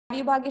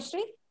you,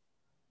 Bhagyashree?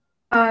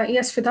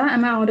 Yes, Fida,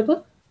 am I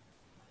audible?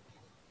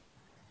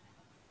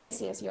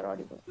 Yes, you're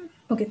audible.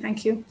 Okay,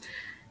 thank you.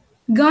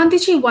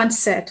 Gandhiji once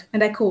said,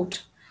 and I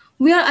quote,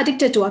 "We are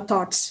addicted to our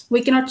thoughts.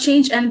 We cannot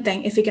change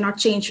anything if we cannot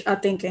change our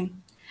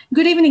thinking."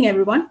 Good evening,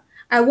 everyone.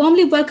 I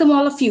warmly welcome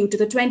all of you to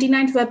the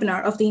 29th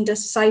webinar of the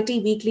Inter-Society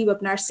Weekly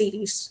Webinar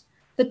Series.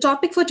 The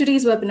topic for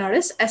today's webinar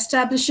is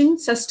Establishing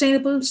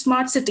Sustainable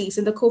Smart Cities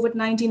in the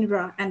COVID-19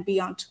 era and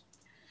beyond.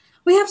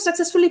 We have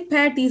successfully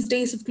paired these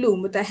days of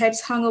gloom with our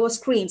heads hung over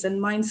screens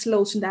and minds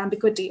lost in the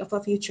ambiguity of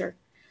our future.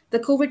 The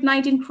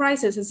COVID-19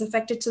 crisis has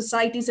affected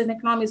societies and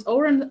economies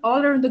all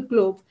around the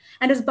globe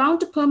and is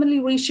bound to permanently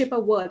reshape our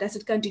world as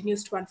it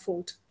continues to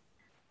unfold.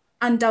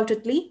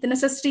 Undoubtedly, the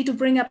necessity to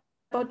bring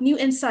about new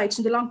insights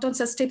into the long-term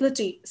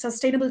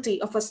sustainability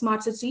of a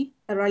smart city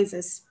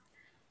arises.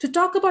 To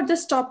talk about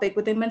this topic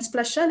with immense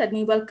pleasure, let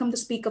me welcome the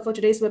speaker for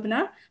today's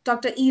webinar,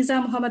 Dr.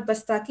 Isa Muhammad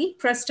Bastaki,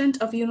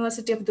 President of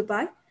University of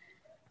Dubai.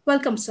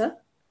 Welcome, sir.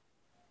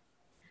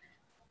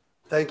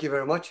 Thank you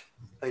very much.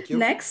 Thank you.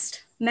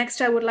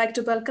 Next, I would like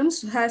to welcome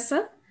Suhair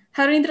sir,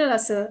 Harindra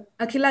sir,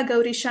 Akhila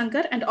Gauri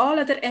Shankar, and all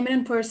other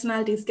eminent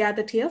personalities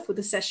gathered here for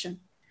the session.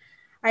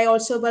 I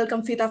also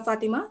welcome Fida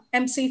Fatima,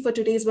 MC for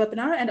today's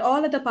webinar, and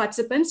all other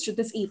participants to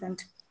this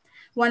event.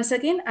 Once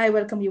again, I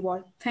welcome you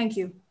all. Thank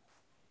you.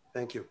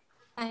 Thank you.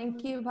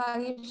 Thank you,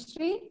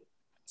 Bhagyashree.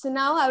 So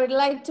now I would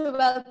like to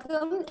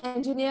welcome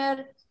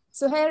Engineer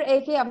Suhair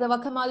AK of the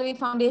Waqf Maulavi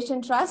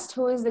Foundation Trust,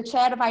 who is the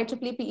chair of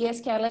IEEE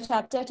IEEE Kerala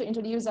chapter, to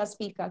introduce our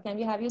speaker. Can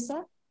we have you,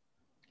 sir?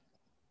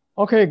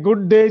 Okay,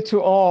 good day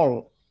to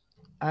all.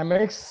 I'm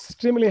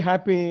extremely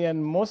happy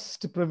and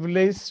most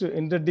privileged to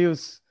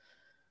introduce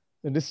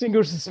the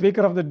distinguished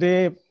speaker of the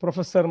day,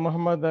 Professor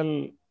Muhammad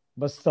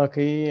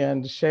Al-Bastaki,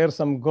 and share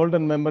some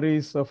golden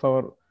memories of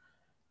our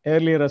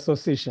earlier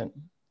association.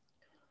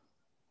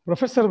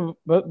 Professor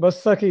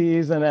Bastaki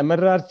is an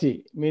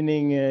Emirati,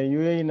 meaning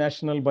UAE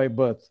national by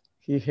birth.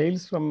 He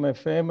hails from a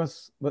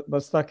famous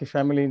Bastaki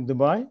family in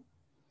Dubai.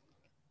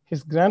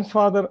 His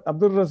grandfather,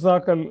 Abdul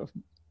Razak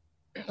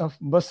of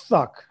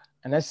Bastak,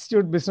 an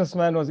astute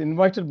businessman, was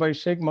invited by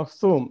Sheikh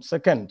Makhtoom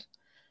II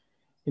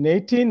in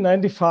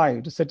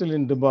 1895 to settle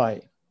in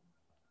Dubai.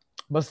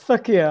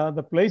 Bastakia,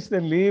 the place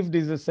they lived,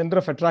 is a center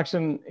of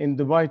attraction in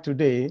Dubai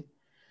today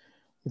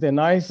with a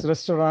nice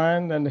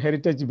restaurant and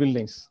heritage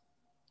buildings.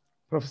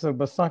 Professor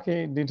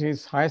Bastaki did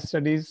his higher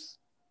studies,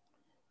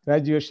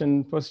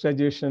 graduation,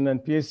 post-graduation, and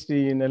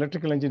PhD in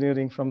electrical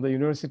engineering from the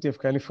University of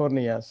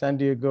California, San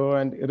Diego,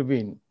 and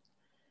Irvine.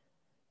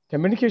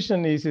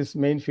 Communication is his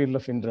main field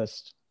of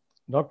interest.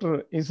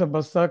 Dr. Isa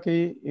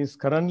Bastaki is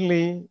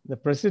currently the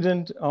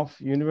president of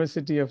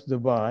University of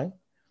Dubai.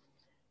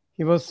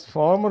 He was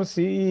former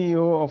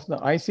CEO of the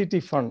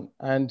ICT Fund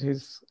and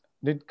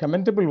did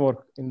commendable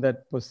work in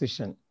that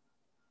position.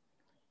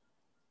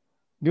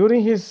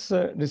 During his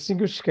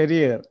distinguished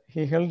career,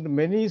 he held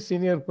many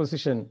senior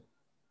positions.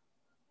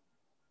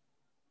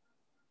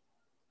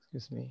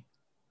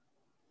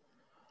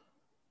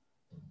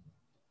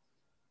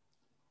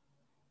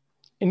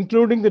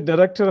 Including the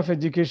Director of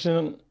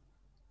Education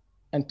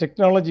and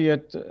Technology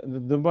at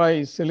the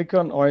Dubai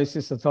Silicon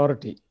Oasis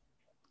Authority,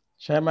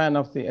 Chairman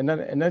of the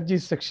Energy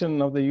Section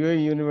of the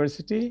UAE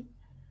University,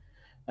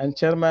 and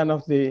Chairman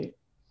of the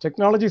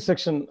Technology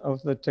Section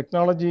of the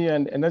Technology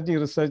and Energy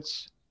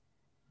Research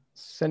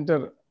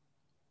Center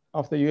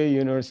of the UAE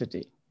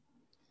University.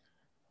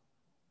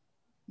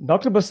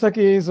 Dr.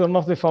 Bastaki is one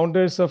of the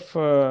founders of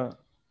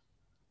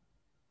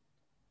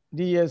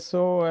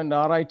DSO and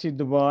RIT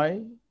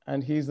Dubai,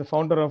 and he is the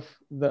founder of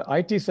the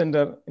IT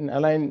Center in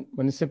Al Ain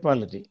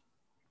Municipality.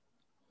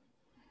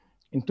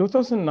 In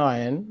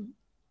 2009,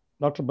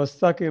 Dr.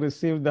 Bastaki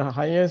received the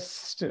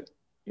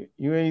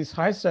UAE's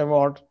highest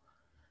award,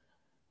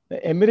 the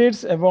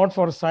Emirates Award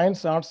for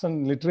Science, Arts,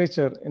 and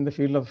Literature in the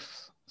field of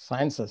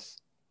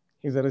sciences.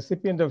 He's a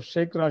recipient of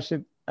Sheikh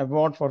Rashid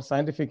Award for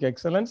Scientific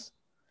Excellence.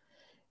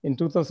 In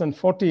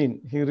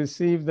 2014, he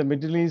received the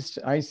Middle East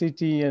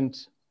ICT and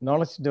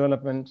Knowledge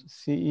Development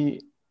CEO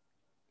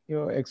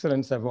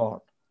Excellence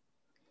Award.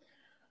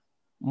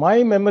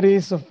 My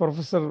memories of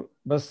Professor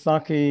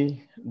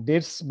Bastaki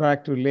dates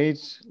back to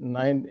late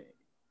 90s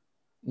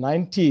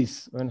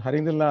when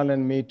Harindra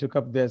and me took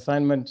up the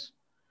assignment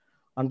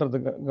under the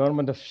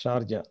government of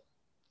Sharjah.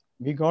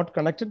 We got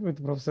connected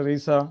with Professor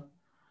Isa,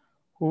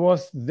 who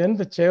was then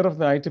the chair of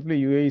the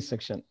IEEE UAE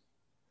section.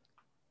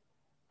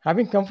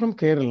 Having come from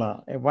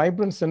Kerala, a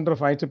vibrant center of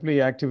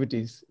IEEE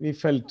activities, we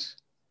felt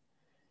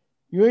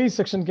UAE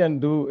section can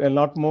do a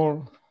lot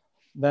more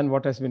than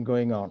what has been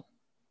going on.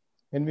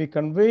 When we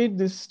conveyed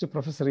this to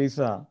Professor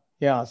Isa,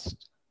 he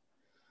asked,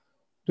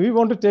 "Do you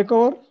want to take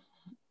over?"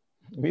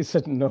 We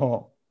said,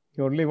 "No,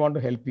 we only want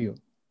to help you."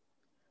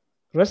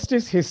 Rest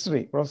is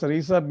history. Professor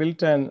Isa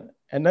built an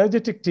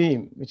energetic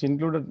team, which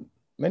included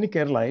many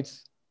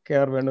Keralites,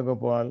 K.R.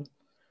 Venugopal,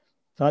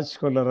 Taj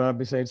Kollara,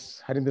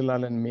 besides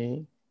Harindra and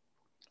me.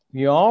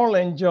 We all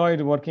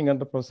enjoyed working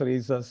under Professor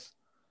Isa's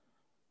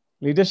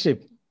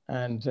leadership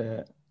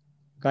and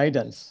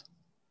guidance.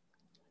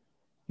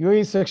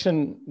 UAE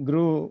section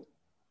grew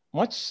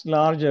much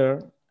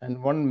larger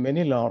and won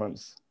many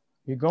laurels.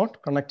 We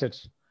got connected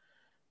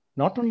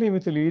not only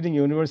with the leading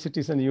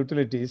universities and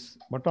utilities,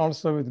 but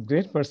also with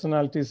great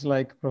personalities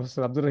like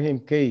Professor Abdurrahim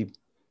Kaib,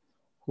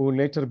 who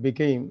later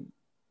became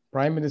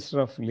Prime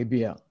Minister of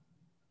Libya.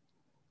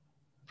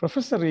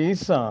 Professor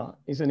Isa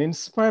is an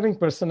inspiring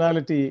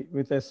personality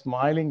with a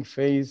smiling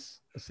face,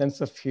 a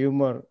sense of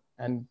humor,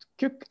 and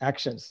quick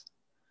actions.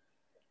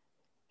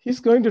 He's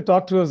going to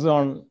talk to us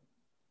on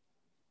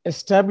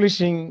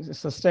establishing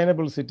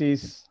sustainable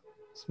cities,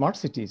 smart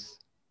cities,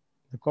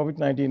 the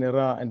COVID-19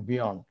 era and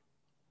beyond.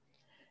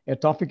 A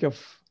topic of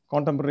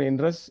contemporary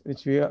interest,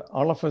 which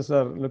all of us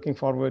are looking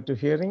forward to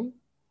hearing.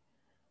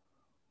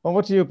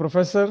 Over to you,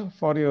 Professor,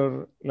 for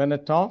your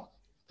learned talk.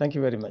 Thank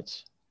you very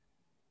much.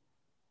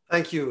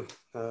 Thank you,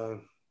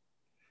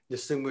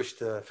 distinguished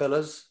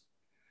fellows,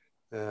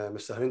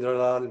 Mr.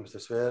 Harindra, Mr.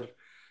 Suhair,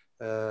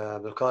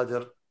 Abdul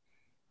Qadir,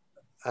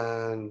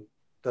 and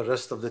the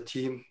rest of the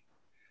team.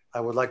 I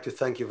would like to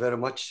thank you very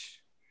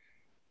much.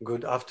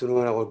 Good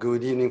afternoon or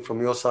good evening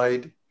from your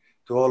side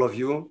to all of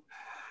you.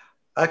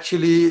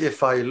 Actually,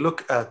 if I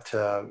look at,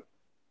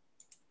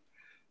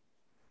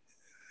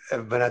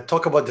 when I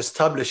talk about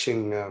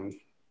establishing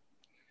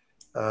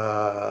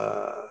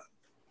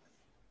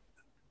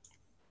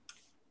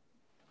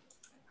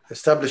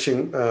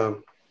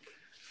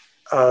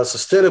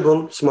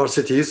sustainable smart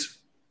cities,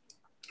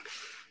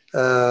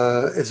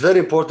 it's very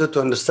important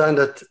to understand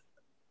that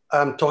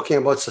I'm talking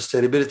about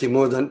sustainability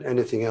more than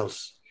anything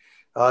else.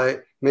 I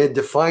may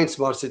define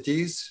smart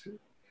cities,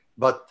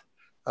 but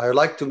I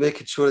like to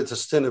make it sure it's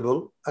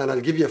sustainable, and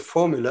I'll give you a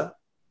formula.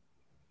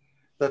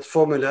 That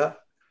formula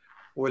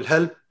will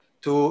help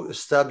to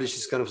establish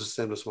this kind of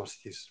sustainable smart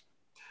cities.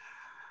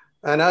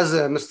 And as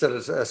Mr.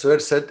 Suhair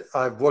said,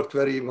 I've worked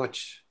very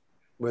much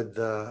with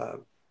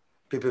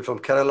people from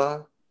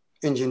Kerala,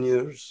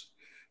 engineers,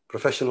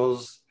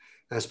 professionals,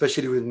 and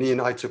especially with me in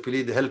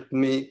IEEE. They helped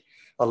me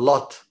a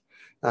lot.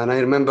 And I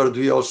remember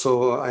we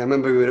also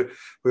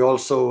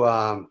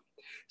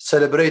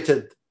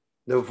celebrated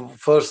the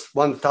first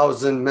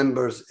 1,000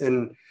 members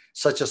in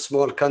such a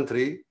small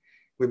country.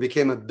 We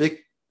became a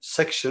big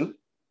section.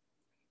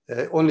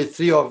 Only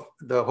 3 of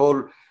the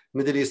whole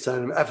Middle East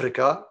and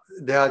Africa.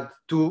 They had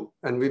 2,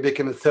 and we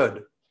became a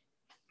 3rd.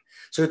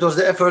 So it was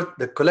the effort,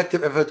 the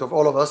collective effort of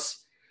all of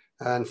us.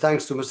 And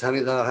thanks to Mr.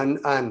 Hanidar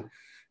and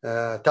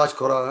Taj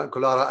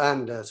Kulara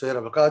and Suhair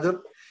Abdul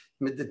Qadir,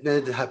 it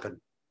made it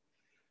happen.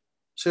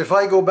 So if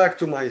I go back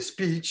to my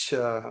speech,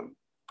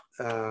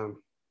 there's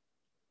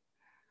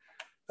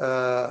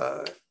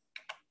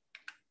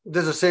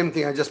the same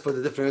thing. I just put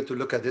a different way to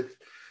look at it.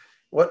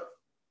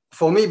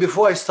 For me,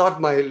 before I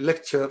start my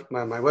lecture,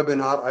 my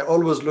webinar, I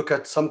always look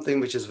at something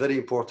which is very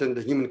important,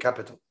 the human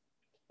capital.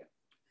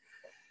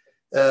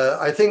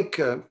 I think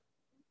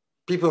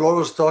people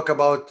always talk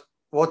about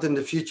what in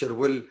the future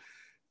will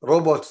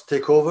robots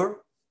take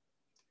over.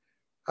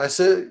 I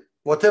say,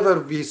 whatever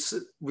we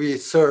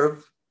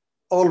serve,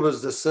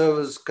 always the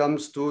service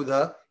comes to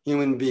the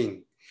human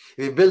being.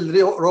 We build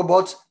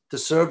robots to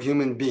serve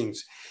human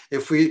beings.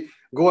 If we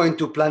go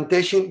into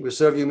plantation, we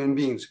serve human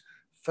beings.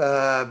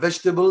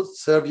 Vegetables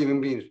serve human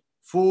beings.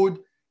 Food,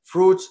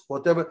 fruits,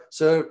 whatever,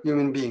 serve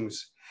human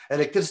beings.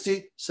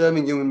 Electricity,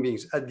 serving human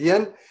beings. At the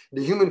end,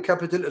 the human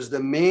capital is the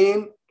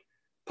main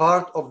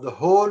part of the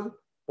whole,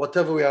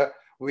 whatever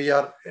we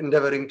are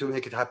endeavoring to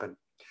make it happen.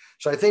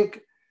 So I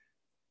think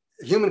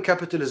human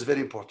capital is very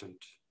important,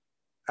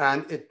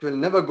 and it will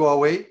never go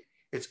away.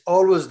 It's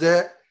always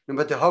there. No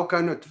matter how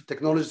kind of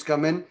technologies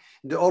come in,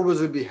 they always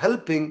will be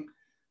helping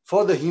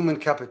for the human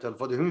capital,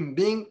 for the human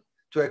being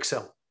to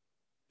excel,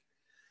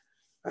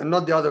 and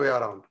not the other way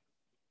around.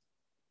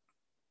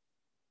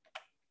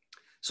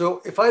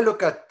 So if I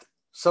look at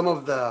some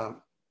of the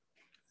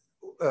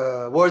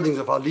wordings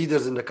of our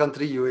leaders in the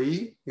country,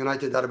 UAE,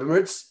 United Arab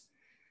Emirates,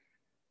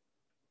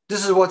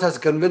 this is what has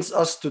convinced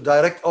us to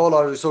direct all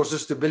our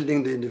resources to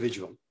building the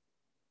individual.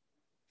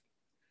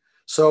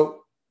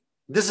 So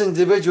this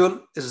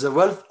individual is the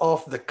wealth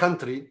of the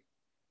country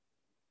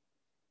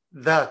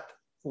that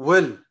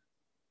will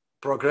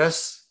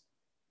progress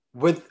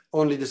with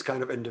only this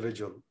kind of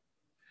individual.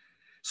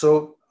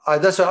 So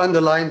that's why I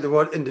underline the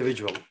word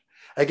individual.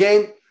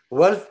 Again,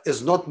 wealth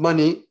is not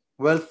money.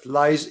 Wealth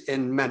lies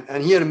in men.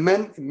 And here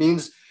men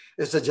means,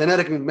 it's a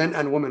generic men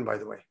and women, by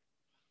the way.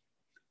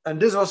 And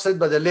this was said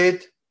by the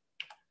late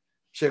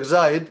Sheikh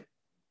Zayed.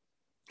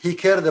 He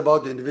cared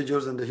about the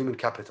individuals and the human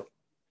capital.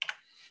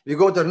 We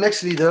go to the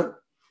next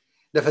leader.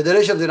 The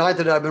Federation of the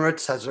United Arab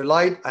Emirates has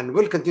relied and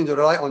will continue to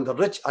rely on the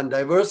rich and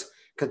diverse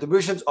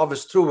contributions of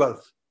its true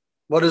wealth.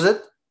 What is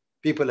it?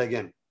 People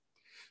again.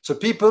 So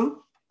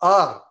people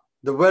are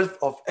the wealth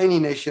of any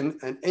nation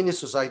and any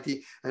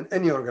society and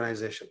any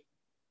organization.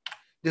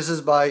 This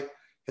is by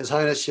His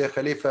Highness Sheikh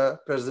Khalifa,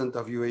 President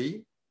of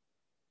UAE.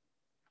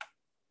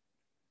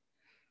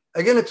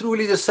 Again, a true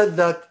leader said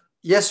that,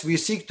 yes, we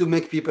seek to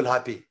make people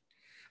happy,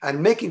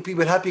 and making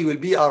people happy will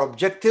be our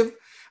objective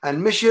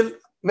and mission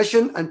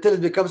until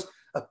it becomes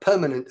a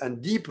permanent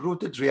and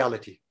deep-rooted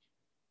reality.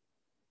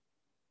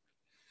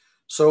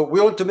 So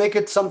we want to make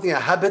it something, a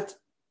habit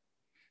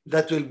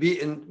that will be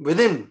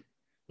within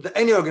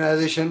any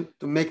organization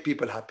to make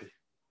people happy.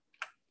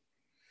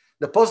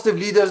 The positive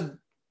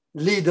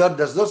leader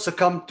does not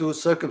succumb to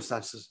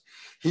circumstances.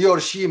 He or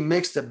she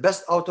makes the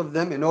best out of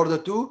them in order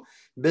to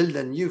build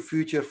a new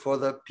future for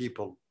the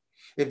people.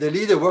 If the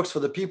leader works for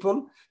the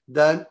people,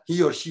 then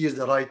he or she is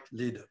the right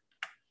leader.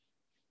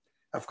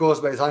 Of course,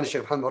 by His Highness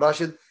Sheikh Mohammed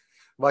Rashid,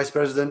 Vice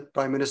President,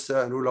 Prime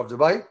Minister, and ruler of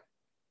Dubai.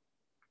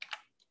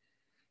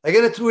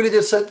 Again, a true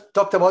leader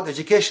talked about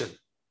education.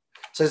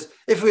 Says,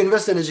 if we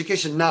invest in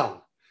education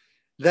now,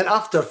 then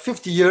after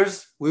 50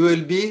 years, we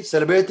will be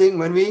celebrating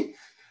when we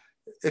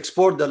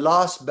export the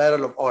last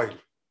barrel of oil.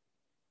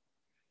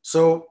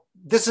 So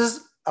this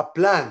is a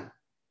plan,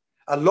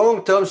 a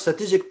long-term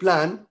strategic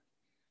plan,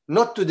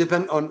 not to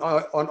depend on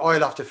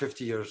oil after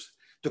 50 years,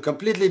 to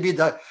completely be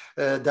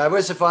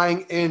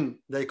diversifying in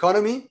the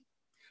economy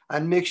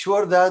and make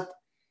sure that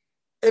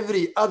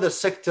every other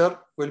sector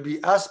will be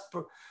as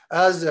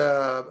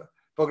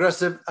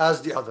progressive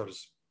as the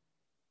others.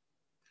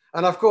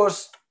 And of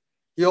course,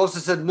 he also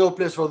said no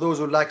place for those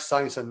who lack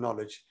science and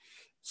knowledge.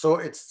 So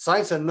it's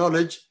science and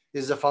knowledge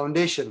is the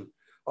foundation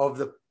of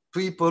the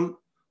people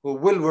who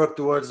will work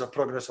towards the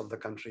progress of the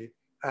country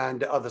and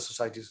the other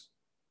societies.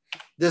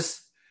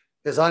 This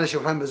is Highness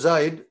Sheikh Mohammed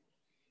Zayed.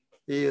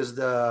 He is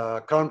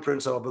the Crown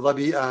Prince of Abu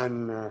Dhabi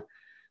and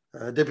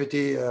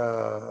Deputy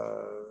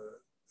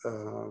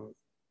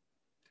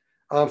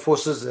Armed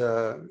Forces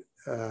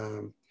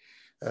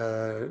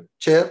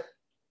Chair.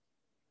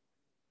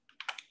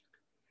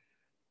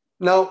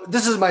 Now,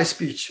 this is my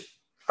speech.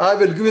 I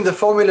will give you the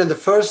formula in the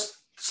first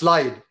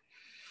slide.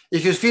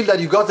 If you feel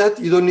that you got it,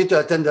 you don't need to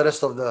attend the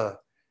rest of the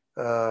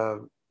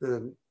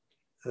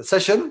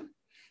session,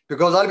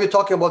 because I'll be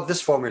talking about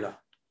this formula.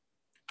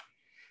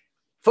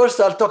 First,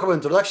 I'll talk about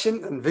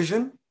introduction and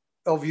vision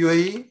of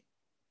UAE,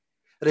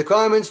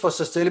 requirements for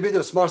sustainability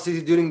of smart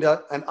cities during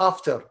that and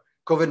after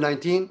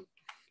COVID-19.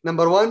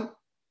 Number one,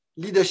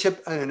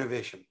 leadership and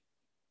innovation.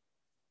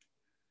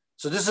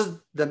 So this is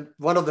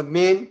one of the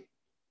main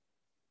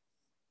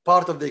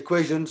part of the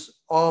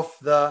equations of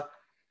the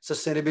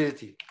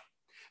sustainability.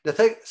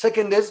 The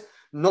second is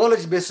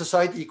knowledge-based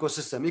society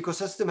ecosystem.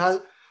 Ecosystem has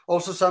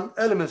also some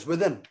elements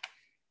within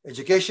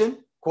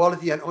education,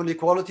 quality and only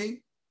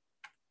quality,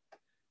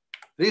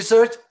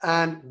 research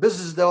and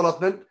business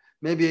development.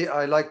 Maybe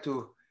I like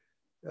to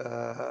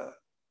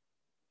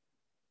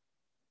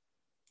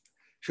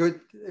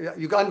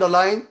you can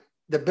underline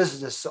the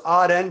business, so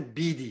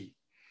RNBD.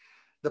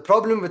 The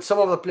problem with some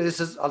of the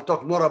places, I'll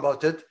talk more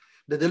about it,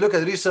 that they look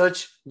at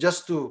research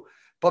just to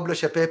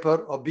publish a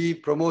paper or be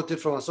promoted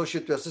from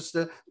associate to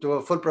assistant to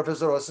a full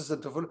professor or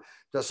assistant to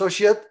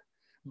associate,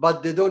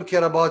 but they don't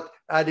care about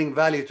adding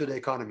value to the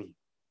economy.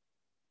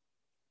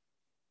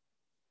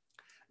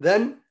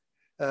 Then,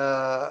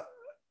 let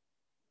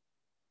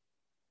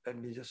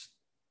me just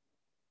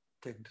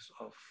take this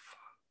off.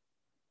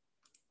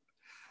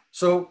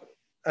 So,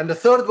 and the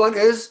third one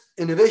is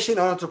innovation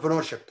and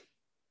entrepreneurship.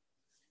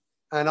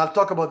 And I'll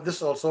talk about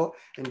this also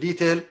in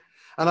detail.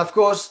 And of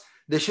course,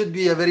 there should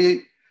be a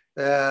very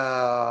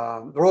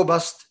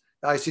robust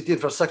ICT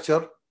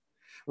infrastructure.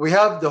 We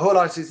have the whole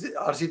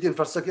RCT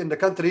infrastructure in the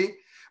country,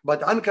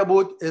 but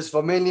Ankabut is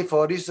mainly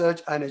for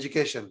research and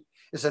education.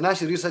 It's a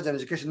national research and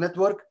education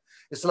network.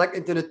 It's like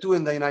Internet 2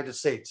 in the United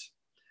States.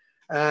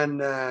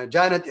 And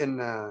Janet in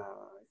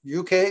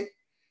UK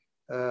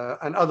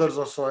and others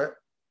also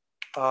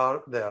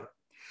are there.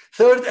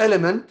 Third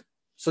element,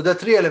 so there are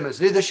three elements: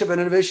 leadership and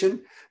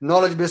innovation,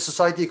 knowledge-based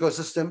society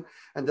ecosystem,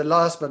 and the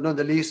last but not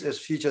the least is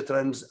future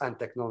trends and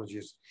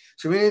technologies.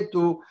 So we need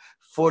to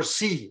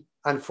foresee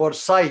and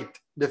foresight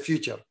the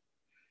future.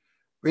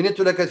 We need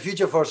to look at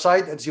future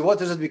foresight and see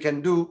what is it we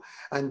can do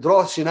and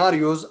draw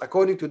scenarios.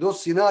 According to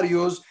those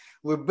scenarios,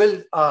 we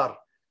build our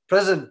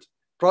present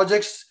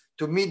projects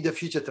to meet the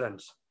future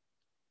trends.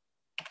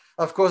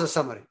 Of course, a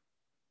summary.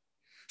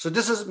 So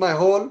this is my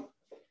whole,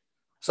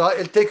 so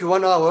it'll take you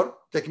 1 hour,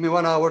 take me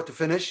 1 hour to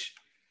finish.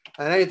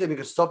 And anytime you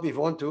can stop me if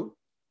you want to.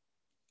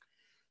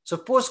 So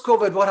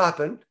post-COVID, what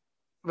happened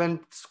when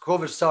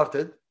COVID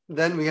started?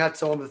 Then we had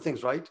some of the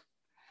things, right?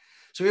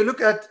 So we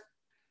look at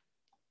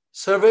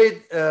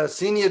surveyed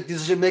senior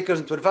decision makers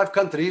in 25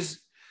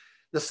 countries.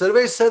 The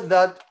survey said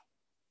that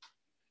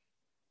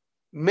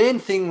main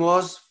thing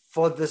was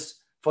for these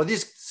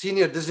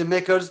senior decision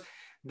makers,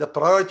 the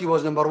priority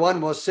was number one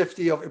was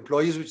safety of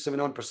employees, which is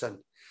 71%.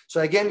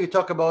 So again, we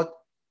talk about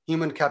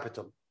human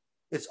capital.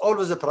 It's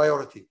always a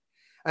priority.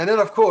 And then,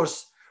 of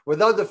course,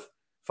 without the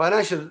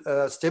financial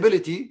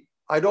stability,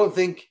 I don't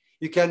think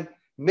you can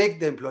make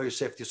the employee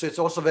safety. So it's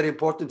also very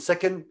important.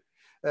 Second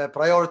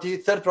priority.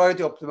 Third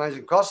priority,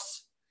 optimizing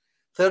costs.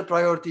 Third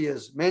priority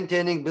is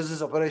maintaining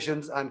business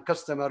operations and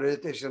customer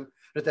retention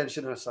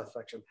and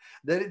satisfaction.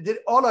 They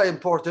all are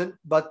important,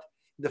 but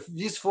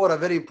these four are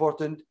very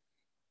important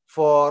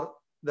for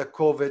the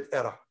COVID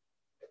era.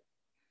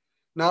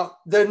 Now,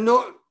 there are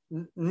no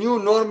new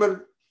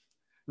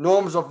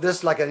norms of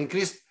this, like an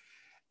increase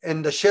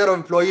in the share of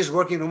employees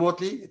working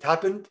remotely. It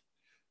happened.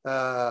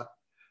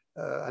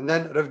 and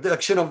then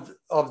reduction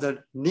of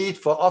the need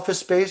for office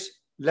space,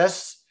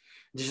 less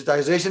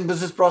digitization,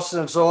 business process,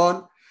 and so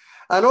on.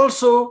 And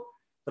also,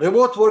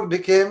 remote work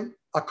became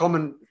a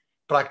common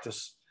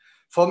practice.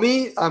 For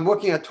me, I'm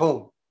working at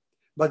home,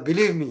 but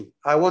believe me,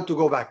 I want to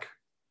go back.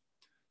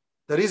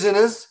 The reason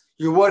is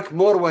you work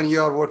more when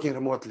you are working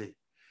remotely.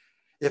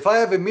 If I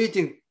have a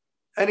meeting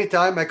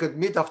anytime, I could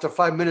meet after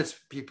 5 minutes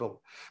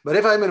people. But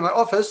if I'm in my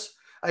office,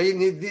 I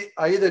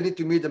either need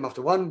to meet them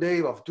after 1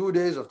 day, after 2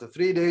 days, after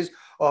 3 days,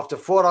 or after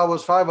 4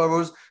 hours, 5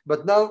 hours.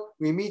 But now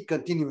we meet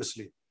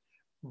continuously.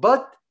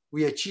 But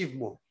we achieve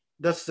more.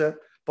 That's the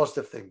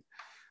positive thing.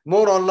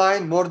 More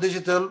online, more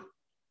digital,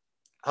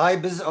 high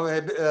business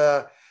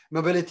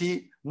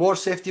mobility, more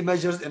safety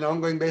measures on an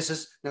ongoing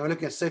basis. Now we're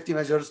looking at safety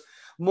measures,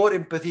 more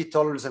empathy,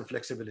 tolerance, and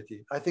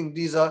flexibility. I think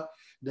these are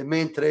the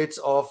main traits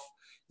of,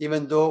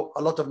 even though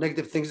a lot of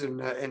negative things in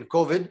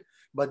COVID,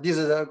 but these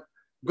are the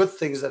good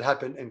things that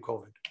happen in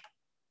COVID.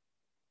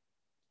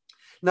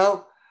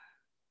 Now,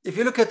 if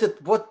you look at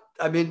it,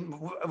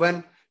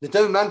 when the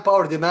term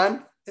manpower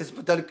demand, it's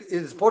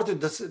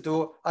important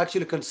to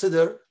actually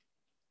consider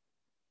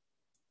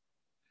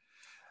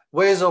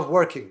ways of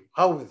working.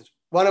 How?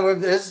 One of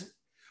them is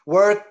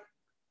work.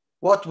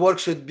 What work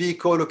should be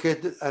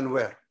co-located and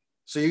where?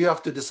 So you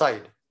have to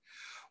decide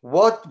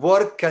what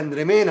work can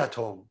remain at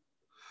home,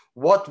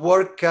 what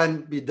work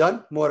can be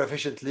done more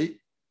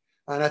efficiently,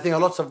 and I think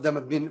lots of them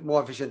have been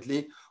more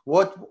efficiently,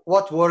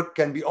 what work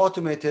can be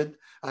automated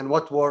and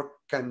what work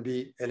can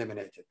be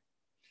eliminated.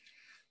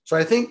 So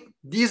I think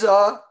these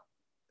are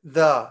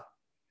the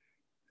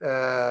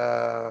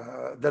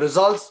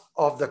results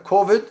of the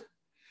COVID,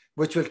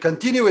 which will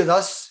continue with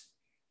us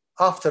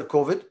after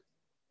COVID.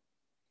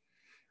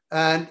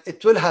 And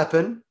it will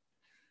happen,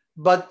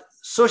 but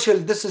social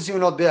distancing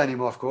will not be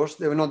anymore, of course.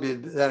 They will not be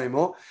there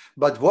anymore,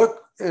 but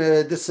work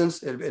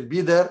distance will be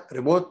there,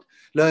 remote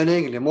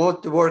learning,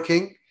 remote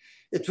working,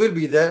 it will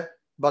be there,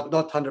 but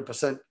not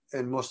 100%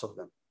 in most of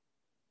them.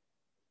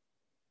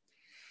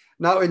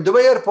 Now, in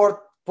Dubai Airport,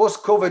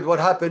 post-COVID, what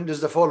happened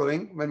is the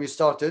following. When we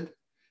started,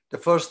 the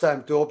first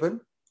time to open,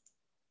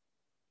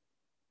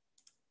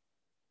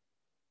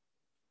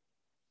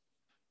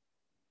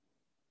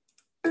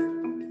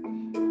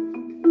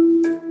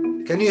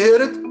 can you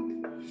hear it?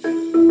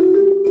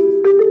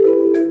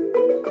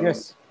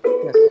 Yes.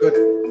 Yes. Good.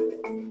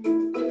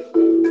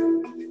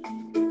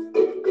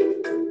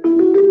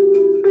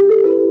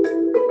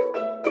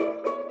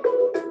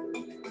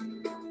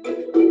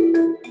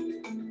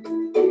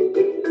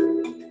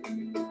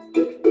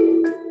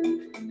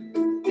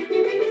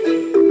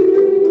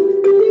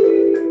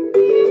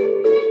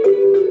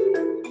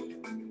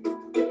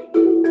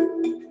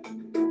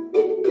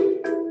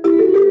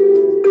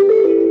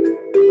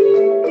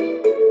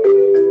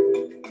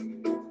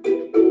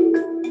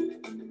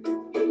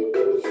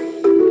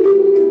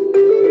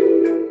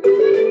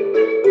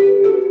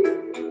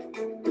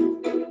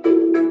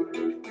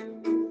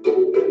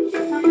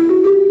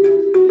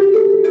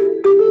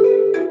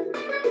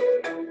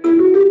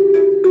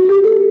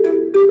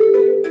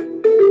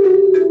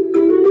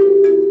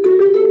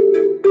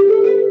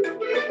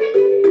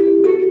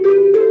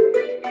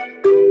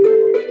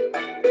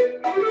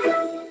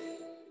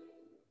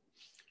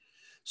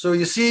 So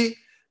you see,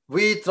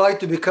 we try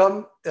to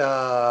become,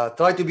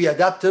 try to be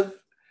adaptive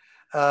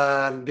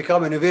and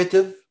become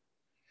innovative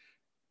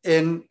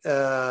in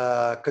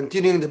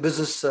continuing the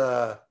business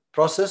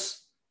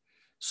process.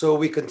 So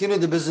we continue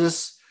the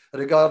business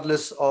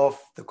regardless of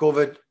the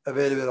COVID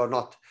available or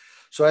not.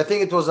 So I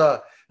think it was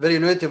a very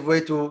innovative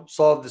way to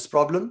solve this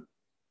problem.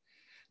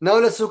 Now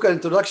let's look at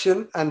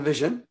introduction and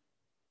vision.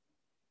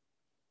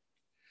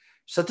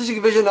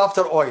 Strategic vision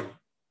after oil.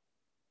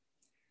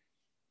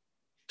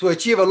 To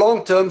achieve a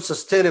long-term,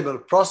 sustainable,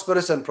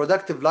 prosperous, and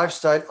productive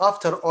lifestyle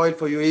after oil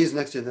for UAE's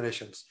next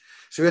generations.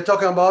 So we're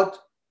talking about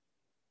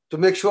to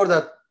make sure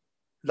that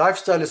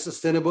lifestyle is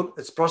sustainable,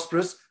 it's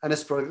prosperous, and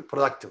it's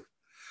productive.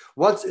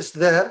 Once it's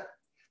there,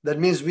 that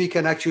means we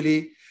can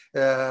actually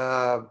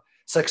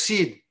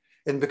succeed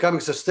in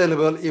becoming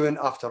sustainable even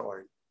after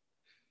oil.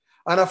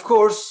 And of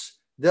course,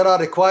 there are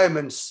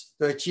requirements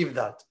to achieve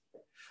that.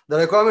 The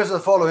requirements are the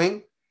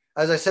following.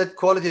 As I said,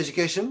 quality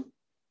education,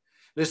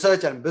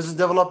 research and business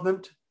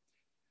development,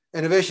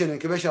 innovation,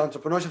 incubation,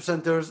 entrepreneurship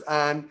centers,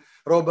 and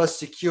robust,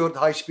 secured,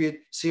 high-speed,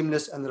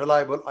 seamless, and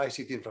reliable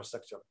ICT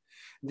infrastructure.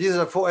 These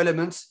are 4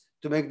 elements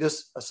to make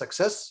this a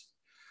success.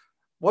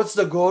 What's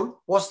the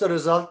goal? What's the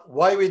result?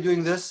 Why are we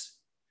doing this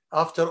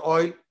after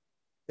oil?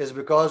 Is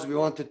because we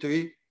want it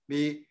to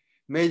be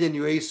made in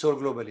UAE, sold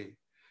globally.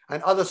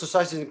 And other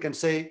societies can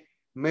say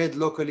made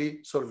locally,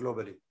 sold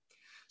globally.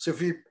 So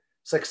if we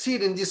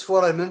succeed in these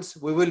 4 elements,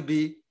 we will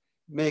be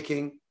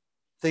making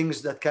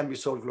things that can be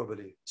sold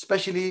globally.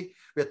 Especially,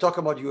 we're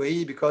talking about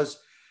UAE because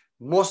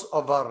most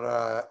of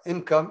our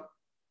income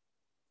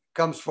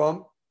comes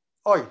from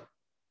oil.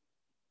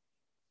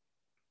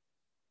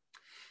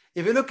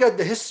 If you look at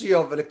the history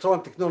of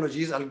electronic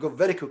technologies, I'll go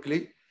very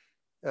quickly,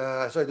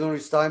 so I don't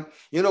waste time.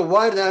 You know,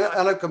 wired and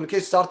analog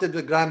communication started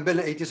with Graham Bell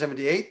in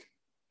 1878.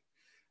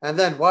 And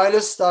then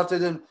wireless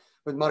started in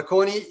with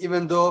Marconi,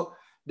 even though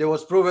there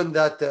was proven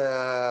that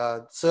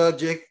Sir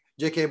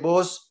J.K.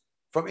 Bose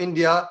from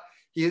India,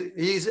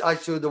 he's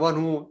actually the one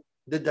who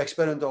did the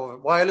experiment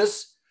of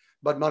wireless,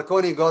 but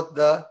Marconi got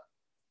the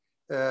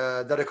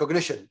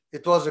recognition.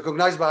 It was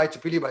recognized by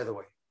IEEE, by the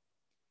way.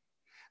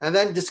 And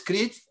then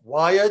discrete,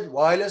 wired,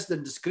 wireless,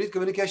 then discrete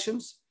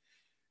communications,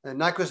 and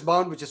Nyquist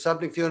bound, which is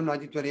sampling theorem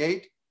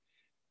 1928.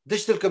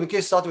 Digital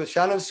communication started with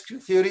Shannon's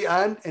theory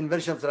and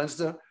invention of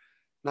transistor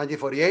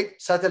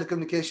 1948. Satellite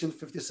communication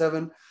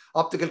 57.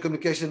 Optical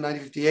communication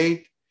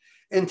 1958.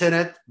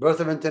 Internet,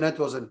 birth of internet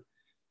was in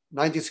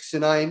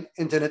 1969.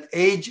 Internet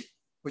age,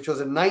 which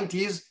was in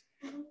 90s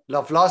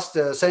of last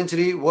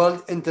century,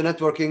 world internet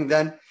networking,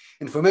 then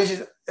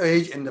information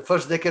age in the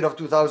first decade of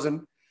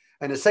 2000.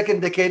 And the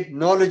second decade,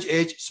 knowledge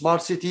age,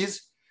 smart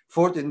cities,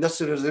 fourth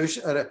industrial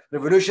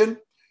revolution,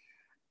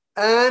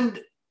 and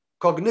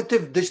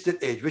cognitive digital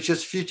age, which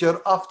is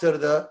future after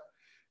the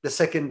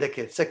second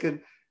decade.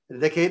 Second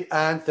decade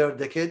and third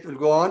decade will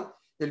go on.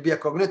 It'll be a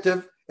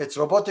cognitive, it's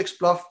robotics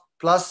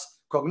plus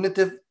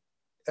cognitive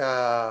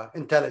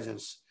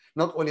intelligence,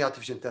 not only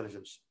artificial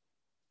intelligence.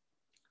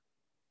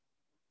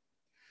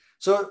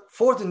 So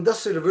fourth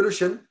industrial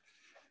revolution,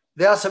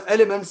 there are some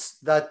elements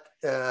that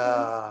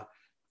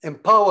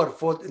empower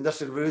fourth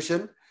industrial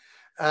revolution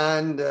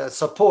and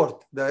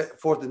support the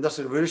fourth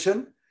industrial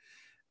revolution.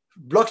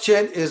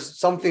 Blockchain is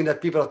something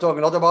that people are talking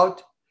a lot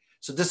about.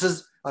 So this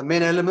is a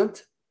main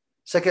element.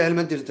 Second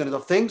element is Internet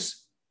of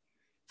Things.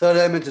 Third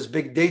element is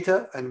big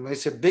data. And when I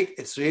say big,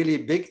 it's really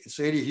big. It's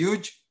really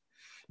huge.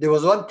 There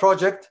was one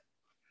project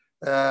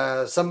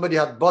somebody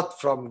had bought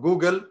from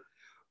Google,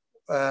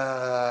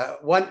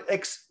 one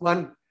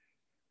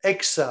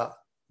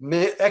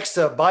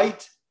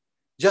exabyte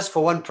just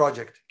for one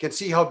project. You can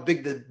see how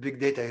big the big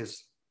data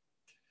is.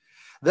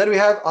 Then we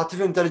have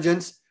artificial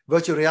intelligence,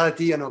 virtual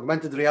reality, and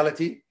augmented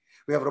reality.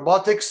 We have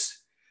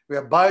robotics, we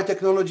have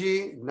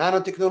biotechnology,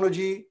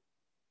 nanotechnology,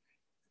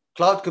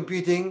 cloud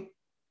computing,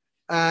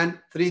 and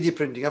 3D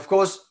printing. Of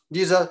course,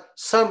 these are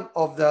some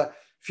of the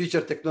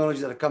future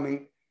technologies that are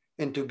coming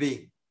into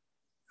being.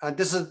 And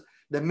this is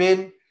the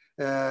main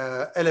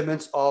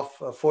elements of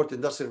fourth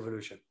industrial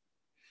revolution.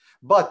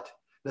 But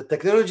the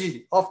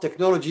technology of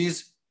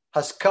technologies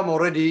has come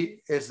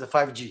already, is the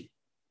 5G.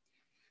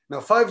 Now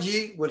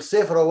 5G will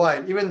stay for a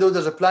while, even though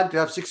there's a plan to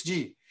have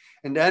 6G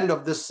in the end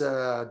of this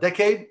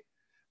decade.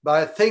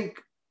 But I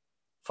think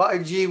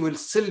 5G will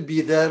still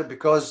be there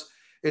because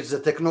it's the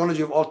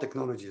technology of all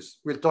technologies.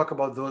 We'll talk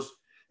about those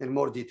in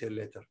more detail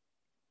later.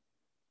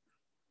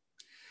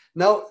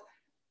 Now,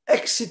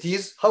 X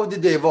cities, how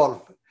did they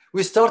evolve?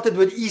 We started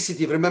with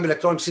eCity, remember,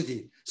 electronic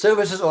city,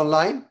 services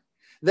online.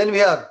 Then we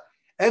have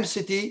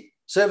MCity,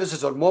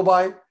 services on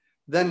mobile.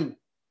 Then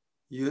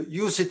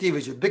UCity,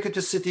 which is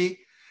ubiquitous city.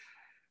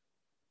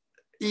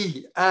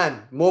 E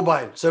and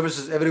mobile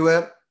services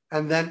everywhere.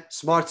 And then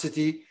smart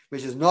city,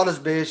 which is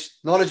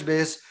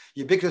knowledge-based,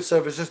 ubiquitous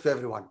services to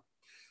everyone.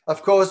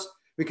 Of course,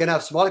 we can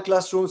have smart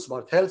classrooms,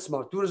 smart health,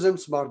 smart tourism,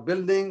 smart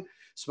building,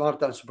 smart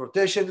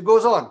transportation. It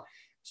goes on.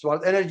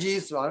 Smart energy,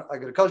 smart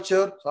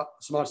agriculture,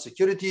 smart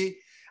security,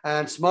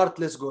 and smart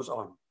list goes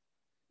on.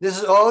 This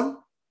is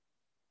all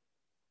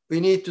we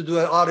need to do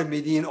an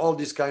R&D in all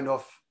these kind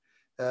of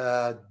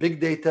big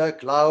data,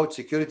 cloud,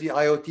 security,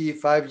 IoT,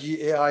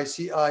 5G, AI,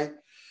 CI,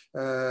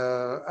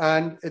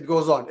 and it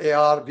goes on,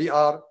 AR,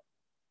 VR.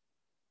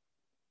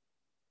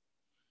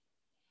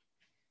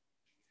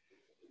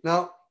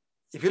 Now,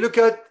 if you look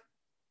at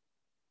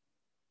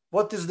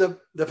what is the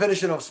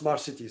definition of smart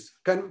cities,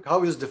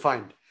 how is it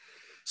defined?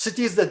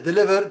 Cities that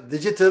deliver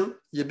digital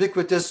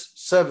ubiquitous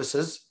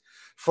services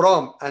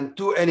from and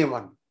to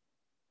anyone,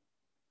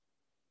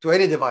 to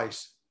any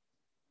device,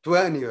 to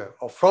anywhere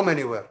or from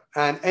anywhere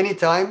and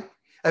anytime,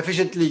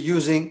 efficiently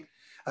using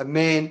a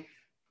main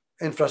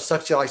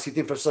infrastructure, ICT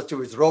infrastructure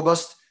with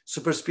robust,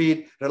 super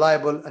speed,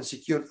 reliable, and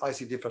secure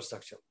ICT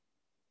infrastructure.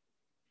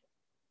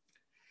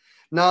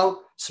 Now,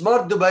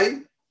 Smart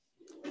Dubai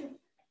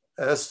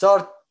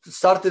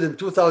started in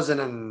 2000,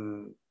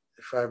 and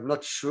if I'm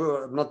not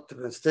sure, I'm not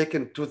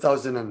mistaken,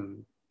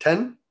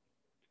 2010.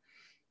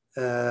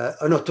 No,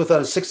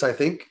 2006, I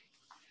think.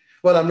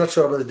 Well, I'm not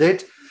sure about the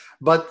date,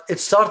 but it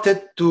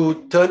started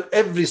to turn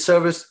every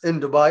service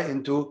in Dubai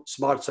into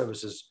smart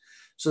services.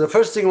 So the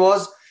first thing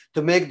was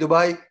to make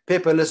Dubai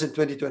paperless in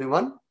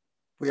 2021.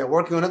 We are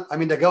working on it. I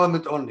mean, the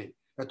government only.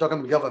 We're talking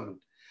about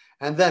government.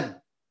 And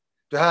then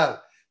to have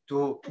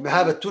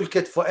a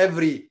toolkit for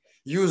every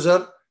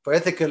user for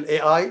ethical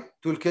AI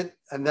toolkit,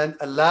 and then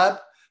a lab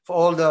for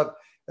all the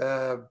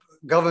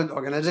government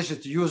organizations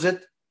to use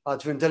it,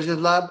 artificial intelligence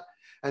lab,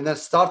 and then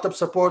startup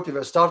support. If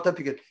you're a startup,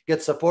 you can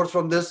get support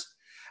from this.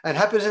 And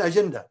happiness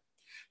agenda.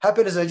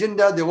 Happiness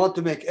agenda, they want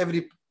to make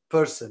every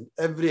person,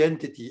 every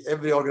entity,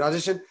 every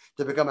organization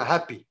to become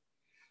happy.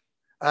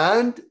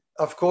 And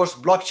of course,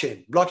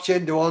 blockchain.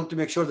 Blockchain, they want to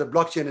make sure that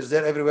blockchain is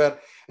there everywhere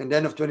in the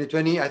end of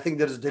 2020. I think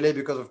there is a delay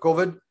because of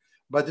COVID,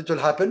 but it will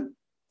happen.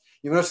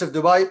 University of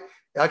Dubai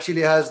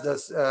actually has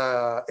this,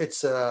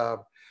 its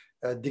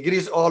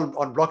degrees all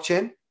on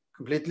blockchain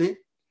completely.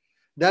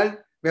 Then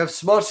We have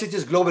Smart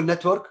Cities Global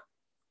Network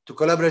to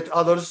collaborate with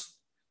others,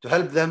 to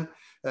help them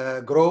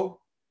grow.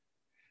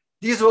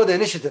 These were the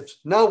initiatives.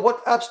 Now,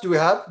 what apps do we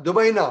have?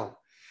 Dubai Now.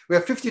 We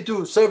have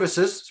 52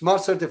 services,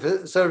 smart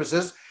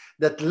services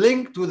that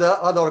link to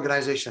the other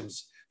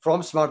organizations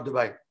from Smart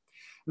Dubai.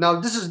 Now,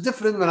 this is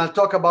different when I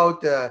talk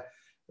about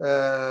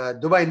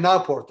Dubai Now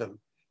portal.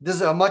 This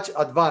is a much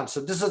advanced.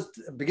 So this is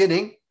the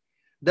beginning.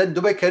 Then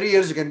Dubai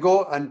Careers, you can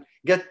go and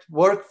get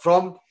work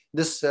from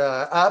this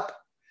app.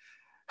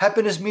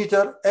 Happiness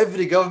meter,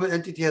 every government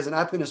entity has an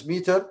happiness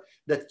meter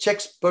that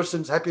checks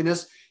person's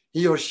happiness.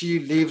 He or she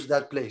leaves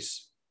that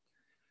place.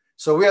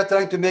 So we are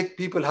trying to make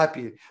people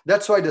happy.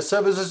 That's why the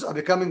services are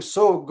becoming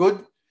so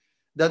good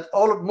that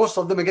most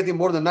of them are getting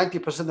more than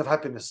 90% of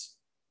happiness.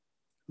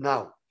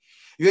 Now,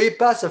 UAE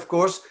Pass, of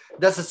course,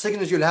 that's a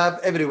signature you'll have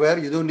everywhere.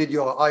 You don't need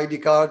your ID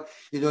card.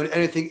 You don't need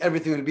anything.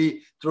 Everything will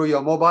be through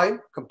your mobile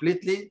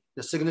completely,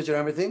 the signature,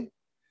 everything.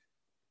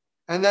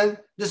 And then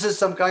this is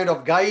some kind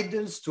of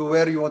guidance to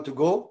where you want to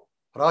go.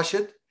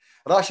 Rashid.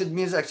 Rashid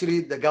means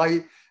actually the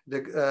guide,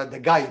 the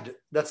guide.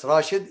 That's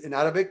Rashid in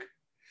Arabic.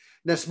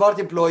 Then Smart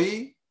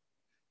Employee,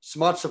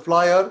 Smart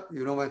Supplier,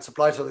 you know, when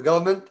suppliers for the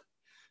government.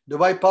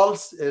 Dubai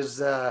Pulse is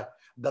the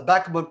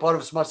backbone part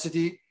of Smart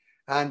City,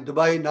 and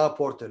Dubai Now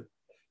portal.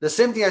 The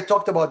same thing I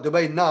talked about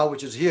Dubai Now,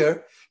 which is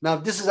here. Now,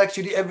 this is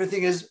actually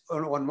everything is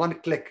on one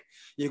click.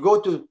 You go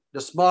to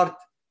the Smart,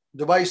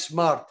 Dubai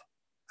Smart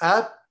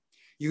app,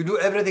 you do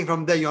everything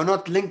from there. You're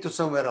not linked to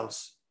somewhere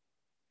else.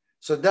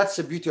 So that's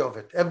the beauty of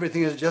it.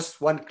 Everything is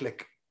just one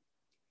click.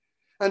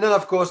 And then,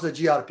 of course, the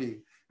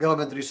GRP,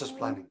 Government Resource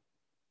Planning.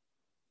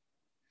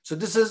 So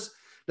this is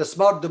the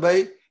Smart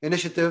Dubai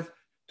initiative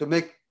to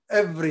make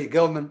every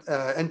government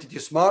entity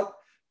smart,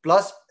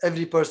 plus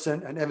every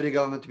person and every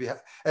government to be,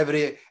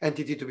 every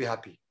entity to be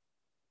happy.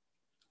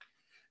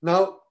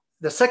 Now,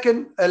 the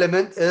second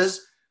element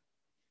is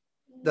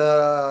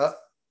the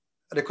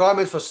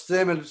requirement for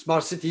sustainable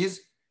smart cities,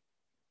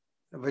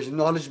 which is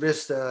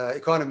knowledge-based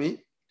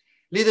economy.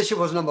 Leadership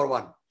was number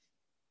one.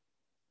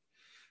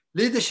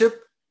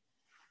 Leadership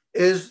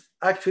is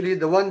actually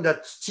the one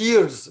that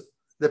steers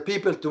the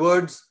people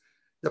towards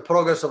the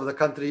progress of the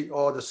country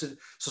or the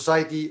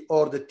society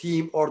or the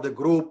team or the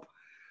group.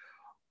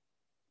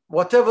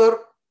 Whatever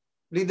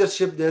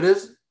leadership there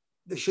is,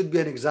 there should be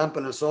an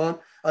example and so on.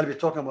 I'll be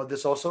talking about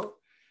this also.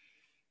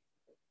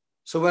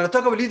 So when I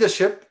talk about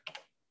leadership,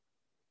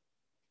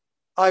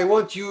 I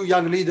want you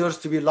young leaders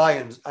to be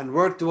lions and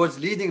work towards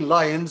leading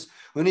lions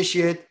who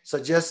initiate,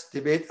 suggest,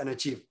 debate, and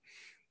achieve.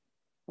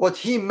 What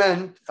he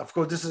meant, of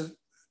course, this is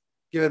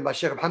given by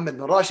Sheikh Mohammed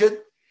bin Rashid.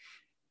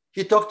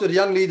 He talked to the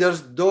young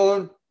leaders,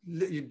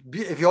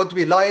 if you want to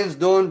be lions,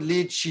 don't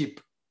lead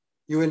sheep.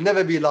 You will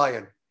never be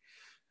lion.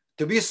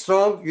 To be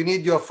strong, you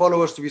need your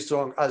followers to be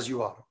strong as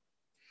you are.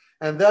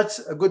 And that's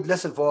a good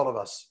lesson for all of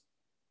us.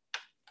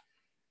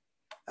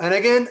 And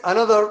again,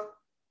 another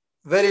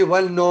very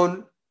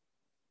well-known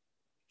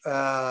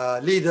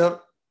leader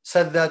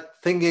said that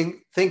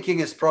thinking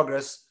is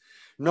progress,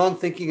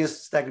 non-thinking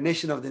is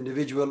stagnation of the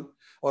individual,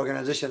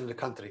 organization, and the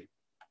country.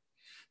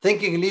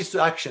 Thinking leads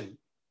to action.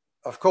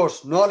 Of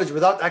course, knowledge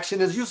without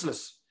action is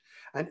useless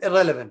and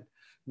irrelevant.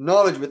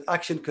 Knowledge with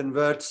action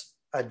converts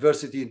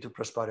adversity into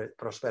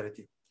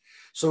prosperity.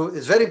 So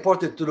it's very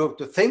important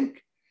to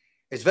think.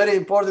 It's very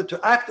important to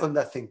act on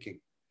that thinking.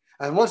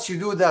 And once you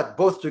do that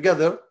both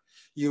together,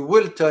 you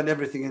will turn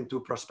everything into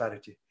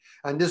prosperity.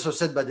 And this was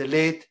said by the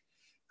late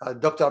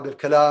Dr. Abdul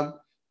Kalam,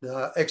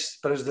 the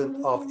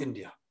ex-president of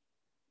India.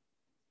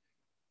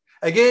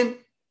 Again,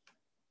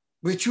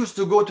 we choose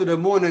to go to the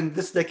moon in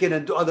this decade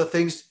and do other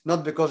things,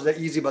 not because they're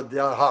easy, but they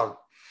are hard.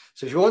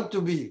 So if you want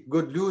to be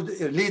good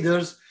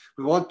leaders,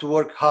 we want to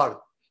work hard.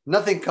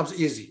 Nothing comes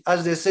easy.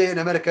 As they say in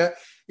America,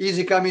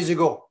 easy come, easy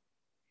go.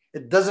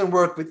 It doesn't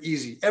work with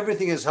easy.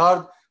 Everything is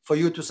hard for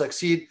you to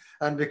succeed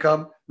and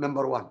become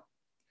number one.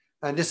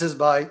 And this is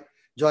by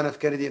John F.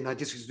 Kennedy in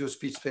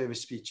 1962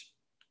 famous speech.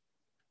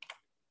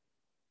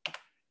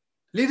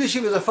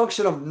 Leadership is a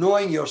function of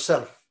knowing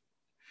yourself,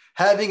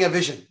 having a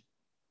vision,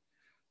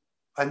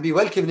 and be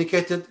well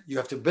communicated. You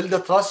have to build a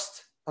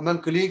trust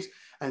among colleagues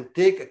and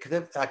take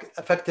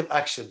effective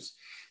actions.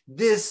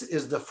 This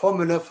is the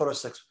formula for a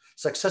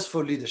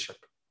successful leadership.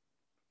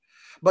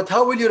 But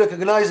how will you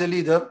recognize a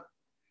leader?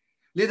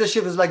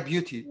 Leadership is like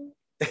beauty.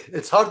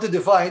 It's hard to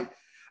define,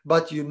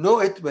 but you know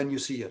it when you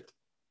see it.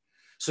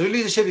 So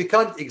leadership, you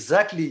can't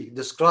exactly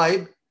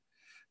describe,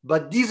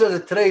 but these are the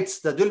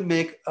traits that will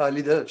make a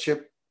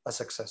leadership a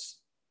success.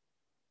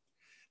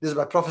 This is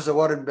by Professor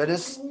Warren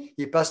Bennis.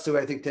 He passed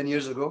away, I think, 10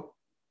 years ago.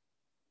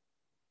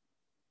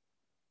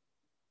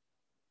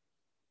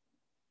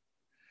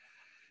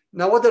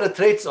 Now, what are the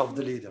traits of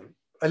the leader?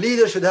 A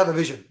leader should have a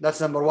vision. That's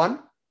number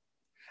one.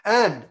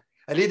 And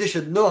a leader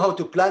should know how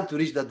to plan to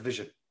reach that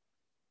vision.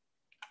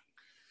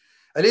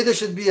 A leader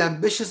should be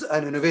ambitious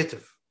and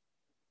innovative.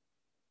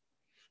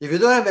 If you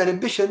don't have an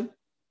ambition,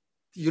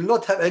 you'll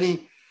not have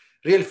any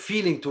real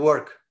feeling to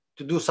work,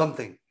 to do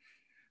something.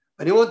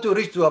 And you want to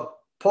reach to a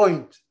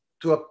point,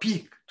 to a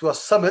peak, to a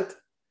summit,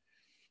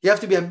 you have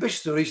to be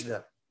ambitious to reach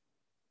there.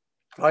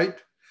 right?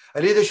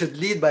 A leader should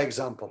lead by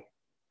example.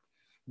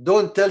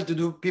 Don't tell to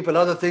do people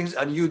other things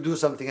and you do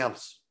something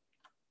else.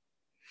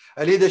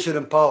 A leader should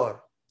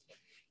empower.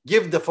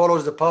 Give the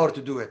followers the power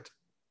to do it.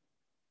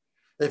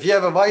 If you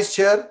have a vice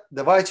chair,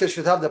 the vice chair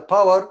should have the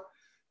power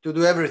to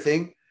do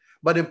everything,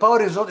 but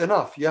empowering is not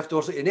enough. You have to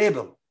also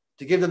enable,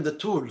 to give them the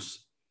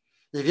tools.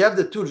 If you have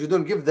the tools, you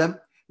don't give them,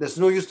 there's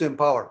no use to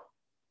empower.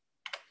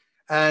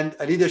 And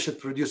a leader should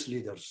produce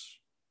leaders.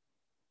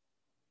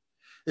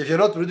 If you're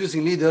not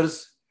producing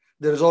leaders,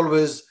 there is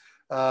always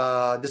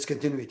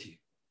discontinuity,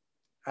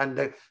 and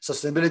the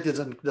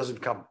sustainability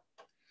doesn't come.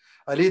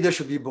 A leader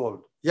should be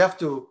bold. You have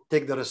to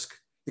take the risk.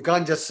 You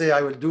can't just say,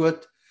 I will do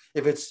it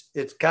if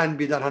it can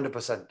be done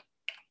 100%.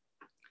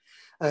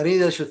 A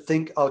leader should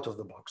think out of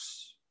the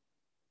box.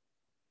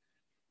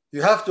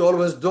 You have to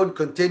always don't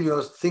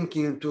continue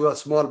thinking into a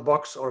small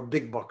box or a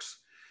big box.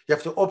 You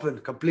have to open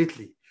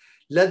completely.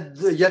 Let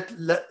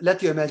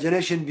your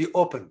imagination be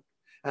open,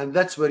 and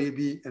that's where you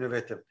be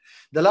innovative.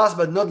 The last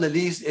but not the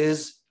least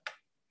is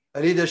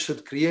a leader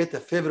should create a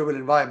favorable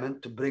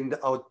environment to bring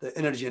out the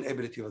energy and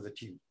ability of the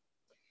team.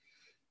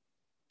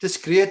 This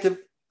creative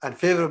and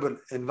favorable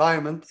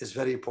environment is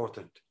very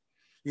important.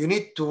 You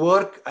need to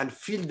work and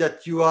feel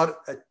that you are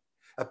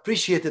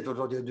appreciated for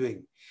what you're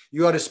doing.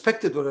 You are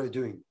respected for what you're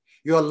doing.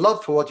 You are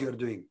loved for what you're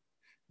doing.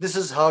 This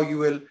is how you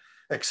will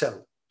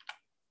excel.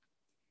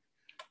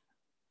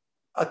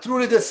 A true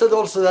leader said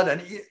also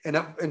that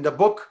in the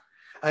book,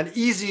 an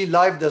easy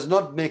life does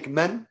not make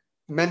men.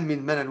 Men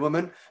mean men and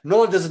women,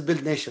 nor does it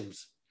build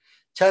nations.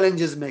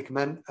 Challenges make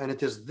men, and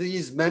it is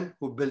these men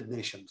who build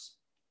nations.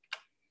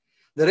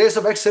 The race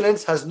of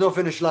excellence has no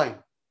finish line.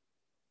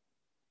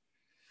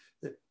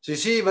 So you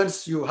see,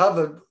 once you have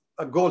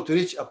a goal to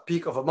reach a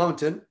peak of a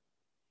mountain,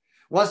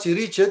 once you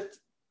reach it,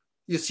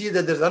 you see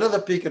that there's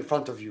another peak in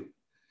front of you.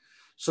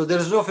 So there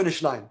is no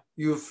finish line.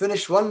 You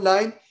finish one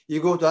line,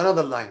 you go to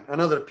another line,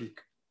 another peak.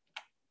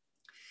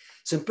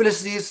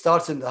 Simplicity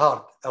starts in the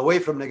heart, away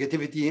from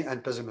negativity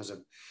and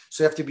pessimism.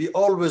 So you have to be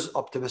always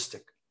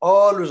optimistic,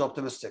 always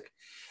optimistic.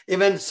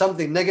 Even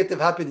something negative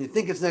happens, you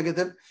think it's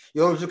negative,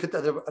 you always look at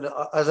it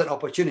as an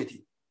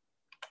opportunity.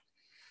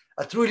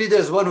 A true leader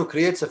is one who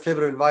creates a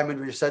favorable environment,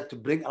 which is said to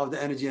bring out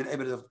the energy and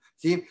ability of the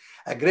team.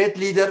 A great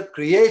leader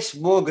creates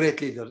more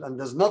great leaders and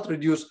does not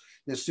reduce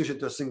the institution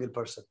to a single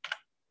person.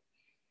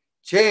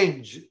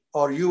 Change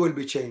or you will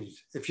be changed.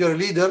 If you're a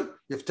leader,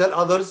 you have to tell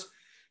others,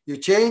 you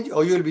change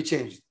or you will be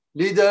changed.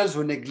 Leaders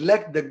who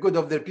neglect the good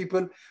of their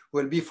people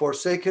will be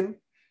forsaken.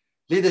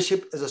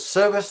 Leadership is a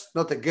service,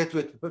 not a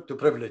gateway to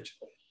privilege.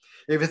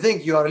 If you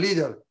think you are a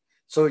leader,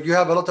 so you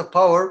have a lot of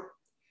power,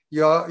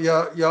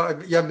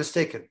 you're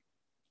mistaken.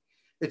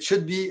 It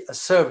should be a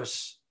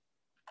service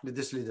with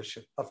this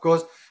leadership. Of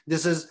course,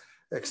 this is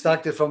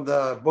extracted from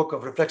the book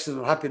of Reflections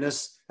on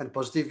Happiness and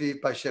Positivity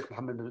by Sheikh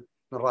Mohammed bin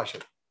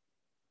Rashid.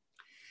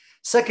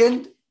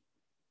 Second,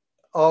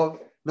 of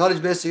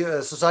knowledge-based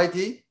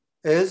society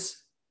is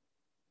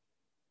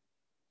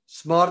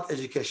smart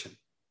education.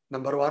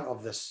 Number one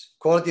of this,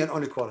 quality and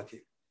only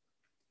quality.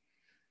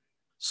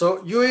 So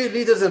UAE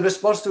leaders in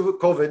response to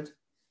COVID,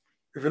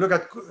 if you look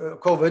at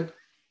COVID,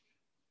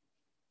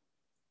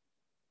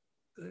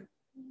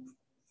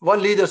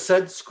 one leader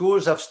said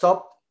schools have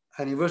stopped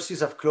and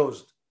universities have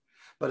closed,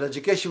 but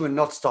education will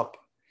not stop.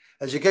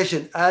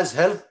 Education as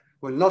health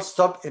will not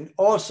stop in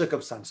all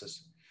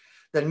circumstances.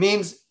 That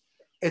means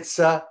it's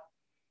a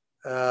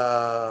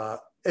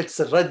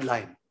red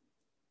line.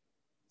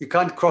 You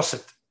can't cross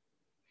it.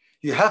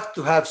 You have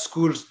to have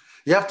schools,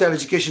 you have to have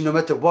education no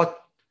matter what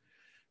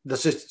the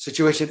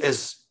situation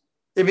is.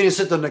 Even if you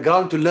sit on the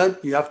ground to learn,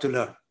 you have to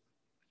learn.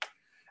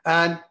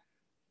 And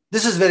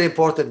this is very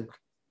important.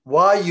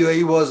 Why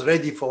UAE was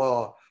ready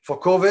for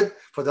COVID.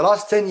 For the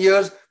last 10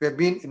 years, we have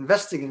been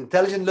investing in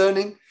intelligent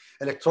learning,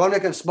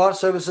 electronic and smart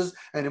services,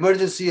 and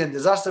emergency and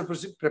disaster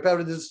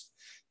preparedness.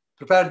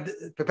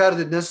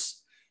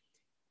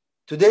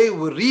 Today,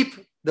 we reap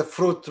the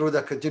fruit through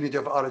the continuity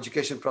of our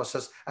education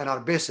process and our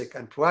basic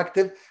and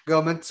proactive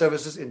government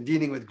services in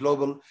dealing with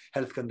global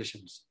health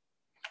conditions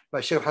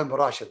by Sheikh Mohammed bin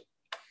Rashid.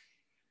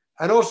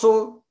 And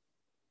also,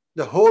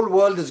 the whole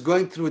world is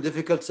going through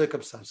difficult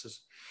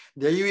circumstances.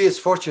 The UAE is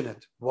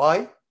fortunate.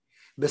 Why?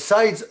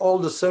 Besides all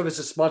the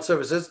services, smart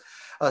services,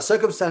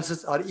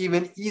 circumstances are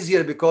even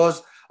easier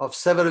because of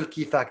several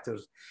key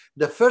factors.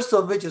 The first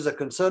of which is a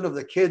concern of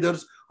the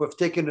cadres who have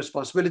taken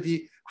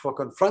responsibility for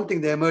confronting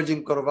the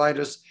emerging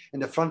coronavirus in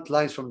the front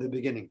lines from the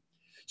beginning.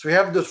 So we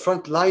have those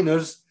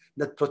frontliners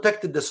that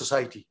protected the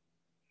society.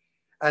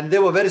 And they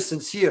were very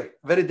sincere,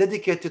 very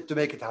dedicated to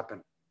make it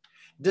happen.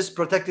 This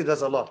protected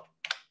us a lot.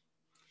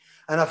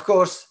 And of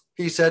course,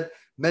 he said,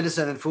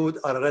 medicine and food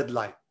are a red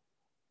line.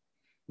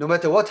 No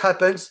matter what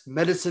happens,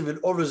 medicine will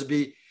always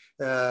be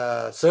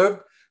served.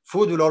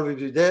 Food will always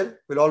be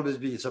there, will always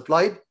be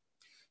supplied.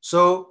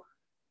 So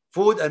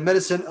food and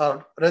medicine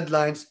are red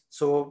lines.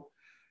 So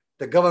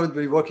the government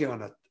will be working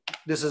on it.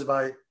 This is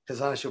by His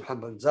Highness Sheikh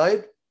Mohammed bin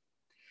Zayed.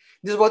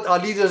 This is what our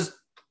leaders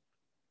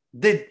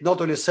did,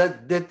 not only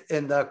said, did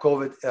in the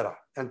COVID era.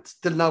 And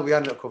still now we are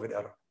in the COVID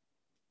era.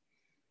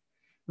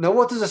 Now,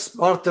 what is a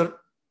smart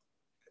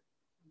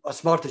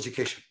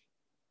education?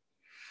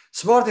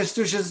 Smart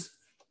institutions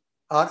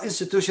are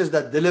institutions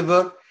that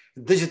deliver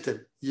digital,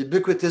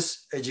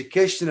 ubiquitous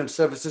educational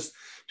services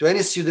to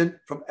any student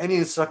from any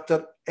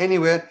instructor,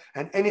 anywhere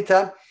and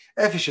anytime,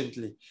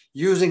 efficiently,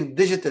 using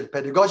digital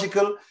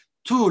pedagogical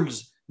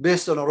tools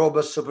based on a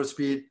robust, super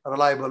speed,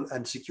 reliable,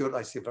 and secure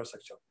ICT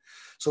infrastructure.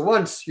 So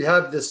once you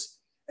have this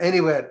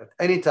anywhere, at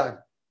any time,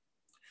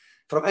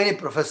 from any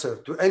professor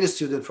to any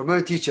student, from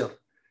any teacher,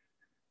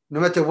 no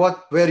matter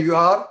what, where you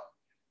are,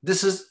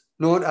 this is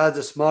known as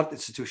a smart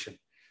institution.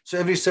 So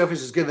every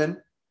service is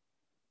given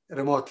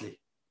remotely.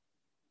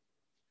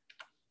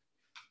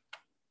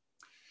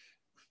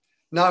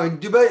 Now in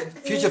Dubai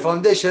Future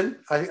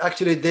Foundation,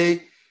 actually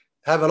they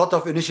have a lot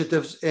of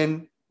initiatives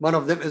in, one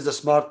of them is the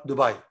Smart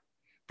Dubai.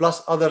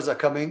 Plus others are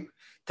coming.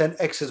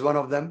 10X is one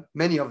of them,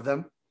 many of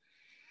them.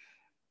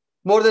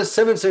 More than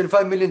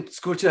 775 million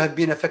school children have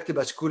been affected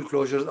by school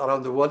closures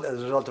around the world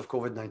as a result of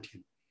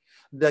COVID-19.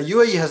 The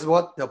UAE has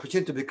what? The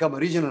opportunity to become a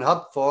regional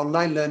hub for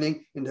online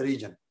learning in the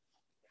region.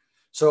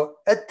 So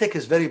EdTech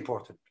is very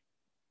important.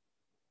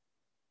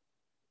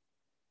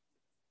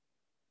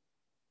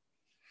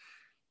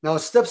 Now,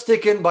 steps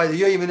taken by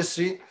the UAE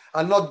ministry,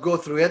 I'll not go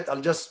through it, I'll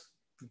just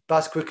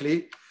pass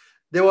quickly.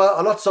 There were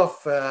lots of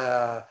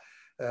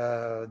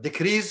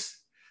decrees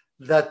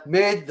that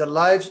made the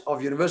lives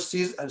of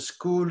universities and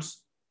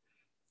schools,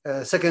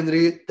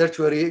 secondary,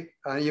 tertiary,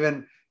 and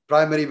even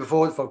primary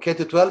before, from K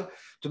to 12,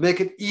 to make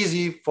it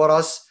easy for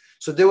us.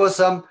 So there were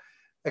some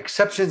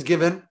exceptions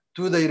given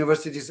to the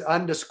universities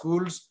and the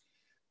schools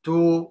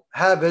to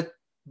have it,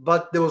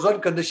 but there was one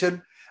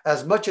condition: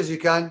 as much as you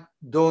can,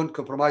 don't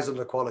compromise on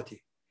the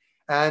quality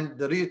and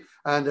the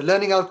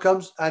learning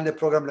outcomes and the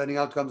program learning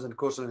outcomes and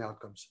course learning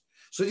outcomes.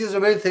 So these are the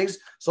main things.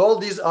 So all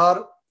these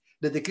are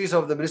the decrees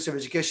of the Ministry of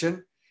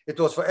Education. It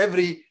was for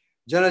every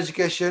general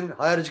education,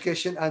 higher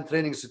education, and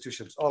training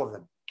institutions, all of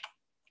them.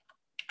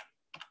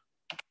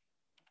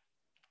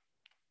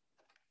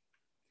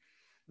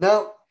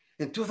 Now,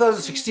 in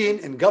 2016,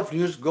 in Gulf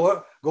News,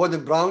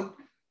 Gordon Brown,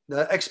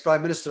 the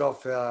ex-Prime Minister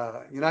of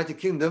United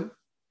Kingdom,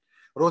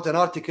 wrote an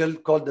article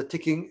called "The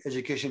Ticking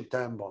Education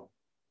Time Bomb."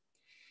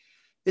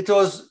 It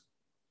was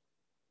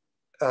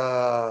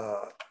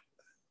a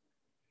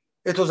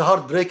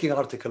heartbreaking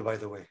article, by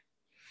the way.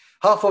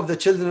 Half of the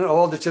children,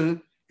 all the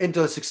children in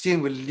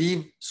 2016 will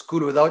leave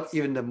school without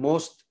even the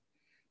most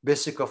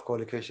basic of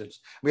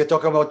qualifications. We are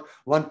talking about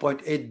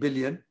 1.8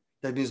 billion.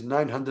 That means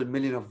 900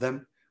 million of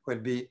them will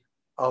be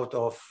out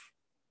of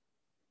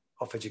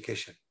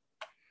education.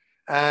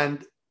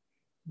 And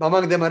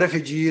among them are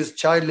refugees,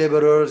 child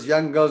laborers,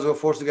 young girls who are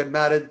forced to get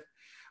married,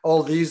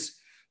 all these.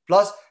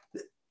 Plus,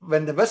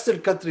 when the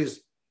Western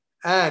countries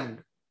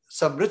and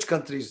some rich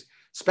countries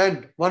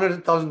spend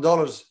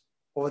 $100,000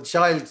 for a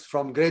child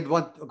from grade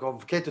 1, from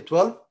K to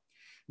 12,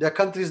 there are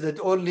countries that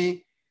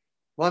only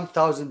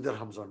 1,000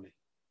 dirhams only,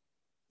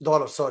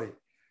 dollars, sorry,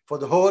 for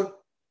the whole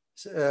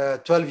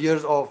 12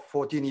 years or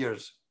 14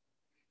 years.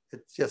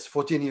 Yes,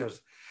 14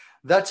 years.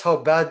 That's how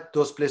bad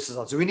those places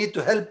are. So we need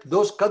to help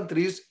those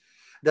countries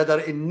that are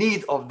in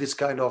need of this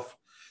kind of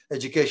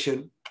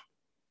education.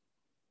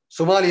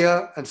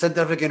 Somalia and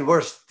Central African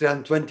worse,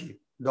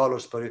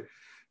 $320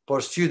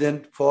 per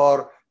student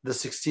for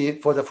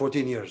the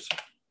 14 years.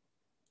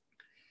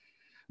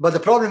 But the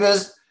problem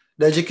is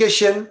the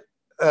education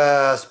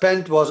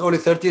spent was only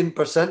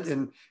 13%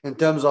 in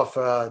terms of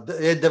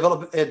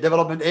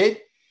development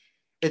aid.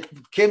 It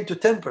came to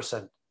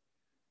 10%.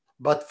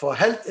 But for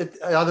health,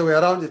 the other way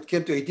around, it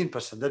came to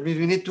 18%. That means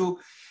we need to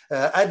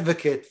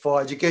advocate for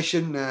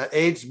education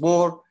aids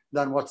more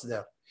than what's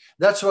there.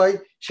 That's why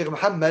Sheikh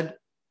Mohammed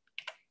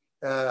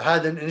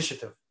had an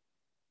initiative.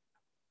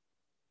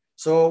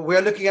 So we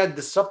are looking at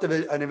disruptive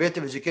and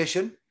innovative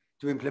education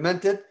to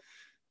implement it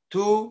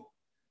to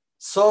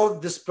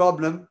solve this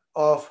problem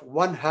of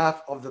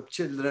 1/2 of the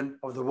children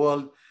of the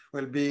world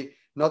will be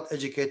not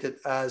educated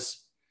as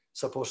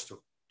supposed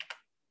to.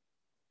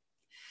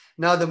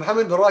 Now, the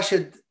Mohammed bin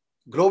Rashid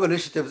Global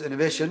Initiatives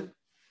Innovation,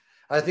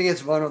 I think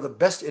it's one of the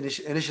best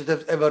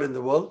initiatives ever in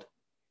the world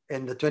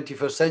in the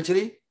 21st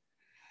century.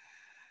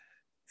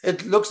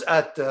 It looks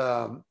at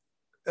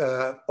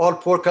all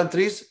poor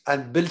countries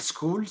and builds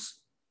schools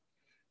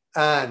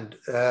and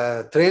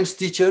trains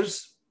teachers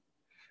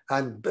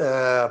and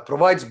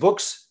provides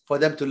books for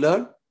them to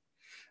learn.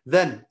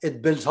 Then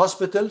it builds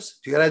hospitals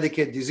to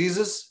eradicate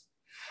diseases.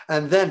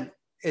 And then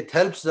it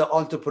helps the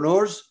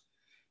entrepreneurs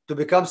to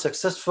become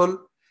successful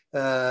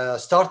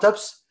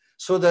startups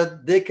so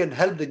that they can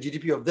help the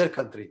GDP of their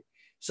country,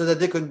 so that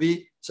they can be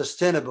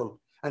sustainable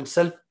and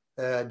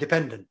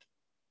self-dependent,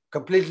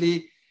 completely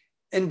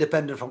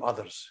independent from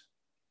others.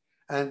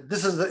 And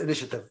this is the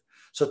initiative.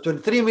 So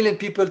 23 million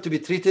people to be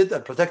treated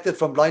and protected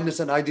from blindness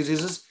and eye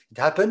diseases. It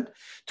happened.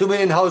 2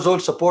 million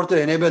households supported,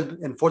 enabled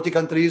in 40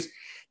 countries.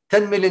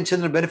 10 million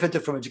children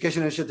benefited from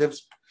education initiatives.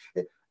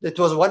 It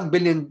was a $1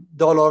 billion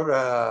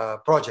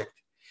project.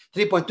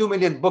 3.2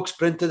 million books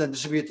printed and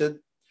distributed.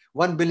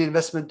 1 billion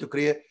investment to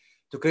create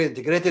to create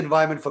integrated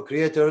environment for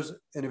creators,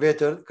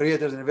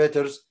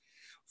 innovators,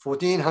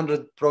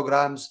 1,400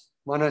 programs,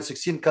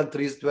 116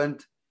 countries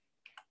went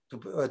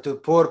to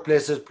poor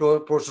places,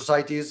 poor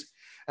societies,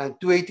 and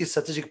 280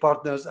 strategic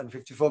partners and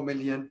 54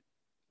 million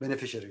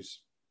beneficiaries.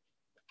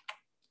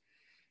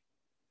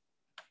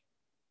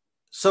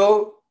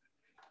 So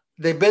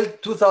they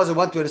built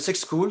 2,126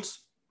 schools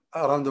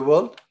around the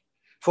world,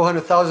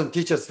 400,000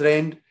 teachers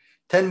trained,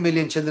 10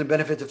 million children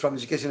benefited from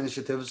education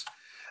initiatives,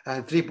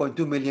 and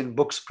 3.2 million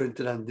books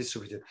printed and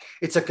distributed.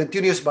 It's a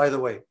continuous, by the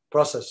way,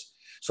 process.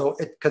 So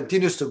it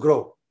continues to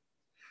grow.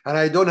 And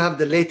I don't have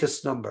the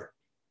latest number.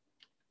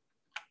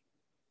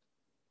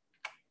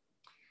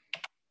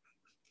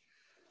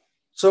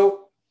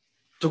 So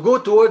to go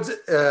towards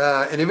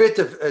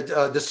innovative,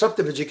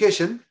 disruptive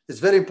education, it's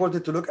very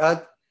important to look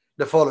at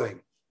the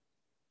following.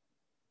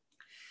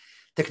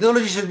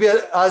 Technology should be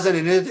as an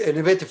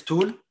innovative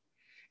tool.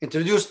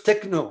 Introduce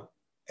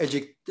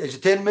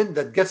edutainment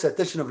that gets the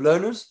attention of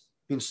learners,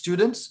 means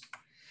students.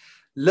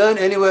 Learn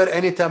anywhere,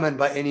 anytime, and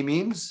by any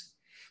means.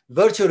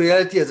 Virtual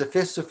reality as a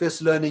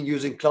face-to-face learning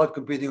using cloud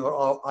computing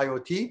or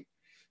IoT.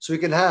 So we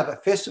can have a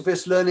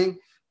face-to-face learning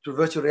through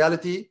virtual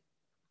reality.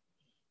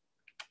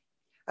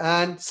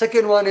 And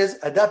second one is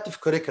adaptive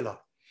curricula.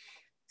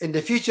 In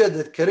the future,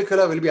 the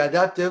curricula will be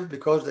adaptive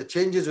because the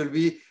changes will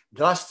be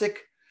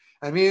drastic,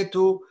 and we need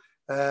to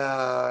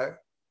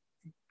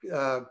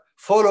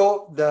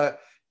follow the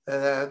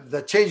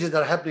changes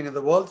that are happening in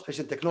the world,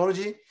 especially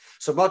technology.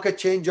 So market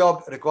change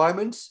job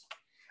requirements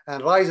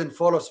and rise and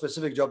fall of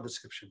specific job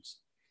descriptions.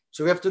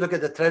 So we have to look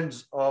at the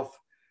trends of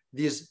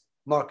these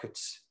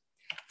markets.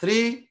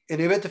 3,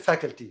 innovative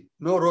faculty,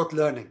 no rote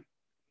learning.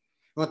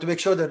 We want to make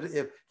sure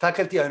that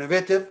faculty are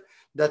innovative,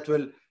 that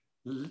will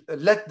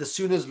let the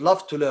students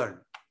love to learn.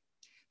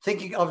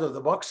 Thinking out of the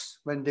box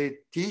when they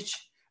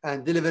teach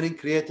and delivering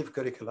creative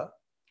curricula.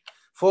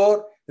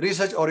 4,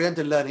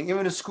 research-oriented learning,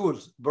 even in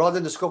schools,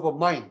 broaden the scope of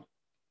mind.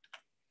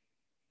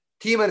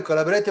 Team and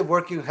collaborative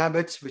working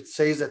habits, which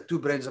says that 2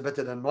 brains are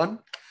better than 1.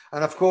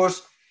 And of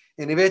course,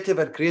 innovative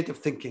and creative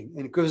thinking,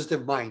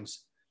 inquisitive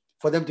minds,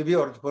 for them to be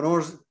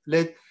entrepreneurs,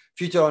 led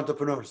future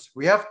entrepreneurs.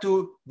 We have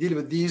to deal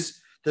with these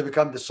to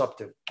become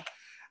disruptive.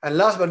 And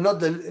last but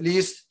not the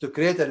least, to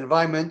create an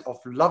environment of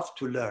love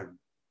to learn.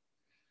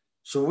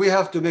 So we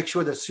have to make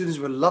sure that students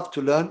will love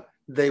to learn.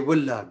 They will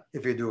learn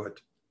if we do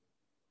it.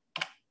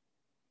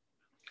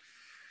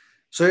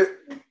 So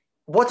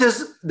what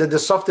is the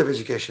disruptive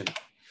education?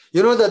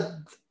 You know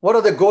that what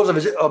are the goals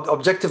of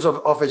objectives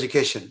of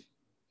education?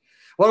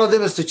 One of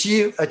them is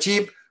to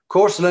achieve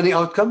course learning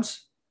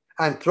outcomes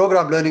and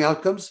program learning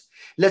outcomes.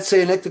 Let's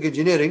say electrical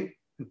engineering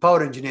and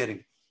power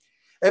engineering.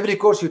 Every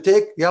course you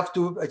take, you have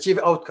to achieve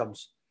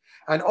outcomes.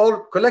 And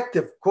all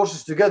collective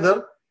courses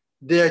together,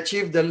 they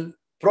achieve the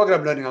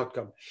program learning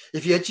outcome.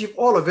 If you achieve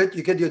all of it,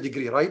 you get your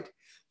degree, right?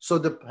 So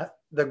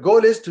the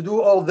goal is to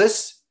do all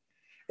this.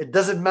 It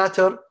doesn't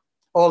matter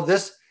all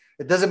this.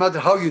 It doesn't matter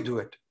how you do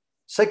it.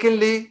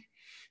 Secondly,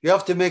 you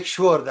have to make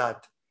sure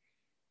that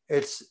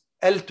it's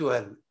L to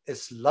L.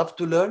 It's love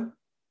to learn,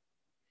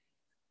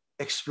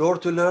 explore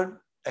to learn,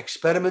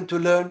 experiment to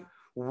learn,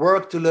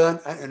 work to learn,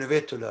 and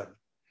innovate to learn.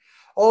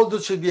 All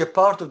those should be a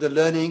part of the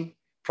learning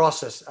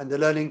process and the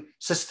learning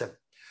system.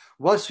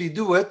 Once we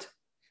do it,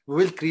 we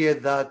will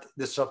create that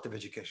disruptive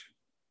education.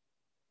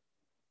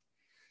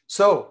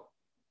 So,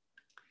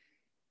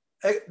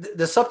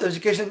 disruptive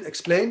education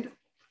explained,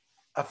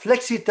 a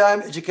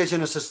flexi-time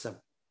educational system.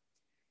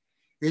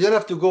 You don't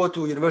have to go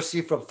to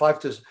university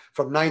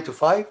from 9 to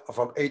 5 or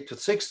from 8 to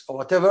 6 or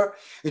whatever.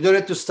 You don't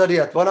have to study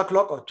at 1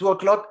 o'clock or 2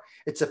 o'clock.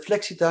 It's a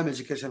flexi-time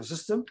education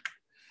system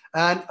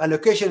and a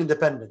location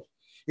independent.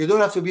 You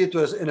don't have to be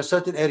in a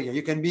certain area.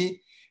 You can be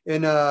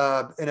in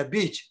a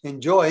beach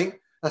enjoying,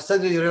 and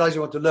suddenly you realize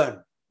you want to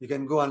learn. You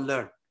can go and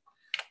learn.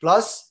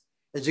 Plus,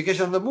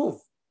 education on the move,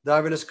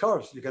 driverless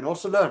cars. You can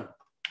also learn.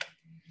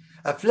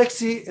 A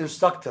flexi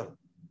instructor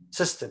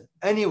system,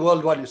 any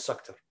worldwide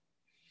instructor.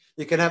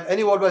 You can have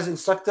any worldwide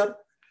instructor.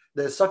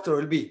 The instructor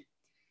will be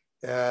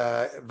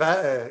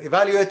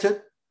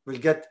evaluated, will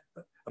get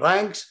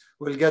ranks,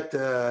 will get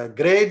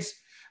grades,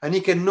 and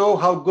he can know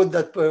how good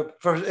that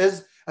person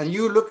is. And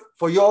you look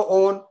for your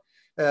own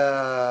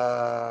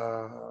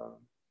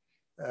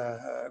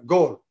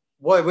goal.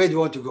 Where do you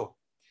want to go?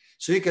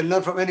 So you can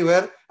learn from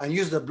anywhere and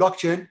use the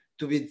blockchain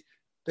to be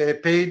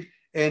paid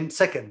in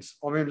seconds,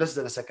 or maybe less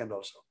than a second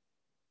also,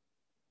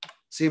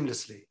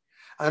 seamlessly.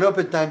 An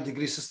open time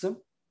degree system.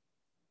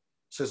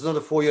 So it's not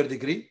a 4-year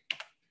degree.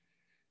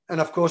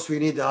 And of course, we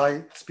need a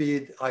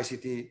high-speed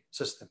ICT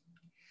system.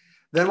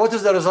 Then what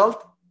is the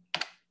result?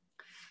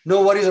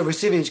 No worries of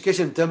receiving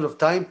education in terms of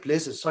time,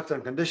 place, instructor,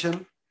 and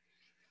condition.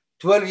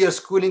 12-year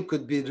schooling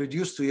could be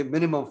reduced to a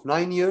minimum of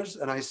 9 years.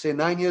 And I say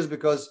 9 years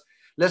because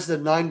less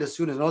than 9, the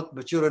student is not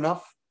mature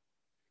enough.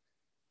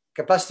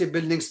 Capacity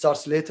building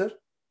starts later.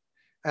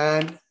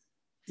 And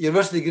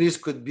university degrees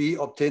could be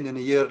obtained in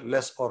a year,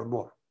 less or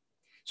more.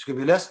 So it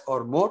could be less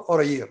or more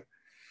or a year.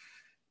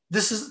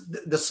 This is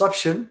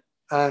disruption,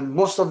 and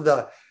most of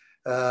the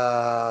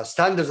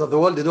standards of the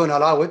world, they don't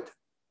allow it.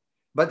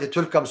 but it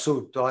will come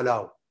soon to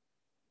allow,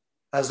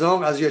 as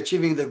long as you're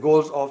achieving the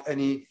goals of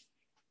any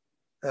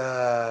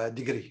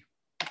degree.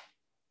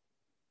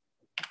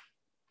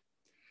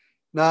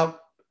 Now,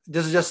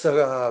 this is just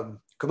a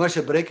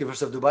commercial break,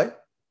 University of Dubai.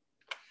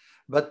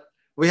 But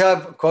we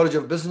have College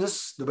of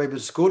Business, Dubai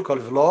Business School,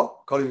 College of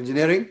Law, College of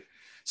Engineering,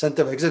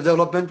 Center of Executive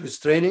Development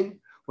with training.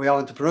 We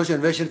have Entrepreneurship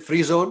Innovation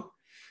Free Zone.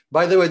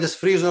 By the way, this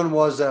free zone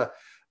was a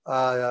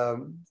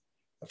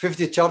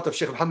 50th charter of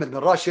Sheikh Mohammed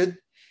bin Rashid.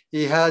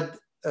 He had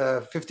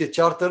 50th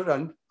charter,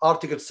 and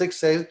Article 6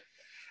 says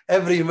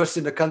every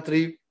university in the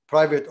country,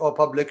 private or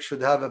public,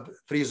 should have a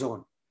free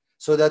zone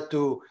so that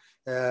to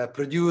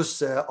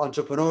produce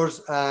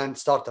entrepreneurs and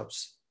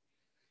startups.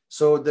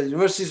 So the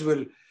universities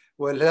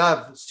will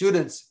have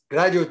students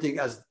graduating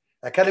as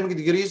academic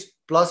degrees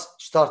plus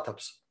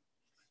startups.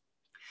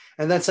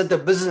 And then Center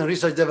of Business and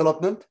Research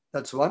Development,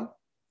 that's one.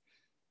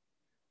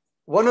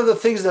 One of the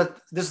things that,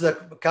 this is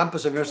the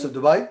campus of University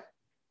of Dubai.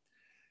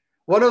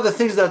 One of the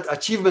things that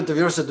achievement of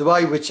University of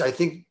Dubai, which I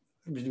think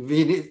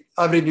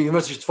every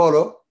university should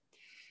follow,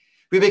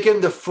 we became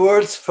the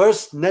world's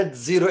first net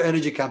zero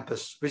energy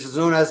campus, which is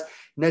known as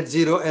net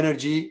zero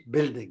energy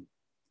building.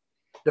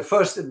 The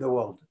first in the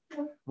world.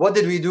 What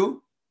did we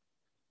do?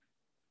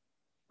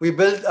 We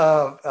built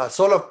a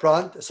solar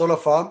plant, a solar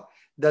farm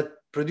that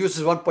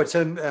produces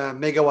 1.7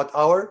 megawatt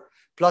hour.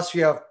 Plus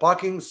we have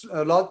parking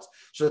lots.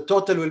 So the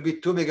total will be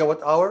 2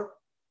 megawatt hour.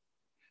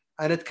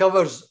 And it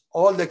covers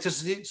all the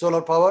electricity,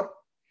 solar power.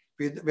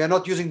 We are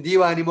not using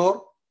DIWA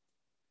anymore.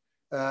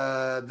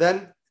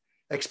 Then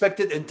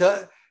expected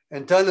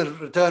internal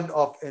return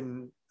of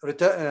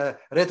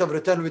rate of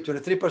return will be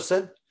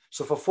 23%.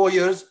 So for 4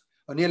 years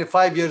or nearly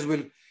 5 years,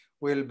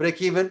 we'll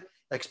break even.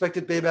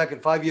 Expected payback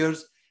in 5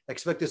 years.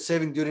 Expected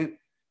saving during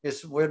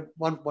is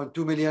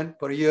 1.2 million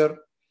per year.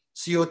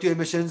 CO2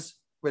 emissions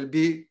will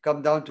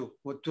come down to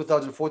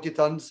 2,040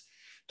 tons.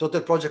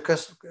 Total project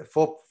cost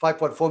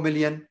 5.4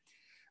 million.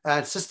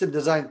 And system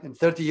design in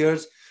 30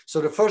 years.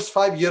 So the first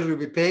 5 years we'll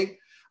be paying.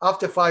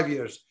 After 5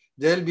 years,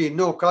 there'll be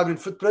no carbon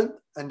footprint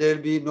and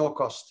there'll be no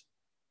cost.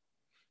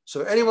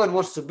 So anyone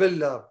wants to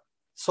build a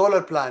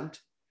solar plant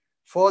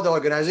for the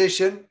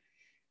organization,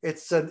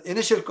 it's an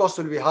initial cost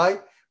will be high,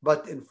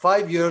 but in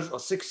 5 years or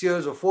 6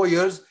 years or 4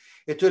 years,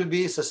 it will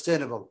be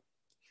sustainable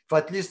for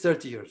at least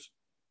 30 years.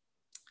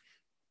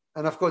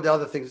 And of course, the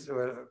other things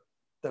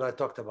that I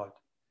talked about.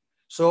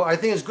 So I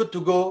think it's good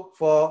to go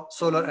for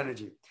solar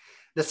energy.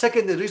 The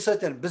second is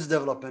research and business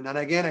development. And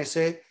again, I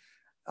say,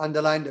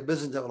 underline the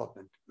business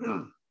development.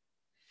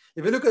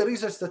 If you look at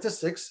research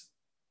statistics,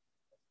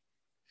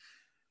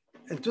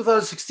 in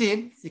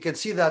 2016, you can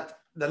see that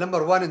the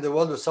number one in the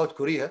world was South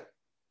Korea.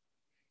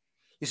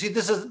 You see,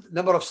 this is the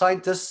number of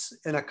scientists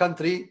in a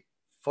country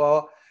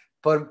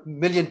per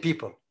million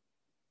people,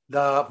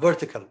 the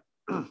vertical.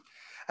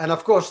 And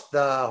of course,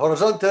 the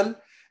horizontal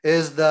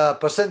is the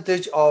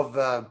percentage of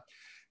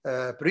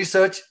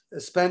research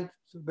spent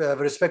with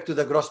respect to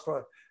the gross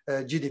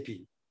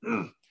GDP.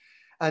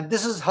 And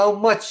this is how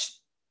much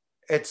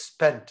it's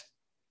spent.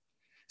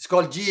 It's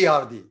called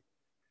GERD,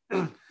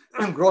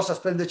 gross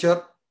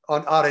expenditure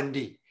on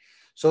R&D.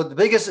 So the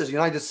biggest is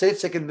United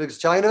States, second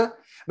biggest China.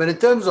 But in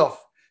terms of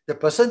the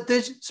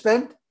percentage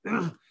spent,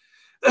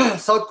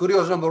 South Korea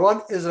was number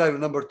one, Israel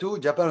was number two,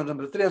 Japan was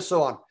number three, and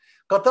so on.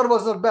 Qatar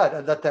was not bad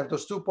at that time. It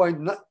was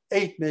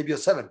 2.8, maybe, or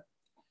 7.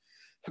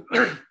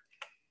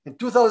 In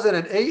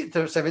 2008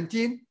 or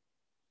 17,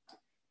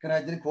 can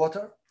I drink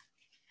water?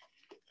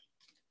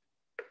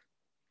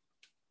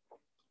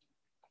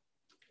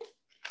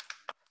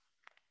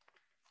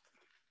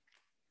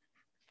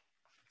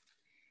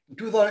 In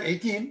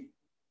 2018,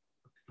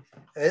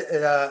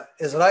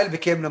 Israel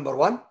became number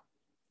one.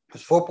 It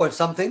was 4 point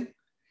something.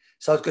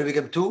 South Korea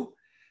became 2.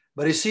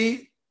 But you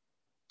see,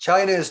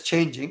 China is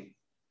changing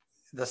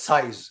the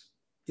size.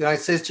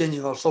 United States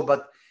changing also,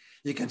 but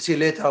you can see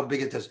later how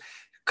big it is.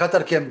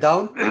 Qatar came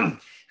down. You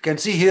can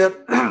see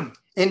here,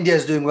 India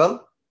is doing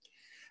well.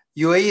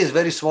 UAE is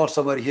very small,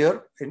 somewhere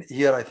here,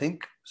 I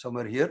think,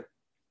 somewhere here.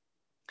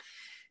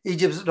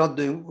 Egypt is not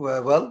doing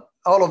well.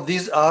 All of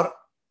these are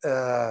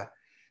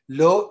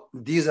low,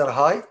 these are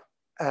high,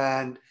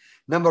 and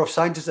number of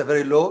scientists are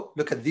very low.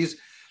 Look at these.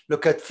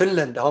 Look at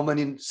Finland, how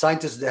many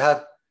scientists they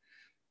have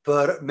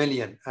per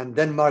million. And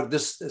Denmark,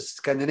 this is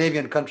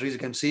Scandinavian countries, you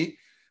can see.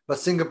 But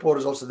Singapore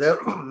is also there,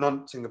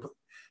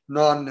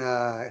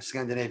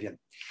 non-Scandinavian.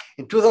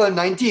 In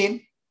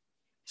 2019,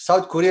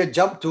 South Korea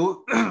jumped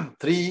to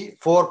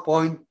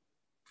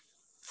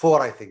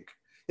 4.4, I think.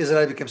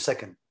 Israel became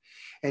second.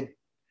 And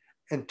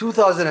in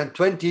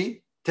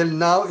 2020, till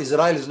now,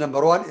 Israel is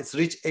number one. It's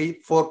reached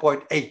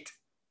 4.8.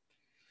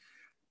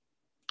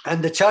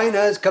 And the China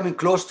is coming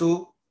close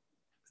to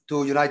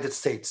United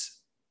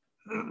States.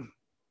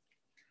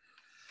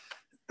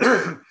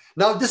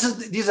 Now,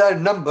 these are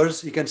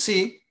numbers you can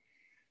see,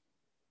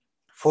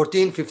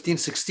 14, 15,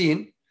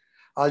 16.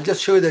 I'll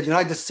just show you that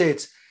United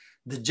States,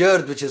 the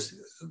GERD, which is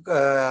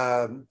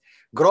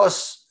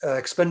gross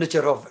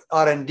expenditure of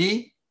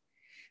R&D,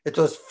 it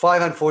was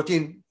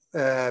 514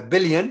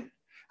 billion,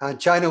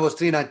 and China was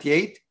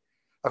 398.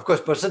 Of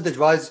course,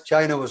 percentage-wise,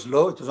 China was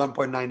low. It was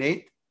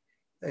 1.98.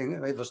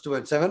 It was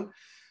 2.7.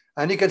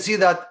 And you can see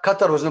that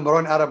Qatar was number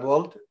 1 Arab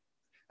world,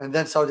 and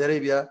then Saudi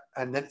Arabia,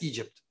 and then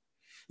Egypt.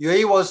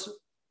 UAE was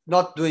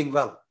not doing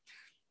well.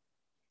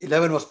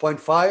 11 was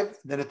 0.5,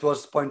 then it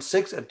was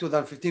 0.6, and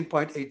 2015,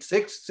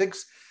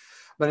 0.866.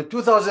 But in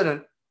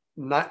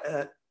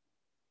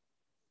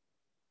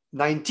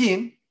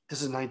 2019,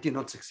 this is 19,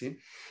 not 16,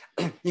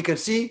 you can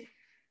see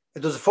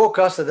it was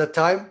forecast at that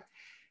time.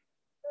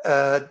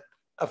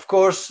 Of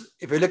course,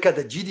 if you look at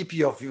the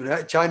GDP of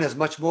China is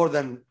much more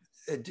than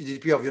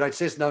GDP of United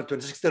States, now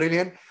 26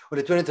 trillion,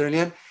 only 20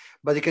 trillion.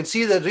 But you can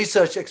see the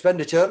research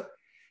expenditure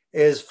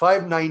is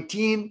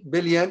 519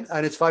 billion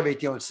and it's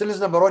 581. Still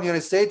is number 1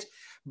 United States,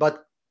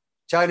 but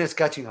China is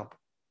catching up.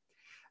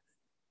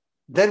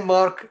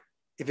 Denmark,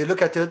 if you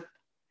look at it,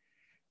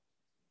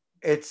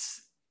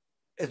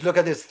 look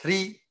at this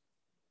 3.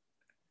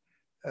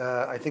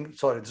 I think,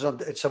 sorry,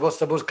 it's supposed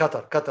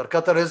Qatar.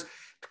 Qatar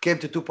came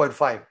to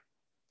 2.5.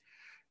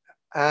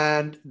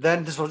 And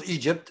then this was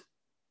Egypt.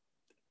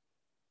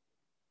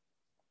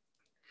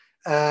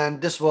 And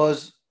this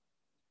was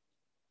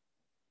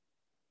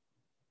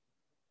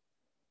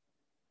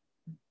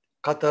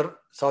Qatar,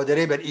 Saudi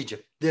Arabia, and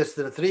Egypt. There's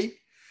the 3.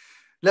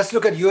 Let's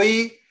look at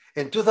UAE.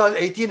 In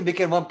 2018, it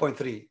became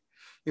 1.3.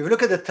 If you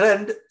look at the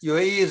trend,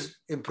 UAE is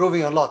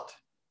improving a lot.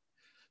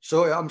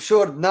 So I'm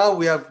sure now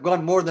we have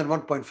gone more than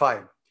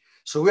 1.5.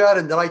 So we are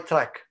in the right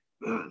track.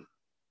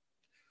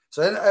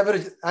 So the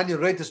average annual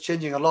rate is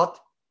changing a lot.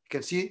 You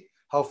can see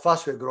how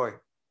fast we're growing.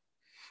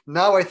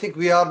 Now I think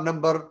we are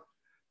number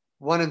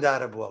 1 in the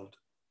Arab world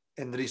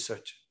in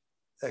research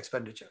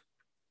expenditure.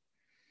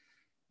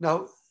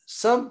 Now,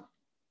 as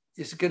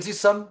you can see,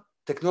 some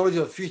technology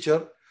of the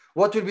future.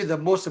 What will be the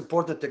most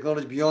important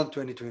technology beyond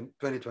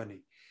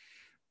 2020?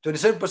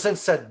 27%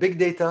 said big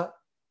data,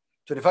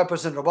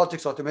 25%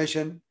 robotics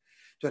automation,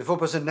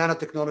 24%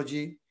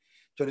 nanotechnology,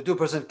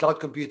 22% cloud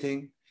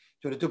computing,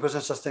 22%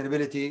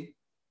 sustainability,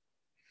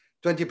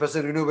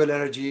 20% renewable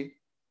energy,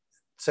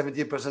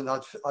 17%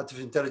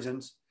 artificial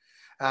intelligence,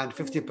 and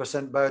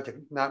 15%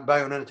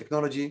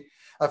 bio-nanotechnology.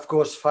 Of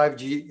course,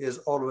 5G is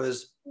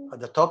always at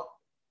the top.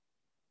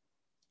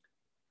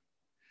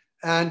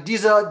 And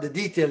these are the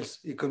details.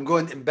 You can go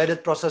in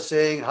embedded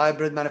processing,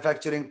 hybrid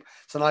manufacturing,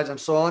 scenarios, and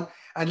so on.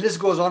 And list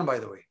goes on, by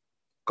the way.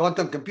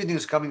 Quantum computing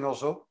is coming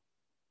also.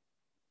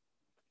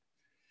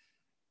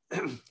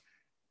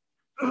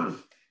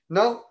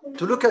 Now,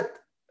 to look at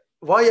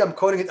why I'm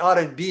calling it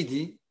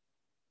R&BD,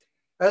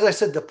 as I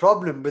said, the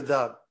problem with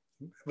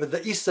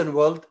the Eastern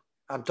world,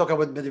 I'm talking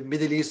about the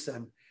Middle East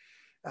and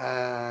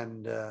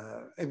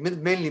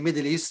mainly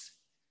Middle East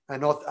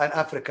and North and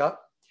Africa,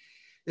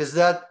 is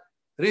that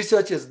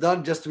research is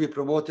done just to be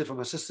promoted from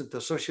assistant to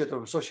associate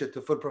or associate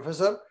to full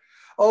professor,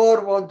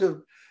 or want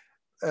to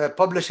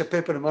publish a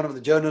paper in one of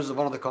the journals or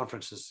one of the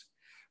conferences.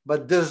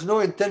 But there's no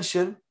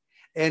intention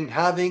in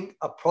having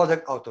a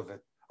product out of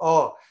it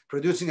or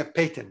producing a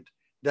patent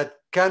that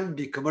can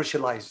be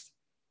commercialized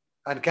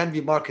and can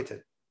be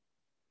marketed.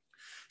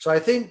 So I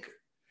think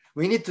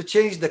we need to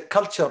change the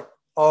culture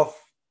of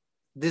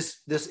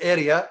this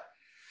area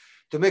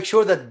to make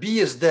sure that B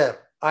is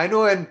there. I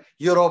know in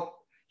Europe,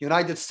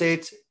 United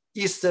States,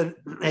 Eastern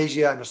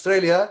Asia, and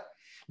Australia,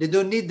 they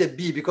don't need the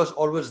B because it's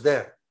always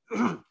there.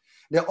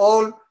 They're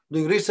all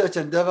doing research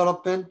and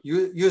development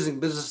using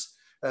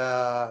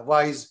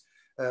business-wise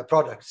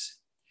products.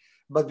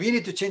 But we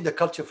need to change the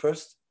culture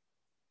first.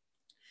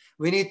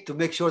 We need to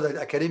make sure that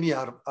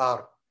academia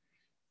are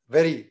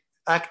very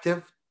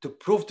active to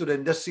prove to the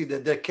industry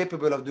that they're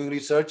capable of doing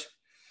research,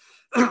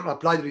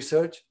 applied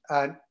research,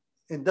 and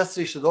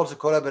industry should also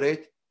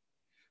collaborate,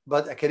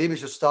 but academia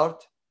should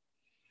start.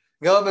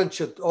 Government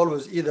should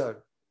always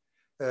either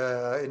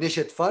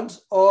initiate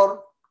funds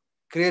or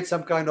create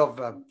some kind of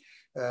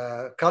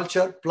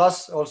culture,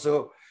 plus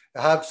also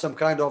have some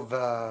kind of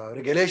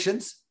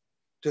regulations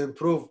to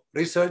improve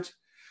research.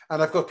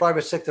 And of course,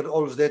 private sector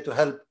always there to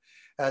help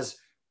as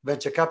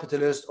venture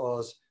capitalists or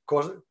as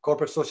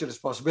corporate social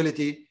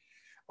responsibility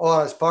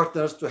or as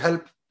partners to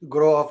help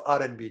grow of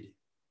R&BD.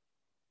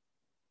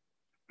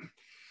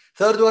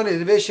 Third one,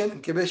 innovation,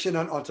 incubation,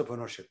 and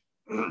entrepreneurship.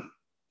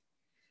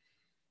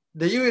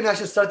 The UN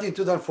National Strategy in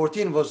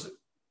 2014 was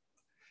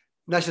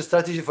National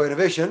Strategy for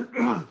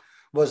Innovation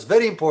was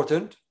very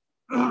important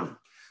for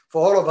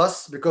all of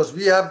us because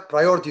we have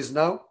priorities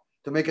now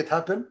to make it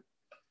happen.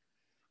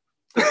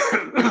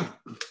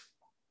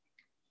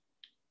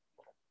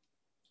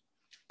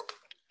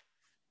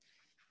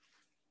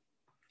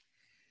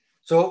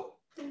 So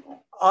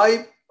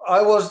I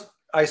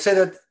said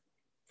it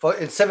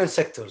in 7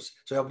 sectors.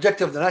 So the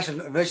objective of the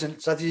National Innovation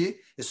Strategy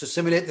is to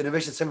simulate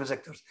innovation in 7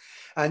 sectors.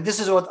 And this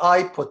is what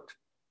I put.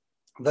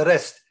 The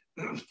rest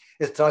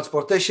is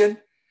transportation,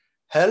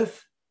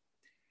 health,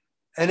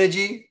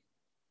 energy,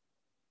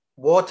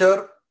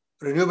 water,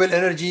 renewable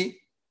energy.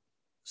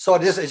 So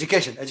this is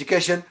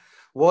education,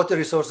 water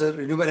resources,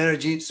 renewable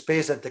energy,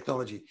 space, and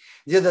technology.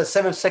 These are the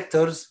 7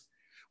 sectors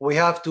we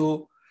have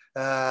to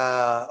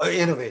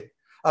innovate.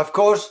 Of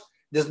course,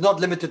 There's not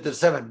limited to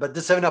 7, but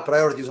the 7 are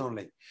priorities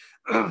only.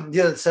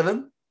 These are the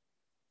 7.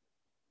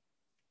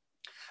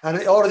 And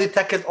we already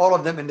tackled all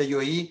of them in the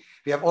UAE.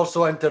 We have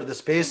also entered the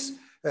space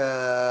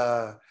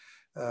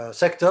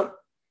sector,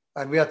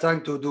 and we are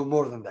trying to do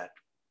more than that.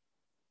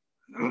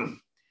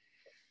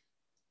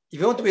 If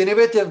you want to be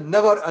innovative,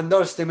 never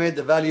underestimate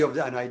the value of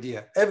an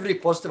idea. Every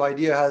positive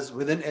idea has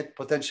within it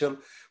potential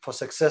for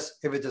success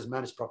if it is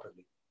managed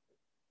properly.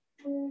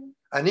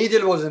 A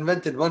needle was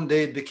invented one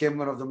day, it became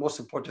one of the most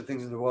important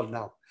things in the world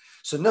now.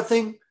 So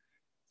nothing,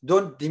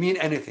 don't demean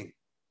anything.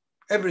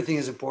 Everything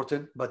is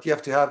important, but you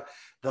have to have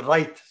the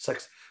right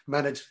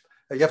manage.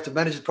 You have to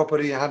manage it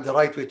properly and have the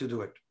right way to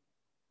do it.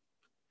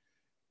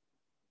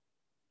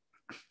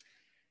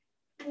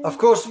 Of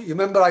course, you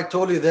remember I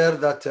told you there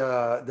that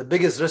the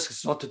biggest risk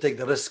is not to take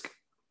the risk.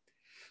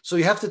 So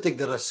you have to take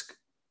the risk.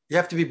 You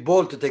have to be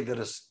bold to take the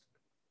risk.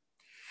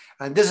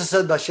 And this is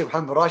said by Sheikh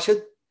Muhammad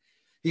Rashid.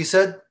 He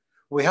said,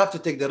 we have to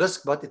take the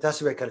risk, but it has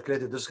to be a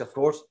calculated risk, of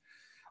course.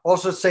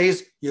 Also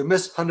says you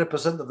miss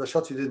 100% of the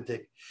shots you didn't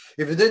take.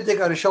 If you didn't take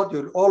any shot,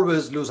 you'll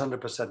always lose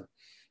 100%.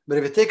 But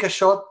if you take a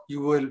shot,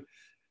 the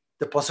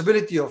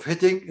possibility of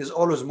hitting is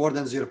always more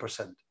than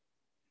 0%.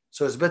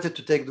 So it's better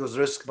to take those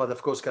risks, but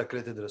of course,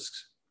 calculated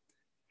risks.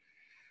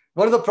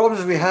 One of the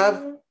problems we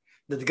have,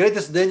 the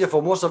greatest danger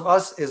for most of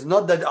us is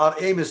not that our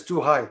aim is too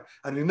high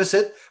and we miss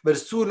it, but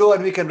it's too low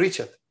and we can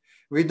reach it.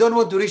 We don't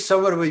want to reach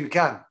somewhere where we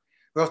can.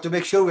 We have to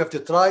make sure we have to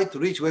try to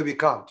reach where we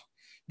can't.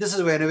 This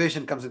is where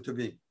innovation comes into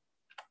being.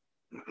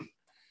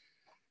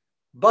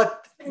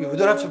 But we don't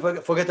have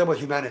to forget about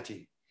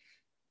humanity.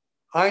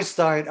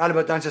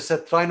 Albert Einstein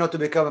said, try not to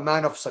become a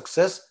man of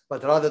success,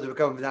 but rather to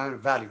become a man of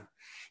value.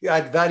 You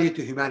add value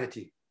to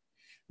humanity.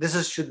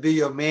 This should be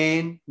your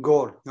main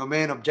goal, your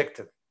main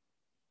objective.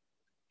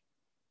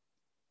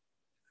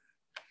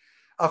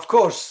 Of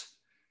course,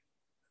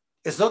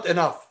 it's not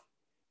enough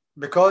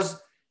because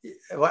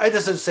what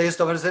Edison says,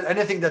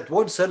 anything that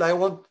won't sell,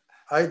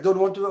 I don't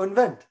want to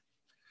invent.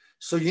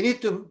 So you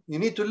need to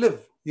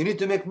live, you need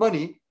to make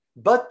money,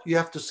 but you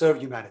have to serve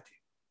humanity.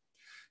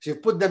 So you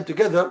put them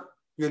together,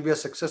 you'll be a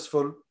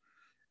successful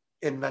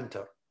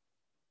inventor.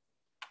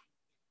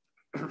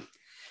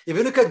 If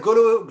you look at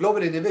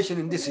global innovation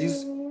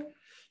indices,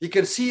 you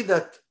can see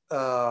that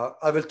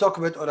I will talk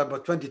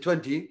about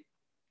 2020.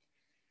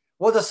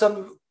 What are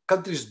some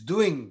countries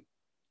doing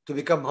to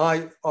become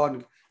high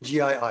on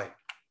GII?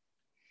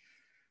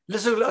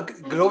 Let's look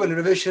at Global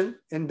Innovation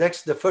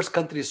Index. The first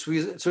country is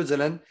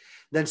Switzerland,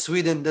 then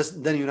Sweden,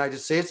 then United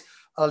States.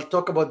 I'll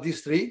talk about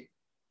these 3.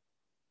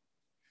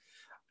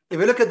 If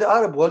you look at the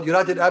Arab world,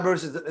 United Arab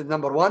Emirates is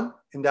number 1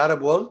 in the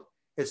Arab world.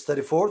 It's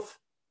 34th.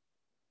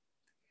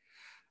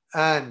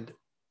 And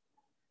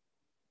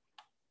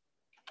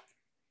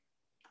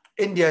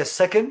India is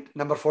 2nd,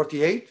 number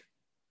 48.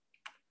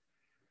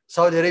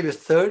 Saudi Arabia is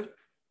 3rd,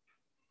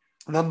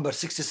 number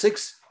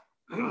 66.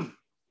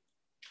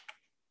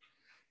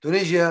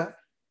 Tunisia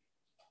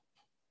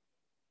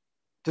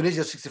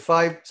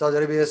 65, Saudi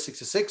Arabia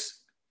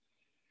 66.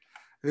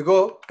 We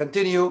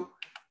continue,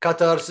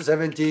 Qatar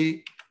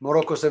 70,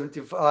 Morocco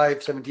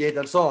 75, 78,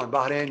 and so on.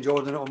 Bahrain,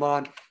 Jordan,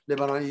 Oman,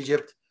 Lebanon,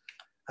 Egypt,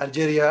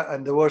 Algeria,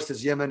 and the worst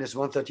is Yemen is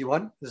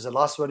 131. This is the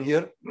last one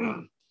here.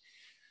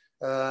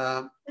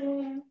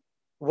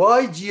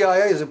 Why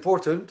GII is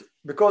important?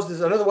 Because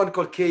there's another one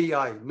called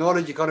KEI,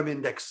 Knowledge Economy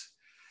Index.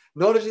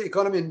 Knowledge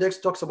Economy Index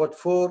talks about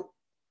 4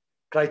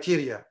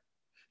 criteria.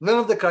 None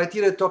of the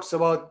criteria talks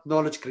about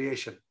knowledge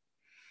creation.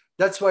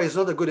 That's why it's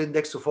not a good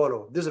index to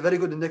follow. This is a very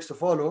good index to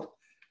follow.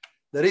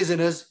 The reason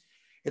is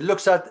it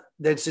looks at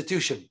the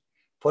institution,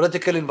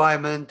 political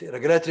environment,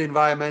 regulatory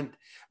environment,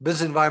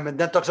 business environment,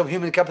 then talks about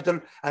human capital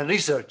and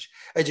research,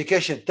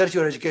 education,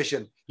 tertiary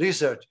education,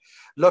 research,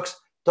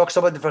 talks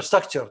about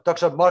infrastructure,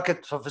 talks about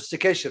market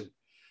sophistication,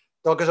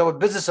 talks about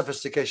business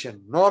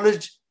sophistication,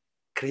 knowledge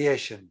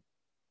creation,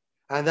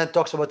 and then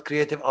talks about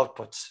creative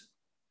outputs.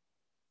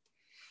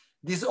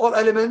 These all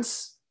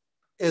elements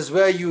is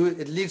where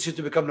it leads you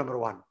to become number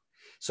 1.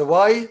 So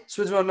why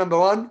Switzerland number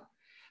 1?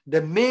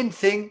 The main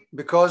thing,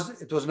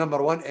 because it was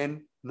number 1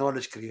 in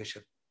knowledge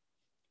creation.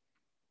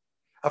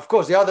 Of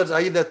course, the others are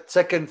either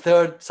 2nd,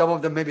 3rd, some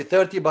of them maybe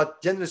 30,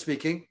 but generally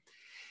speaking,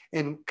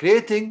 in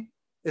creating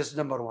is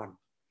number 1.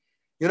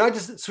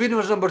 Sweden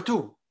was number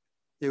 2.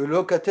 You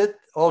look at it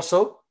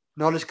also,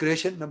 knowledge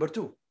creation, number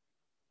 2.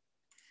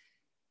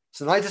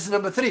 So United is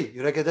number 3.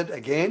 You look at it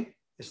again,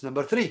 it's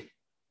number 3.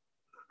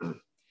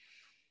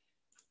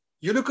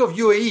 You look at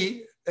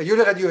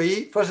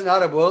UAE, first in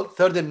Arab world,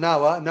 3rd in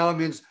Nawa. Nawa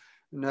means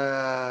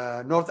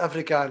North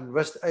Africa and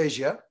West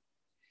Asia.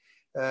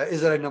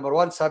 Israel number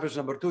 1, Cyprus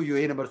number 2,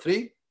 UAE number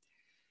 3.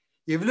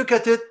 If you look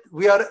at it,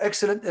 we are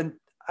excellent in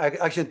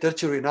action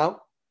tertiary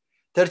now.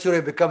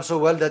 Tertiary becomes so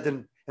well that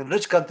in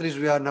rich countries,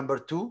 we are number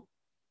 2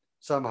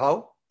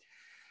 somehow.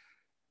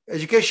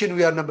 Education,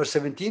 we are number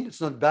 17.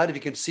 It's not bad if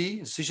you can see.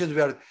 Institutions, we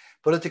are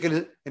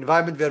political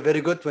environment, we are very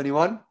good,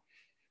 21.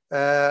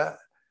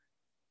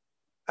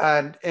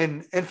 And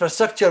in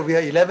infrastructure, we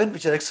are 11,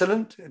 which is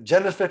excellent.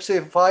 General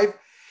infrastructure, 5.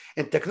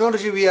 In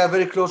technology, we are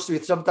very close to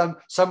it. Sometimes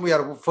some we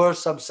are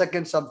first, some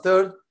second, some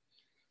third.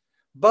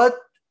 But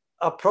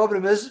our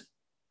problem is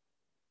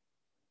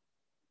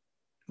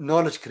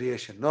knowledge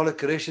creation. Knowledge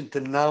creation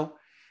till now,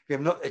 we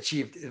have not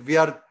achieved. We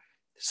are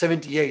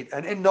 78.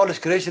 And in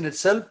knowledge creation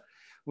itself,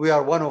 we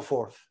are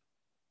 104th.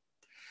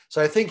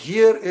 So I think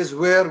here is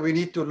where we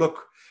need to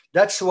look.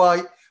 That's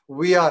why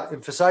we are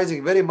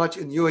emphasizing very much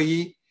in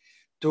UAE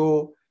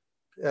to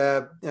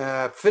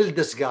fill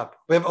this gap.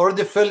 We have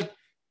already filled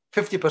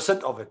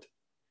 50% of it.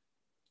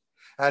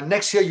 And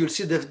next year, you'll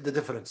see the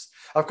difference.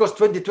 Of course,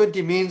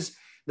 2020 means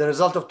the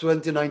result of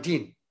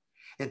 2019.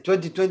 In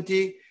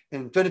 2020,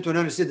 in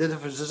 2021, you see the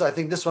differences. I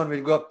think this one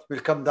will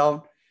come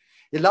down.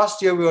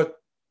 Last year, we were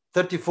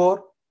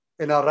 34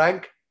 in our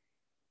rank.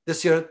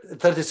 This year,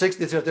 36,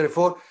 this year,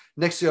 34.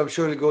 Next year, I'm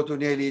sure we'll go to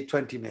nearly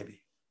 20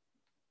 maybe.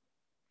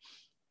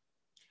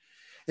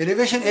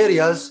 Innovation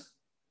areas,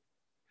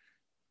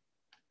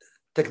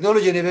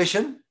 technology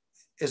innovation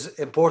is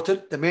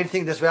important. The main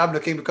thing, that's why I'm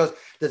looking, because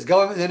there's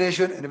government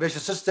innovation, innovation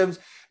systems,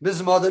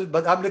 business model,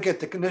 but I'm looking at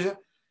technology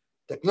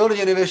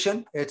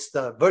innovation. It's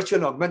the virtual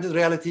and augmented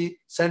reality,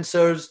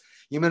 sensors,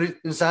 human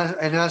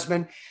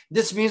enhancement.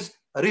 This means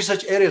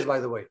research areas, by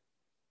the way.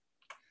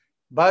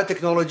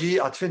 Biotechnology,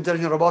 artificial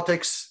intelligence,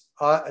 robotics,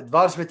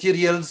 advanced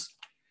materials,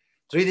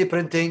 3D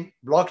printing,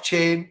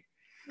 blockchain,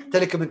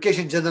 telecommunication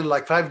in general,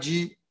 like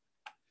 5G,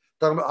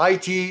 talking about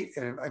IT,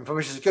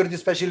 information security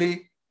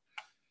especially,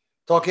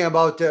 talking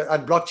about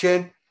and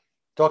blockchain,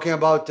 talking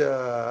about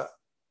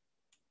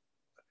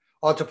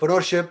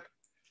entrepreneurship,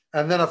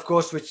 and then of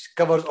course, which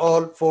covers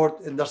all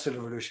fourth industrial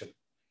revolution.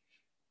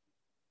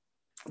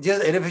 These are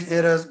the innovation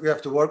areas we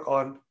have to work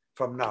on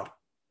from now.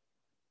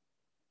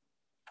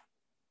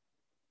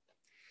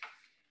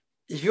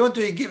 If you want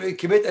to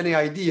incubate any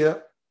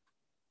idea,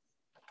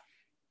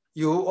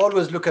 you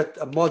always look at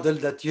a model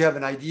that you have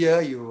an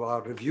idea, you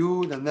are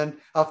reviewed, and then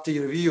after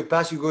you review, you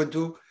pass, you go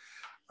into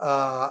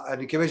an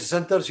incubation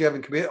center. So you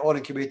have all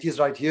incubatees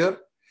right here,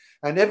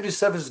 and every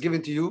service is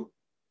given to you.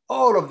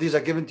 All of these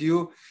are given to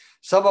you.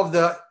 Some of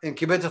the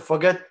incubators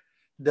forget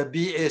the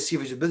BAC,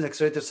 which is Business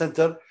Accelerator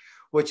Center,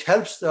 which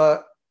helps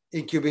the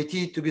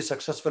incubatee to be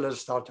successful as a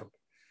startup.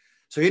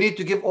 So you need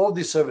to give all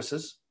these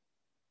services.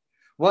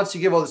 Once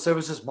you give all the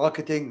services,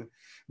 marketing,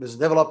 business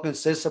development,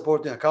 sales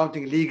supporting,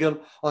 accounting, legal,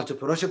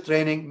 entrepreneurship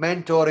training,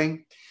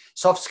 mentoring,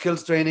 soft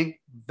skills training,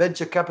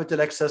 venture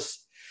capital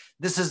access.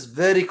 This is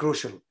very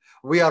crucial.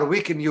 We are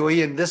weak in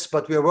UAE in this,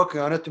 but we are working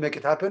on it to make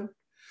it happen.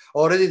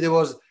 Already there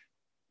was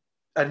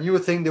a new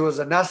thing. There was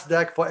a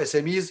NASDAQ for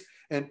SMEs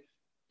and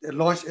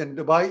launched in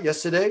Dubai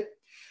yesterday.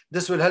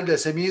 This will help the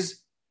SMEs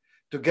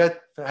to get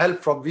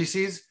help from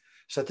VCs,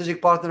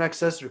 strategic partner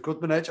access,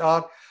 recruitment,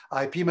 HR,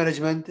 IP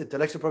management,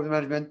 intellectual property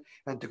management,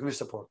 and technology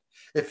support.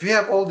 If we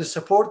have all this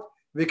support,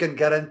 we can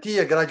guarantee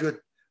a graduate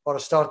or a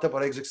startup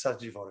or exit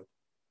strategy for it.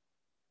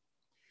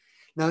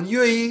 Now in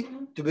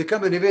UAE, to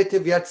become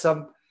innovative, we had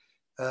some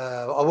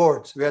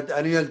awards. We had the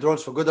annual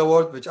Drones for Good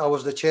Award, which I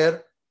was the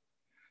chair,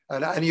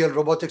 an annual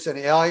Robotics and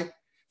AI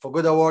for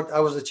Good Award, I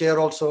was the chair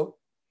also,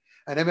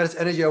 an Emirates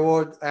Energy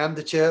Award, I am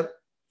the chair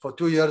for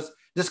 2 years.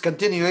 This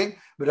continuing,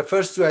 but the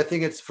first two, I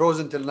think it's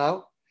frozen till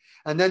now.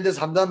 And then there's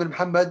Hamdan bin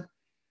Mohammed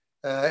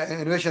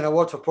Innovation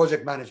Award for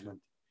Project Management.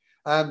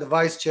 I am the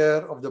vice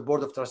chair of the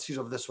board of trustees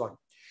of this one.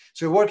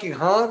 So we're working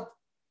hard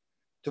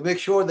to make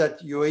sure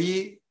that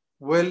UAE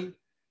will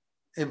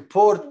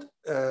import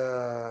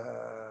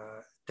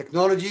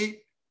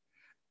technology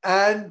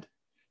and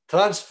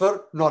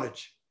transfer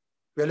knowledge.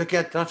 We're looking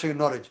at transferring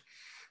knowledge.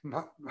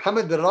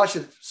 Mohammed bin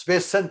Rashid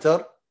Space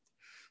Center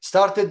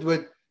started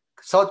with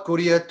South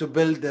Korea to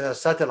build a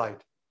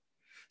satellite.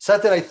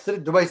 Satellite 3,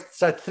 Dubai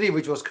Sat 3,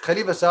 which was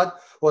Khalifa Sat,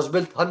 was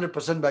built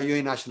 100% by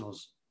UAE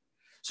nationals.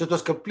 So it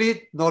was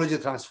complete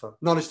knowledge transfer.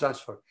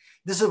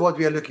 This is what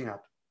we are looking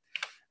at.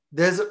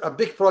 There's a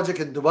big project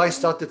in Dubai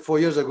started 4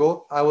 years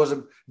ago. I was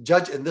a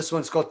judge in this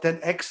one. It's called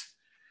 10X.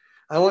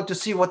 I want to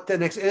see what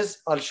 10X is.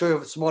 I'll show you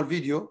a small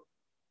video.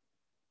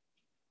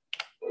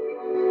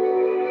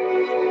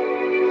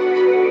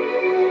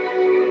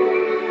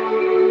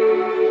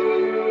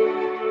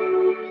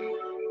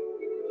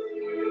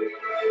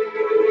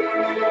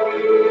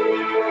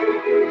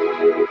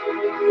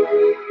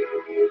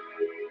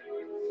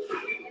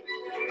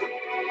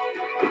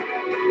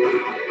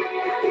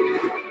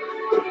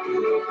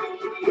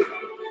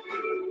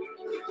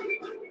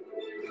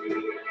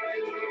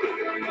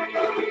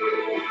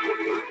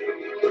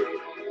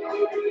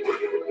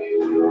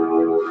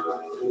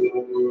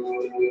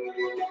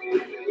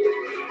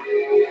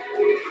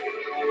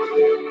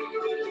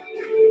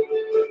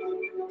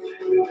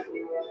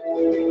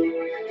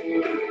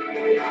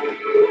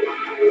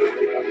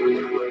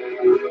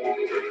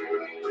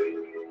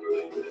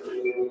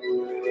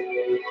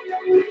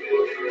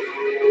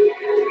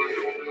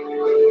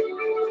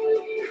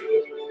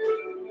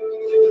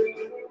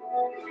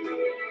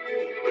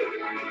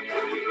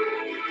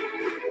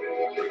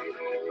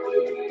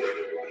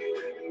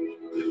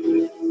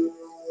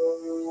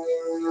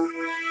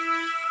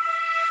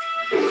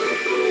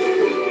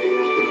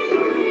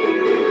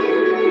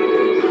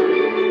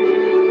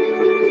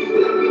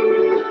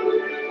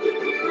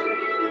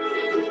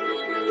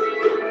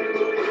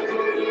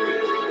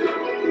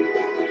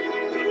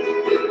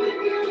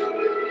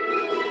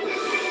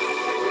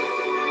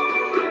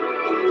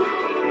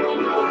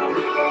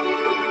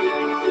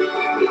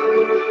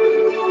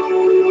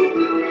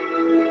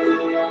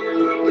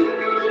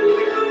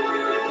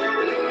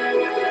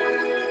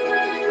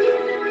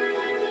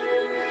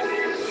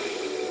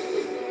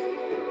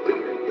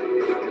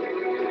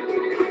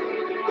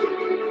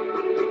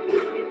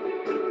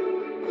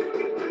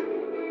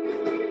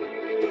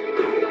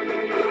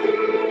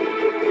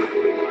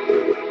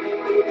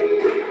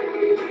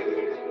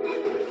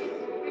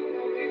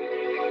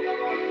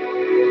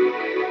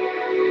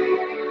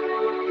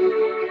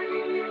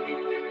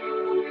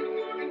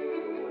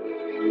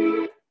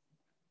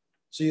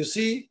 So you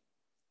see,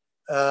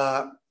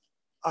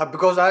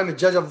 because I'm a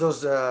judge of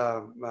those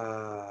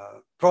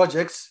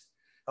projects,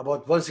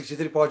 about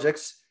 163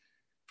 projects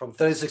from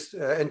 36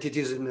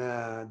 entities in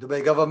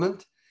Dubai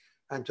government,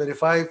 and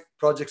 25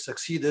 projects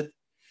succeeded.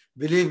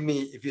 Believe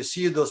me, if you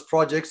see those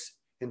projects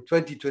in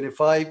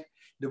 2025,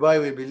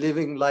 Dubai will be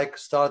living like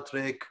Star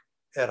Trek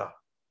era.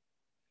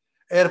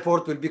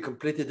 Airport will be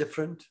completely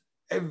different.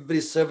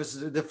 Every service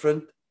is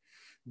different.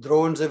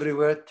 Drones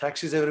everywhere,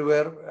 taxis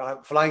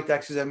everywhere, flying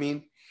taxis, I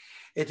mean.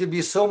 It will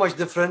be so much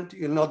different,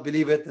 you'll not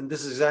believe it. And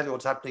this is exactly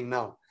what's happening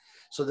now.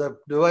 So the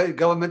Dubai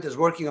government is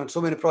working on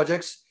so many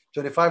projects,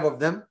 25 of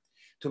them,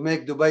 to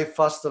make Dubai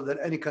faster than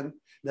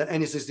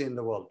any city in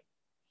the world.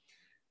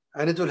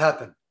 And it will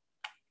happen.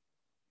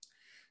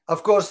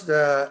 Of course,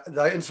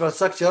 the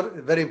infrastructure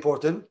is very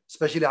important,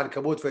 especially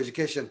Ankabut for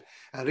education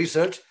and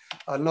research.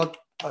 I'll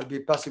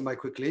be passing by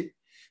quickly.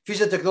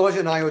 Future technology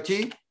and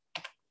IoT.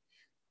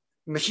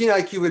 Machine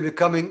IQ will be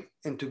coming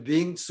into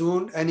being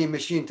soon. Any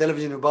machine,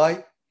 television you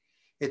buy,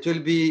 it will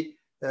be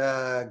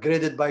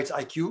graded by its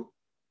IQ.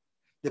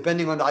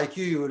 Depending on the IQ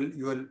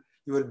you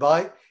will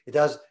buy, it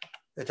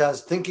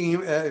has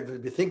thinking. It will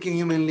be thinking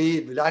humanly,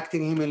 it will be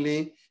acting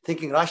humanly,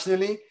 thinking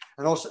rationally,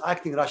 and also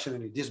acting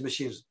rationally. These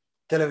machines,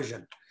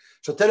 television.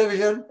 So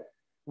television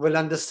will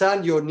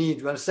understand your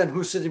need, will understand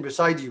who's sitting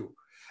beside you,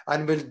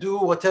 and will do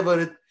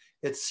whatever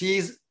it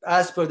sees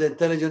as per the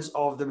intelligence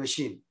of the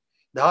machine.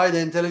 The higher the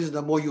intelligence,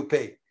 the more you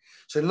pay.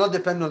 So it will not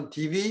depend on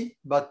TV,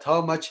 but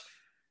how much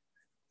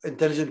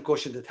intelligent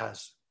quotient it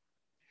has.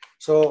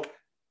 So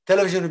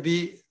television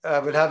will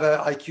have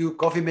an IQ,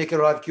 coffee maker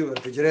will have IQ,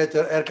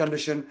 refrigerator, air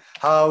conditioner,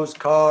 house,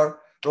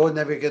 car, road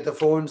navigator,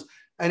 phones,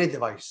 any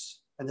device,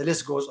 and the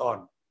list goes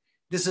on.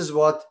 This is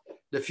what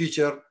the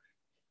future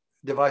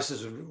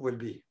devices will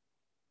be.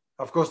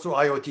 Of course, through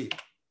IoT.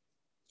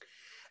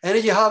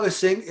 Energy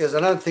harvesting is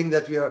another thing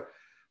that we are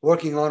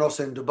working on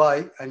also in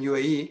Dubai and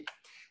UAE,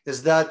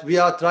 is that we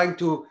are trying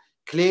to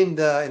clean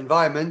the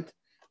environment,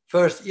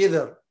 first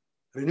either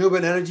renewable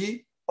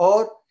energy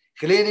or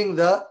cleaning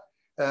the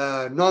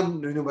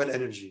non-renewable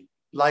energy,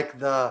 like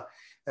the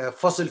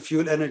fossil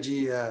fuel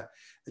energy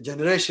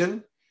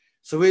generation.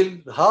 So we'll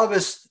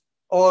harvest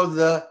all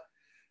the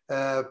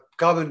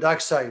carbon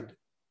dioxide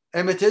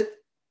emitted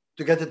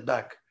to get it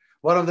back.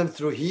 One of them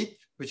through heat,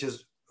 which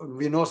is,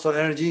 we know, solar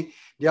energy.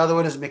 The other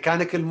one is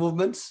mechanical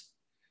movements.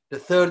 The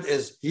third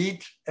is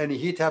heat, any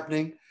heat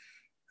happening,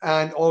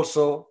 and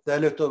also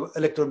the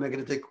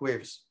electromagnetic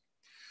waves.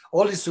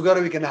 All these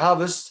together we can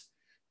harvest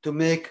to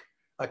make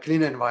a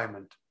clean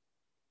environment.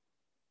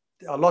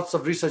 There are lots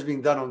of research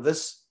being done on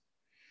this.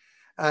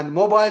 And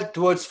mobile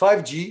towards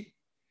 5G,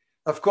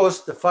 of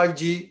course, the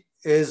 5G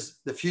is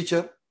the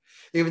future.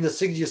 Even the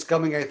 6G is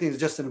coming, I think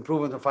it's just an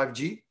improvement of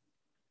 5G.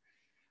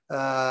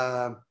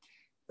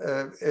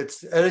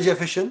 It's energy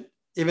efficient,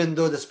 even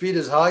though the speed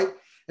is high,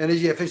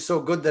 energy efficient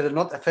so good that it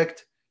will not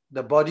affect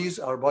the bodies,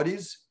 our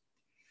bodies.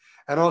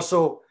 And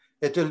also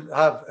it will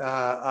have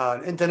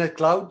an internet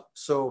cloud,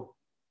 so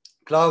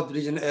cloud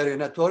regional area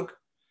network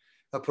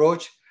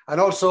approach. And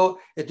also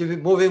it will be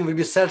moving, will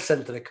be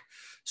self-centric.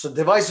 So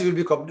devices will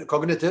be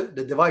cognitive,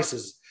 the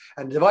devices,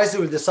 and devices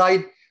will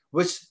decide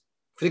which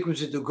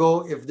frequency to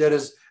go if there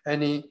is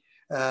any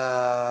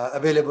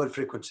available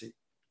frequency.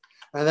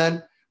 And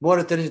then more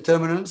intelligent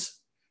terminals,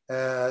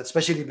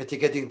 especially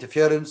mitigating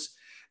interference,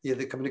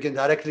 either communicating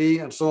directly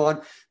and so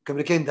on,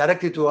 communicating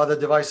directly to other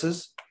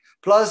devices,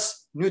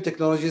 plus new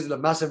technologies like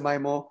massive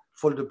MIMO,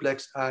 full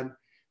duplex, and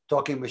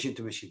talking machine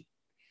to machine.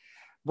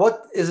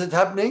 What is it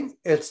happening?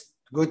 It's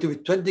going to be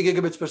 20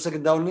 gigabits per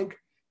second downlink.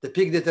 The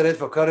peak data rate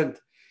for current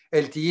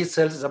LTE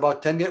cells is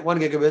about 1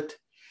 gigabit,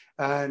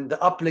 and the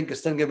uplink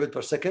is 10 gigabit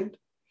per second.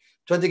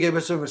 20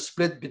 gigabits will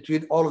split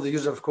between all of the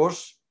users, of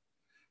course.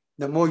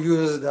 The more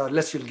users, the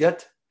less you'll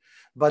get,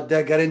 but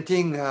they're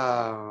guaranteeing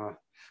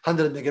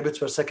 100 megabits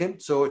per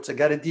second. So it's a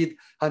guaranteed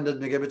 100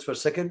 megabits per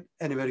second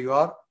anywhere you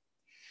are.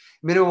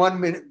 Minimum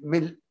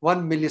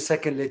 1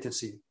 millisecond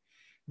latency.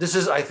 This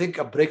is, I think,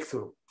 a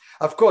breakthrough.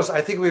 Of course,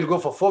 I think we'll go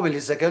for 4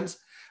 milliseconds,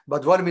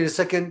 but 1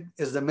 millisecond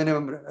is the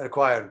minimum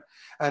required.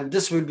 And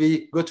this will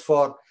be good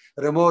for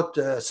remote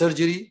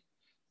surgery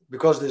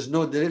because there's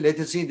no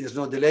latency, there's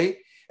no delay.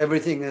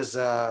 Everything is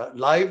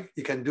live.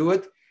 You can do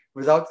it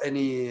without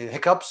any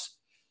hiccups.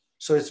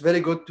 So it's very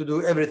good to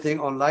do everything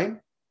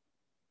online.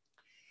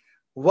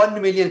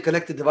 1 million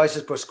connected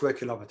devices per square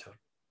kilometer.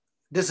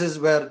 This is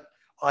where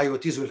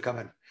IoTs will come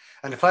in.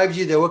 And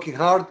 5G, they're working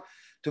hard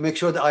to make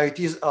sure the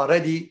IoTs are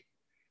ready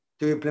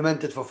to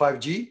implement it for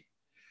 5G.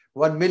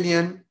 1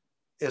 million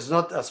is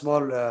not a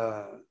small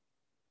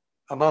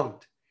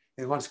amount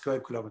in 1 square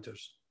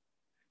kilometers.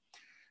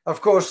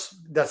 Of course,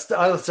 that's the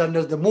other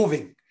standard, the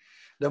moving.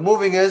 The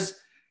moving is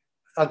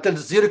until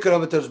 0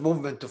 kilometers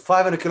movement to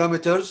 500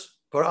 kilometers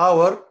per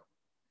hour,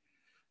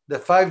 the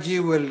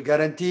 5G will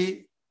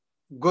guarantee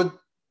good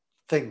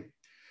thing.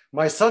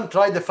 My son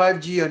tried the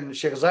 5G on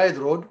Sheikh Zayed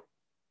Road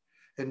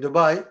in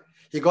Dubai.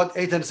 He got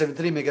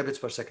 873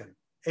 megabits per second.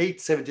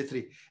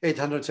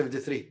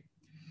 873.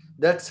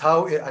 That's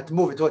how it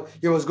moved.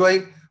 He was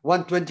going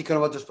 120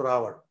 kilometers per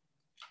hour.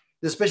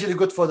 It's especially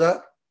good for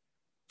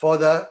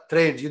the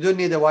trains. You don't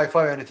need a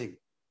Wi-Fi or anything.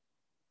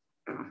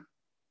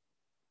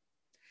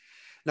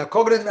 Now,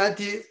 cognitive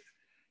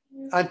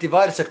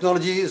antivirus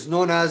technology is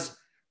known as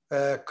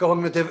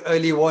Cognitive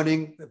Early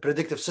Warning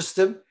Predictive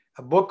System.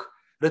 A book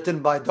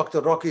written by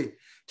Dr. Rocky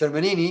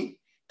Terminini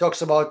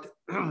talks about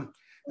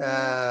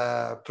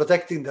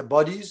protecting the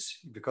bodies,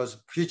 because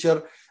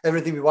future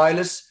everything will be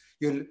wireless.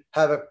 You'll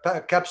have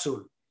a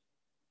capsule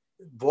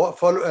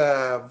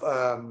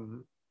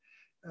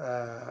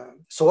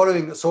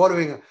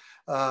swallowing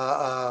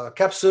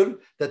capsule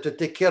that will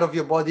take care of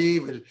your body,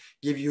 will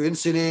give you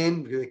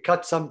insulin, will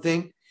cut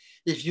something.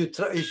 If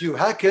you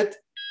hack it,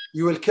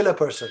 you will kill a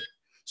person.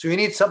 So you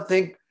need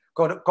something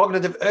called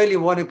cognitive early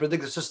warning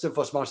predictive system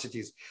for smart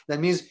cities. That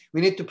means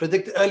we need to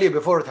predict earlier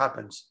before it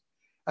happens.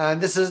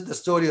 And this is the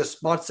story of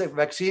smart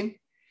vaccine.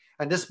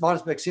 And this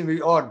smart vaccine will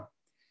be on.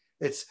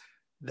 It's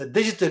the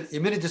digital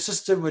immunity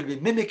system will be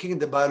mimicking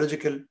the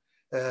biological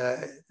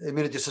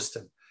immunity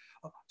system.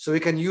 So we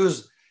can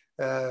use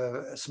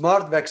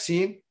smart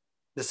vaccine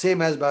the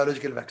same as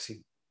biological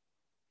vaccine.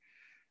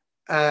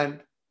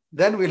 And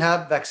then we'll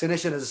have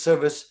vaccination as a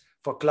service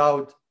for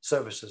cloud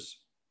services.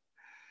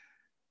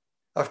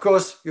 Of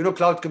course, you know,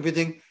 cloud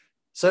computing,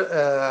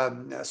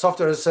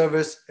 software as a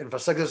service,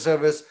 infrastructure as a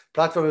service,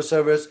 platform as a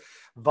service,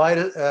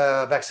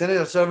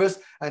 vaccination as a service,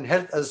 and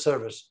health as a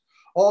service.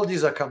 All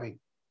these are coming.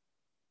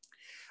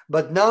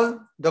 But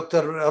now,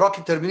 Dr.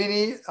 Rocky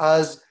Terminini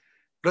has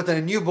written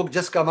a new book,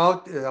 just come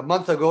out a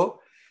month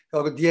ago,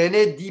 called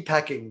DNA Deep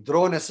Hacking,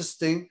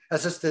 Drone-Assisted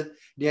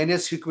DNA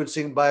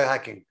Sequencing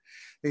Biohacking.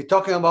 We're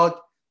talking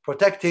about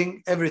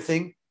protecting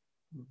everything.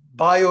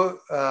 Bio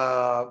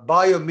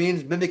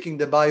means mimicking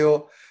the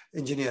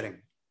bioengineering.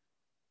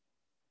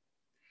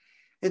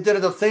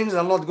 Internet of Things,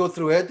 I'll not go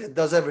through it. It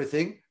does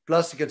everything.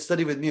 Plus, you can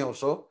study with me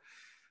also.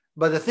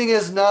 But the thing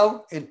is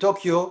now in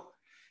Tokyo,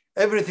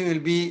 everything will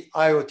be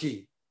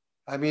IoT.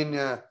 I mean,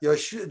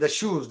 the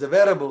shoes, the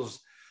wearables,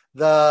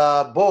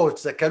 the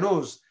boats, the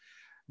canoes.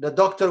 The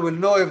doctor will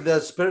know if the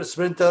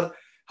sprinter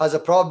has a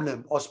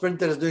problem or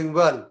sprinter is doing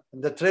well.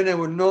 And the trainer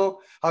will know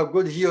how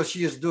good he or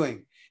she is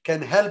doing.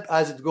 Can help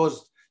as it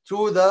goes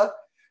through the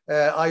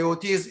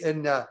IoTs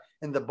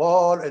in the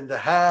ball, in the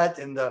hat,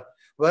 in the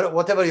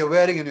whatever you're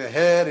wearing, in your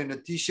hair, in your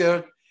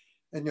t-shirt,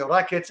 in your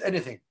rackets,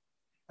 anything.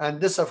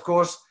 And this, of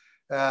course,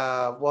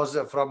 was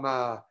from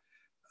a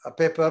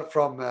paper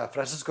from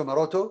Francisco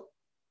Maroto.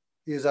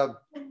 He's an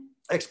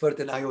expert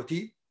in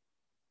IoT.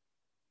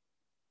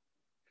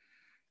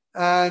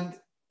 And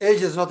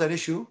age is not an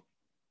issue.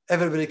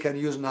 Everybody can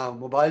use now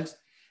mobiles,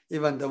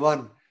 even the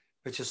one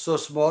which is so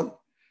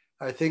small.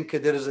 I think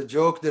there is a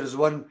joke. There is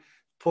one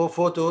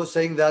photo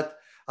saying that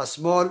a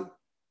small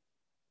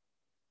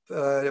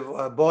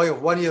boy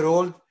of 1 year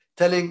old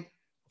telling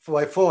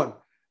by phone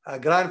a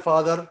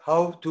grandfather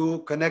how to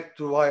connect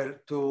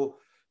to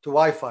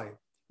Wi-Fi.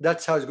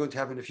 That's how it's going to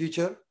happen in the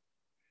future.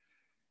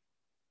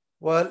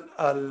 Well,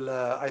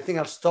 I think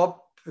I'll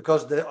stop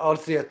because all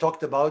three I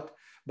talked about.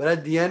 But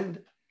at the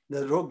end,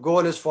 the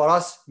goal is for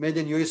us, made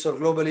in UAE, sold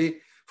globally,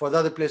 for the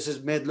other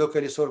places, made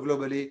locally, sold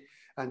globally.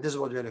 And this is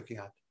what we're looking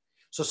at.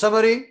 So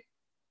summary,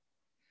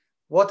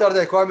 what are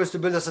the requirements to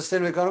build a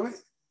sustainable economy?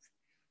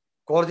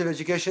 Quality of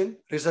education,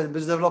 research and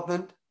business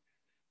development.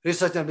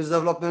 Research and business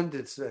development,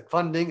 it's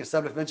funding,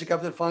 establish venture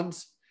capital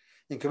funds,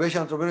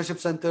 incubation entrepreneurship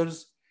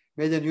centers,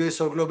 made in UAE,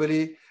 sold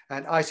globally,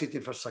 and ICT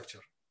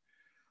infrastructure.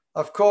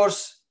 Of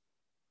course,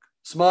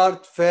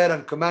 smart, fair,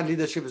 and command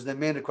leadership is the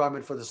main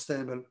requirement for the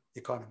sustainable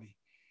economy.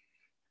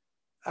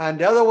 And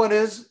the other one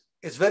is,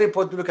 it's very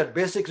important to look at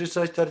basic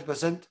research,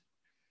 30%,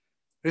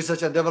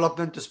 research and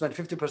development to spend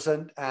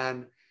 50%,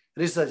 and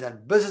research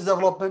and business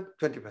development,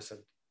 20%.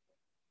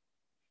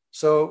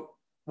 So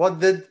what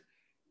did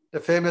the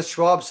famous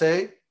Schwab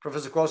say,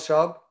 Professor Klaus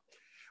Schwab?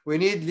 We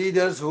need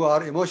leaders who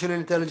are emotionally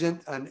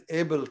intelligent and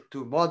able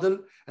to model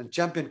and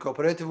champion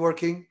cooperative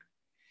working.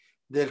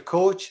 They'll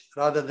coach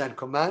rather than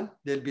command.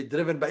 They'll be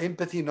driven by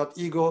empathy, not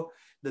ego.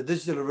 The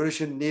digital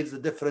revolution needs a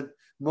different,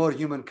 more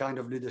human kind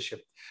of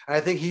leadership. And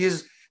I think he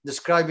is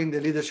describing the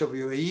leadership of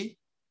UAE,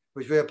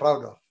 which we are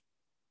proud of.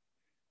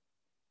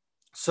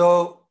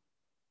 So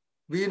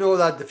we know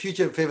that the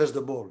future favors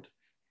the bold.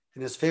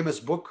 In his famous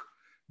book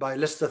by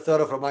Lester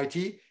Thurow from IT,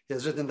 he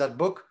has written that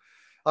book.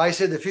 I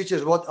say the future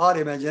is what our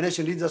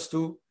imagination leads us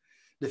to.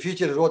 The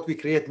future is what we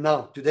create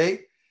now,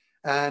 today.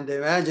 And the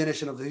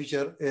imagination of the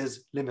future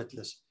is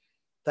limitless.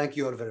 Thank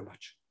you all very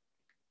much.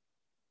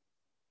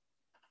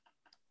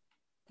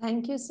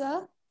 Thank you,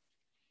 sir.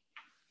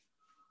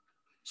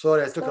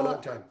 Sorry, I took a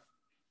long time.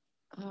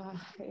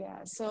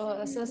 Yeah,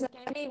 so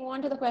can we move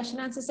on to the question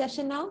answer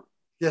session now?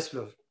 Yes,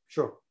 please.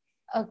 Sure.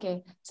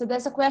 Okay, so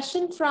there's a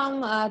question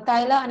from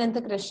Tyler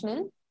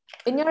Ananthakrishnan.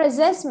 In your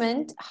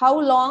assessment, how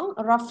long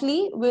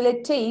roughly will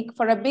it take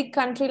for a big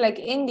country like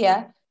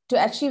India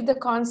to achieve the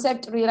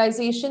concept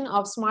realization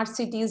of smart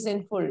cities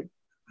in full?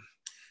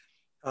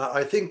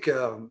 I think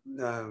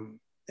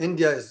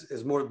India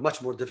is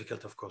much more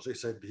difficult, of course.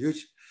 It's a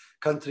huge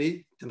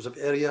country in terms of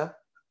area,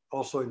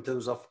 also in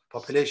terms of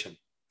population.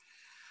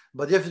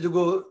 But you have to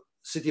go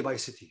city by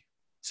city.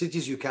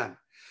 Cities you can.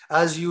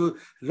 As you,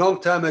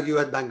 long time ago, you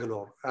had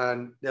Bangalore,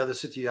 and the other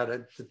city you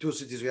had, the two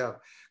cities we have,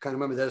 can't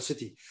remember the other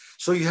city.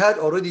 So you had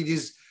already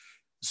these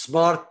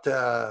smart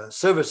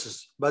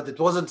services, but it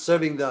wasn't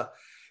serving the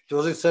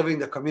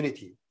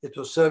community. It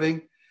was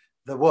serving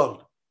the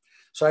world.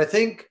 So I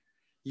think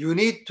you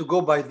need to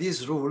go by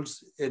these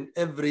rules in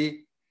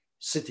every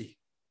city.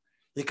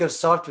 You can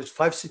start with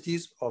 5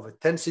 cities or with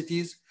 10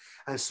 cities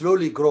and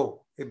slowly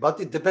grow.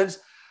 But it depends,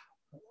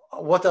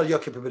 what are your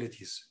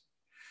capabilities?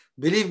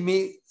 Believe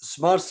me,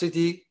 smart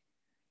city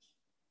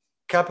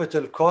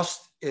capital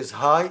cost is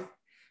high,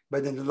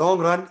 but in the long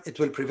run, it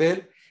will prevail.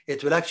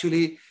 It will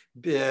actually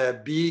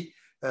be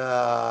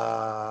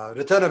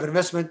return of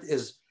investment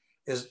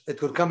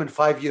it will come in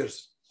 5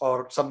 years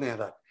or something like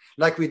that.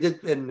 Like we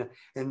did in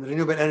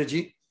renewable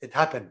energy, it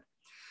happened.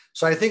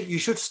 So I think you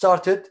should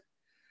start it.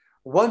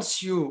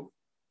 Once you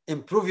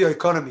improve your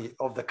economy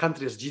of the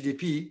country's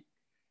GDP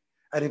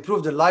and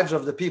improve the lives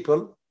of the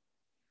people,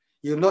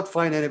 you'll not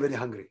find anybody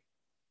hungry.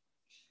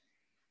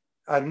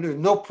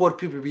 And no poor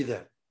people will be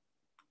there.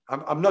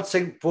 I'm not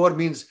saying poor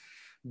means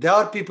there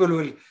are people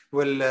who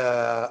will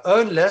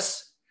earn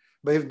less,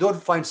 but if you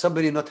don't find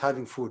somebody not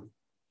having food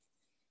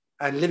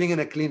and living in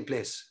a clean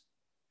place,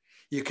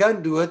 you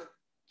can't do it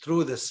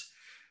through this.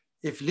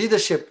 If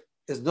leadership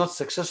is not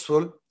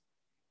successful,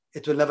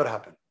 it will never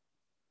happen.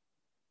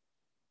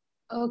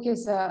 Okay,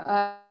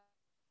 sir.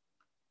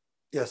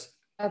 Yes.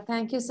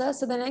 Thank you, sir.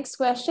 So the next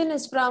question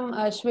is from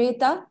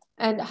Shweta.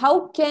 And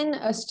how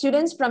can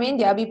students from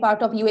India be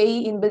part of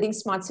UAE in building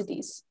smart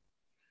cities?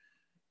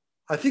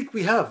 I think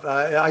we have.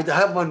 I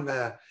have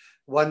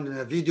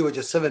one video, which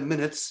is 7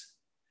 minutes.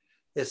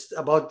 It's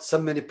about so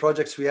many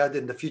projects we had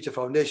in the Future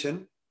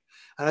Foundation.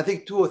 And I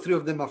think 2 or 3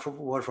 of them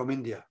were from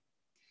India.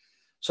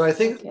 So I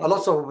think a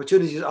lot of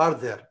opportunities are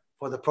there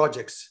for the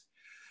projects.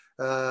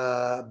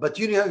 But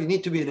you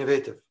need to be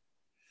innovative.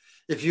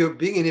 If you're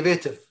being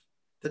innovative,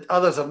 that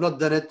others have not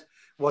done it,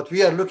 what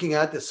we are looking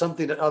at is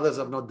something that others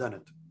have not done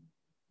it.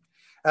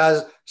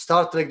 As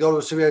Star Trek,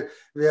 always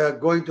we are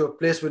going to a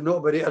place where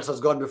nobody else has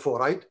gone before,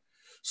 right?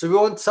 So we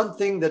want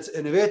something that's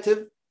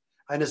innovative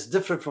and it's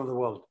different from the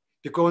world.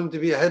 You're going to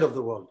be ahead of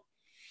the world.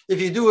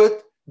 If you do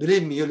it,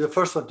 believe me, you're the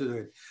first one to do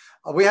it.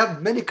 We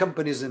have many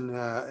companies in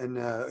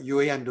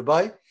UAE and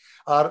Dubai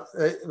are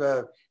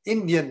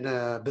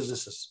Indian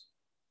businesses.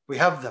 We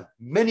have them,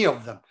 many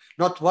of them,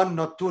 not 1,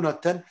 not 2,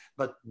 not 10,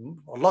 but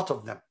a lot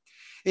of them.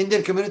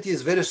 Indian community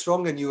is very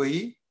strong in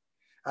UAE,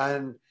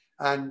 and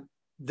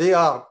they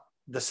are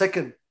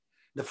the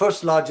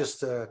first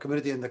largest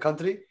community in the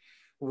country.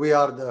 We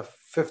are the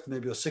 5th,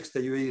 maybe or 6th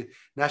UAE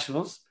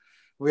nationals.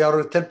 We are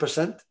at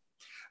 10%,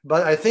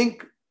 but I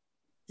think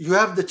you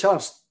have the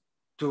chance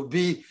to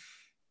be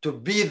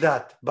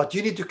that, but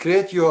you need to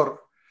create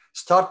your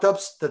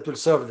startups that will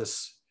serve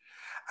this.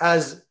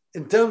 As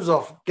in terms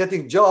of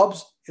getting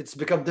jobs, it's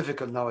become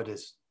difficult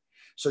nowadays.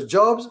 So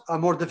jobs are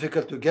more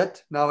difficult to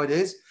get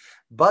nowadays,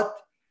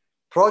 but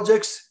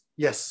projects,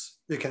 yes,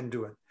 you can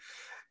do it.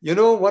 You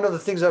know, one of the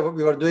things that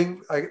we were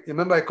doing, I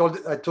remember I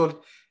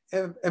told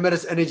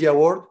Emirates Energy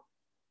Award,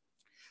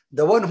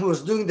 the one who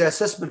was doing the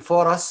assessment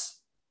for us,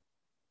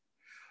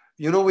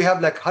 you know, we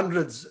have like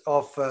hundreds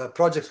of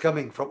projects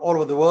coming from all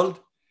over the world.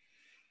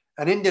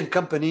 An Indian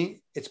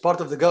company, it's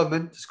part of the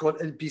government, it's called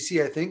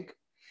NPC, I think,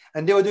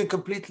 and they were doing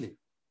completely.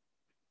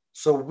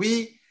 So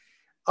we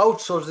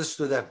outsource this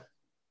to them.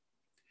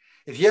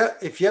 If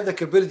you have the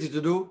capability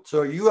to do,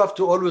 so you have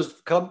to always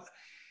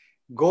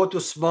go to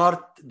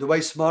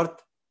Dubai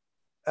Smart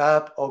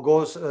app or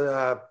go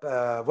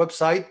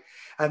website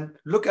and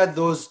look at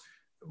those.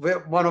 Where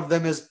one of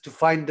them is to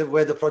find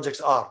where the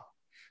projects are.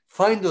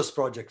 Find those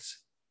projects,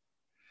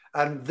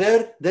 and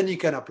then you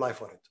can apply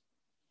for it.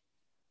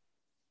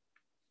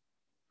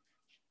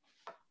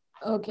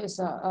 Okay,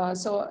 sir.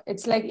 So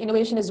it's like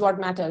innovation is what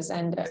matters,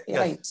 and yes.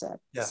 Right, sir.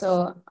 Yes.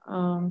 So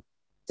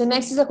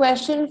next is a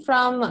question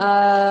from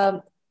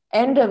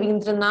N.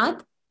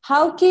 Ravindranath.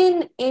 How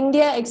can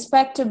India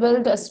expect to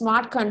build a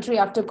smart country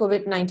after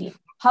COVID-19?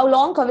 How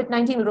long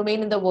COVID-19 will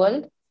remain in the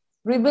world?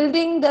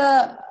 Rebuilding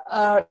the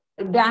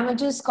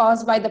damages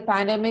caused by the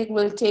pandemic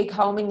will take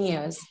how many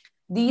years?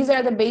 These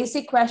are the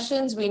basic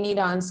questions we need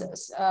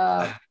answers.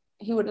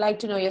 He would like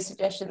to know your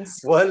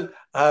suggestions. Well,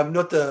 I'm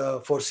not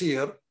a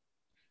foreseer.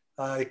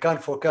 I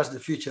can't forecast the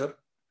future,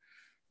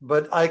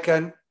 but I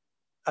can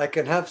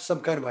have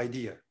some kind of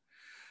idea.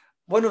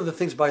 One of the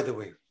things, by the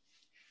way,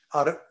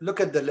 look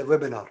at the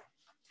webinar.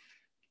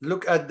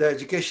 Look at the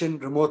education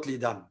remotely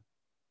done.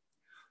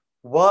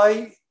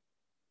 Why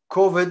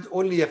COVID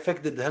only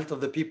affected the health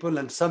of the people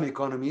and some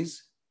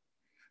economies,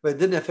 but it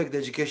didn't affect the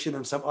education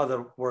and some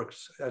other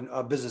works and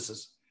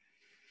businesses?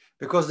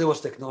 Because there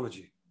was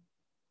technology.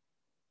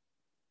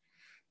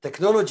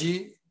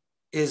 Technology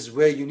is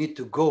where you need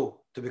to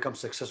go to become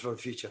successful in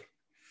the future.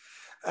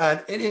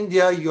 And in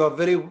India, you are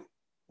very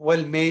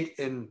well made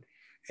in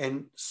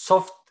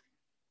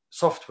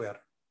software.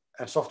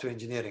 and software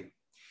engineering.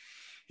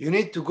 You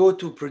need to go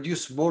to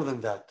produce more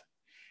than that.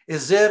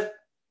 Is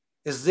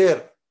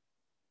there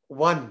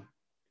one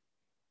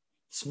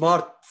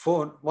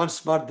smartphone, one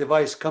smart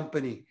device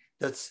company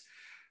that's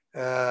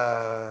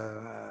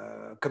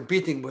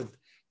competing with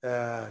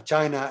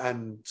China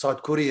and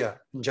South Korea,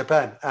 and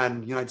Japan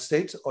and United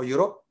States or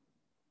Europe?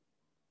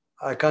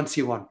 I can't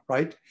see one,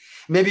 right?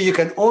 Maybe you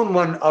can own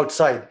one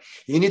outside.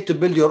 You need to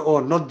build your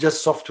own, not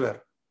just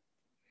software.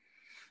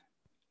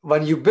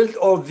 When you build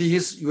all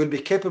these, you will be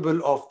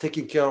capable of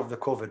taking care of the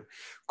COVID.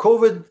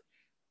 COVID,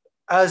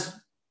 as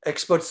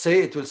experts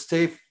say, it will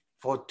stay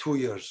for 2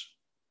 years.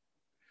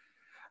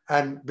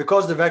 And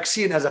because the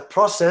vaccine as a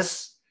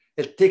process,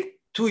 it'll take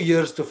 2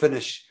 years to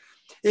finish.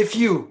 If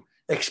you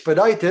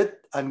expedite it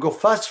and go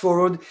fast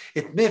forward,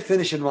 it may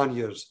finish in 1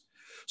 year.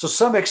 So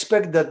some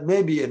expect that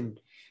maybe in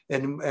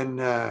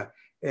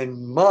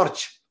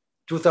March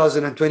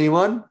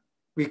 2021,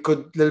 we could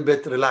a little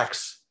bit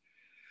relax.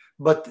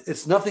 But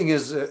nothing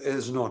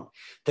is known.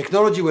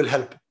 Technology will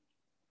help.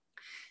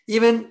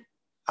 Even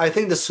I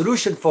think the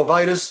solution for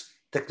virus,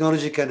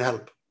 technology can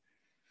help.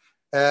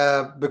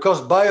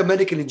 Because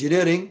biomedical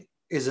engineering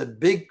is a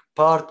big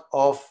part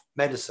of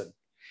medicine.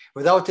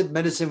 Without it,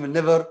 medicine will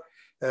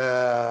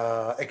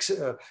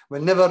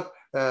never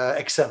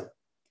excel.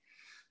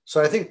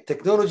 So I think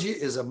technology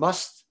is a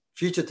must.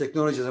 Future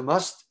technology is a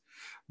must.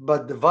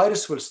 But the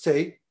virus will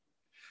stay.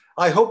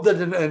 I hope that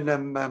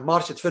in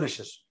March it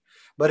finishes.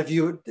 But if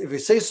you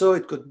say so,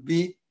 it could be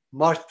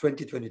March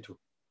 2022,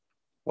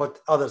 what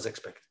others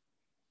expect.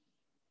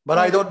 But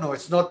I don't know.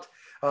 It's not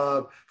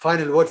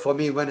final word for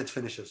me when it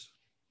finishes.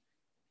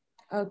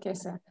 Okay,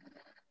 sir.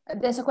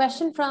 There's a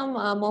question from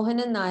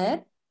Mohanan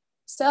Nair.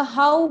 Sir,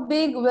 how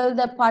big will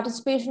the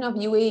participation of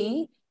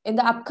UAE in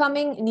the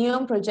upcoming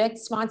NEOM project,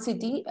 Smart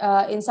City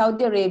in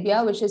Saudi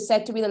Arabia, which is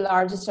said to be the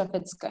largest of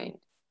its kind?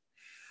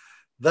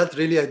 That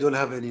really, I don't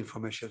have any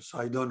information. So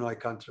I don't know. I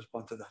can't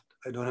respond to that.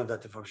 I don't have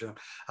that information.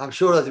 I'm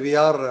sure that we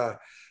are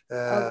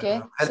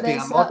helping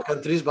a lot of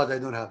countries, but I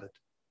don't have it.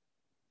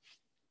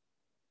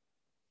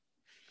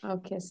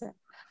 Okay, sir.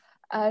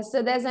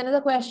 So there's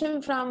another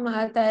question from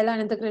Tayala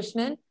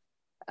Ananthakrishnan.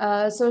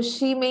 So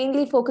she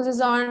mainly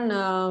focuses on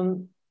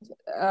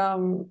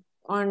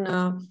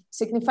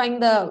signifying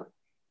the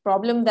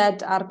problem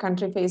that our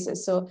country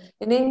faces. So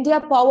in India,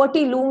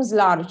 poverty looms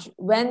large.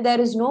 When there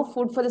is no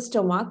food for the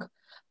stomach,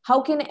 how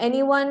can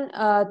anyone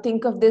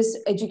think of this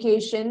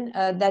education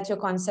that your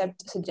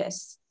concept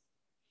suggests?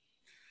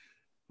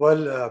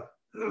 Well,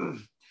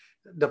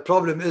 the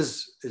problem is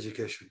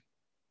education,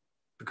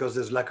 because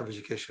there's lack of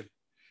education.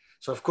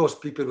 So of course,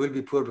 people will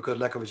be poor because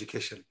of lack of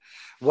education.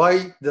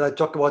 Why did I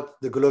talk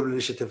about the global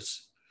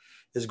initiatives?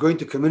 It's going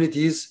to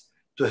communities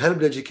to help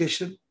the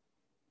education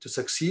to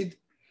succeed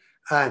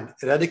and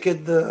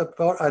eradicate the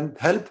power and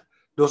help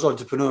those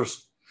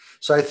entrepreneurs.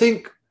 So I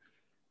think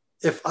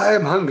if I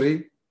am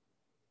hungry,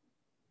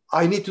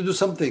 I need to do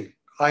something.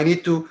 I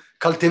need to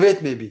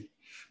cultivate maybe,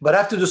 but I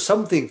have to do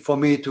something for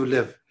me to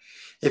live.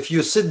 If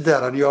you sit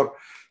there and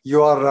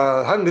you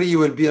are hungry, you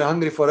will be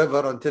hungry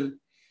forever until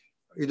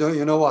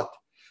you know what.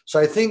 So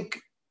I think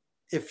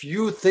if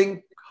you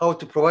think how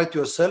to provide to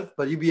yourself,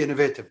 but you be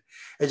innovative.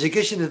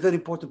 Education is a very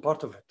important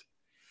part of it.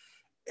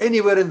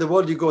 Anywhere in the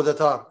world you go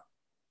that are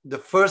the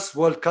first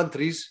world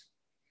countries,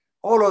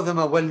 all of them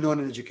are well known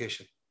in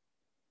education.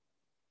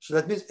 So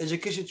that means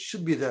education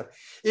should be there.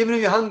 Even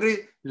if you're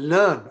hungry,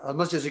 learn as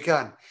much as you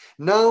can.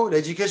 Now the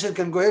education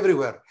can go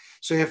everywhere.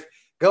 So if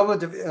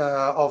government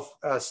of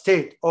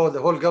state or the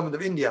whole government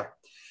of India,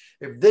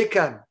 if they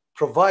can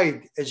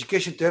provide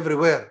education to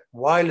everywhere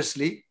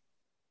wirelessly,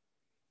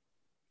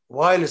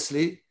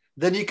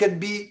 then you can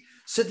be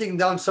sitting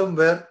down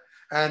somewhere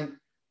and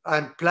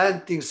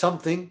planting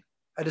something.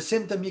 At the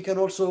same time, you can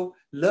also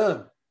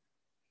learn.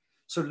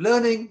 So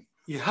learning,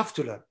 you have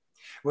to learn.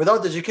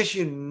 Without education,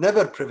 you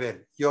never prevail.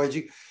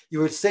 You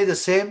will stay the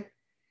same.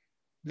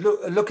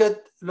 Look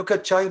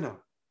at China,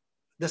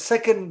 the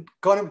second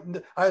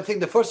economy, I think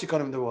the first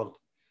economy in the world.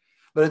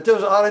 But in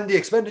terms of R&D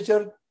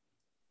expenditure,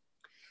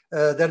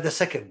 they're the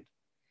second.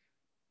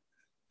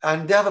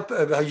 And they have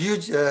a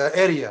huge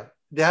area.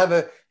 They have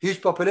a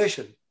huge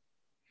population.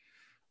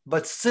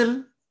 But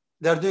still,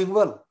 they're doing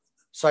well.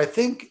 So I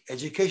think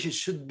education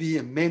should be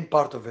a main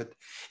part of it.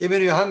 Even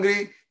if you're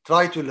hungry,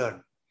 try to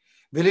learn.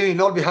 Believe me, you'll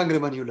not be hungry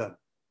when you learn,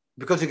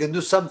 because you can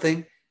do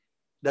something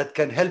that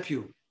can help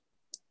you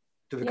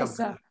to become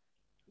better.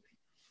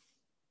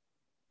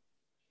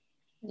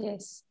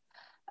 Yes.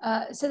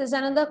 So there's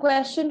another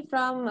question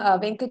from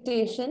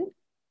Venkateshan.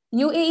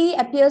 UAE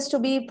appears to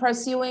be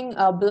pursuing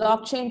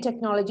blockchain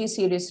technology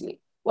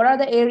seriously. What are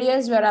the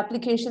areas where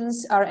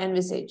applications are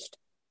envisaged?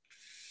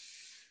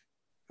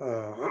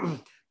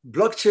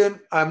 Blockchain,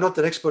 I'm not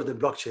an expert in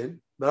blockchain,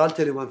 but I'll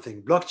tell you one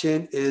thing.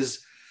 Blockchain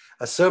is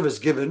a service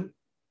given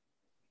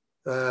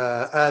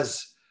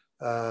as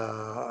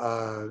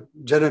a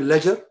general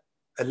ledger.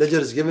 A ledger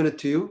is given it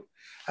to you,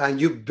 and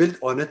you build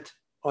on it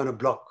on a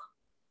block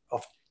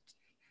of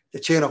a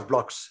chain of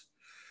blocks,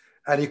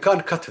 and you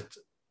can't cut it.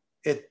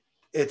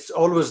 it's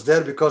always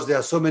there because there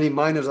are so many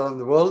miners around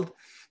the world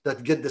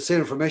that get the same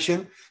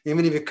information.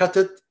 Even if you cut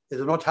it, it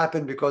will not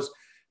happen because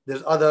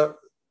there's other,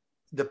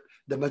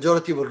 the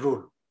majority will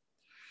rule.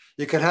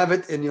 You can have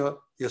it in your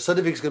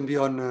certificates can be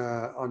on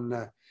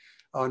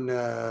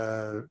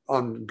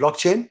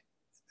blockchain,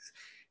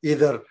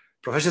 either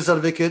professional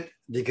certificate,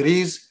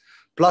 degrees,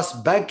 plus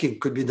banking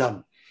could be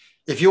done.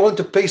 If you want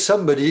to pay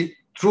somebody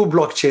through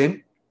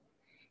blockchain,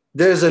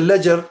 there's a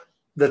ledger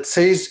that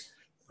says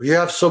you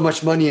have so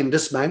much money in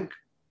this bank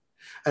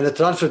and a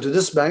transfer to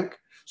this bank,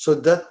 so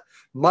that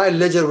my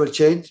ledger will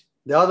change,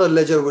 the other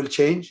ledger will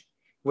change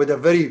with a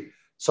very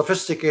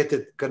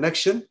sophisticated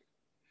connection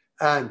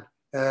and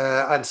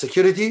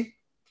security.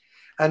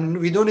 And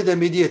we don't need a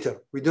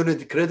mediator. We don't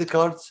need credit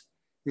cards.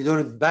 We don't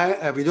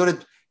need we don't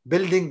need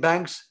building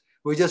banks.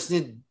 We just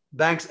need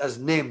banks as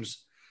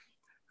names.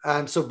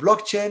 And so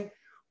blockchain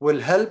will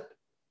help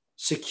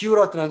secure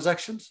our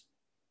transactions.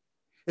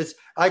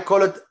 I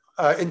call it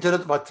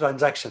Internet of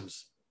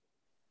Transactions,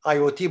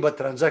 IoT but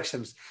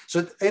transactions.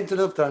 So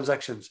Internet of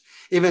Transactions.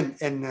 Even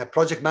in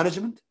project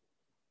management,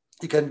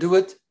 you can do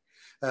it.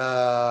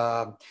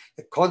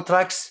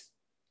 Contracts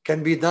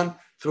can be done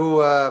through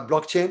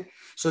blockchain.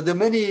 So there are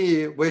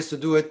many ways to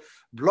do it.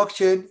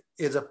 Blockchain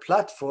is a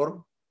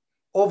platform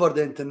over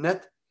the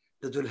internet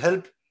that will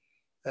help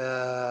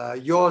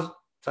your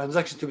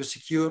transaction to be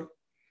secure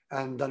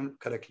and done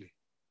correctly,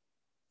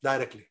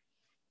 directly.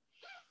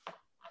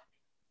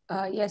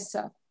 Yes,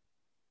 sir.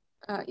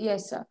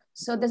 Yes, sir.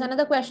 So there's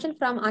another question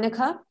from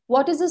Anika.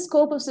 What is the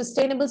scope of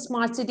sustainable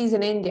smart cities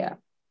in India?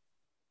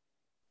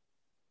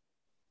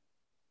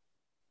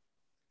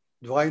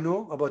 Do I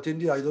know about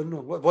India? I don't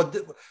know.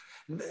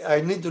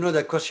 I need to know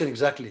that question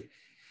exactly.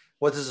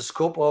 What is the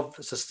scope of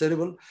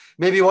sustainable?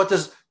 Maybe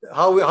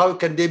how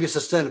can they be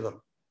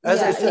sustainable?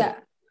 As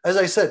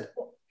I said.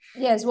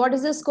 Yes, what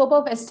is the scope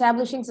of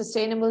establishing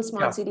sustainable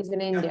smart cities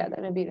in India?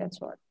 Maybe that's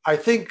what. I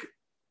think,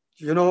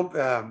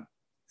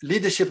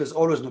 leadership is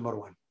always number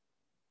one.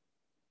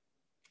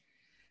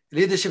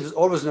 Leadership is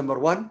always number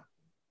one.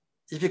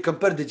 If you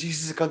compare the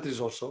GCC countries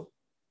also,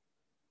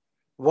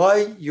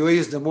 why UAE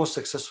is the most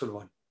successful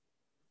one?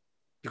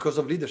 Because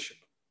of leadership.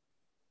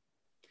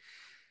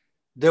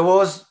 There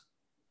was,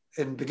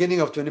 in the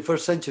beginning of 21st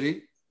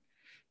century,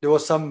 there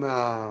was some,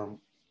 what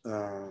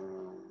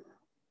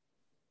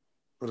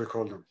do you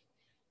call them?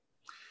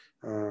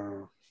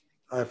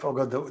 I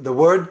forgot the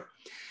word.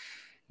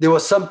 There were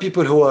some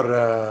people who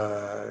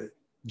were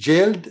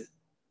jailed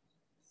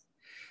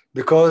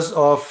because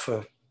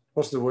of,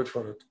 what's the word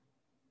for it?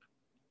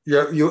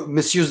 You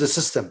misuse the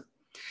system.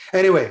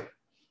 Anyway,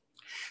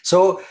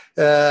 so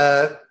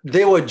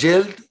they were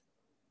jailed,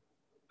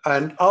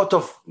 and out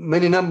of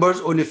many numbers,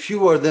 only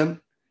few of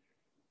them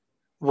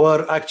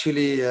were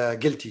actually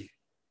guilty.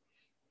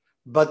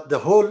 But the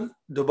whole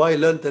Dubai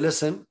learned the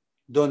lesson,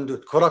 don't do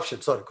it. Corruption,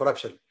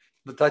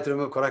 but try to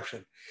remove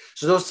corruption.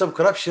 So there was some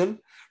corruption.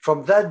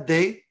 From that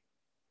day,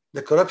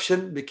 the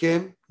corruption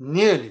became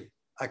nearly,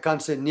 I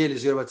can't say nearly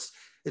zero, but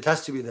it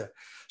has to be there.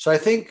 So I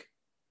think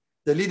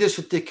the leaders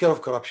should take care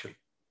of corruption.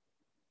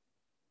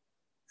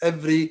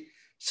 Every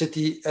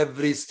city,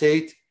 every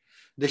state,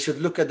 they should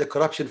look at the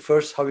corruption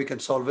first, how we can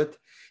solve it.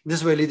 This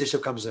is where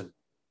leadership comes in.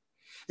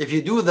 If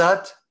you do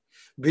that,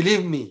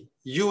 believe me,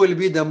 you will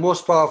be the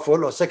most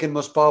powerful or second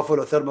most powerful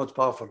or third most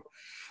powerful.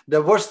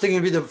 The worst thing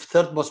will be the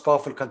third most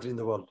powerful country in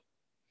the world.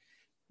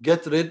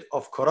 Get rid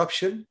of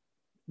corruption.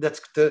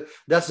 That's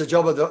the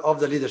job of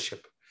the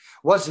leadership.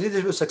 Once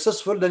leadership is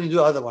successful, then you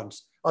do other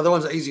ones. Other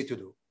ones are easy to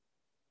do.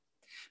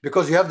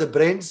 Because you have the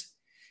brains,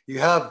 you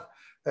have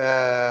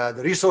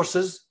the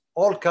resources,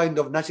 all kind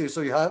of natural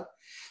resources you have.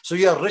 So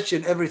you are rich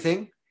in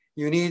everything.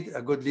 You need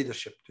a good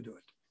leadership to do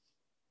it.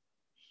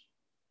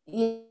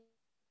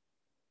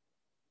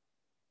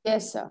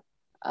 Yes, sir.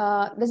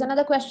 There's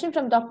another question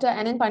from Dr.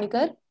 Anand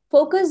Panikar.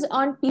 Focus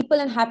on people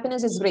and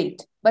happiness is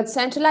great, but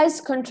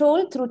centralized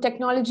control through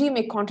technology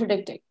may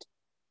contradict it.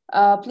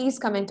 Please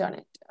comment on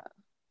it.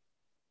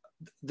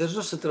 There's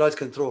no centralized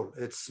control.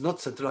 It's not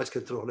centralized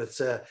control.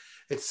 It's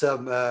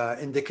an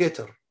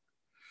indicator.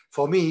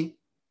 For me,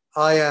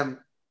 I am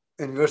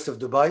in University of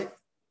Dubai.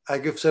 I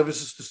give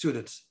services to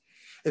students.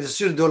 If the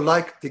students don't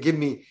like to give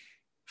me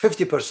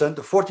 50%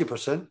 or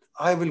 40%,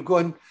 I will go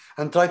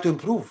and try to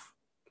improve.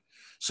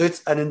 So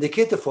it's an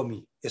indicator for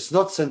me. It's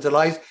not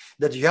centralized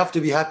that you have to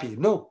be happy.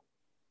 No.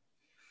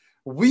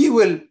 We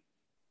will,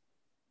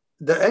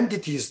 the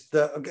entities,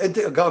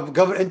 the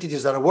government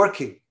entities that are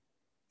working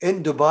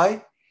in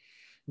Dubai,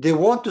 they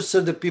want to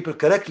serve the people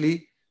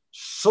correctly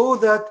so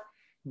that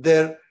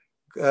their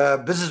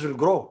business will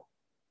grow.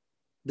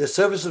 Their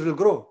services will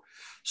grow.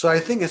 So I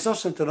think it's not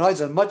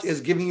centralized as much as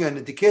giving you an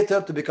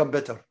indicator to become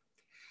better.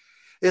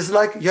 It's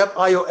like you have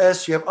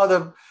iOS, you have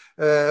other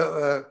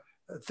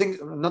things,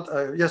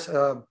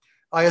 ISO,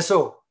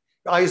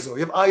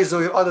 you have ISO,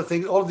 you have other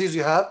things, all these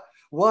you have.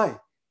 Why?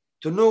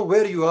 To know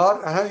where you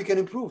are and how you can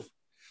improve.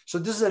 So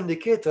this is an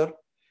indicator.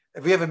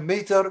 If we have a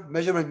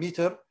measurement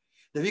meter,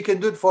 that we can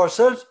do it for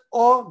ourselves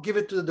or give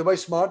it to the Dubai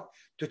Smart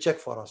to check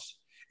for us.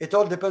 It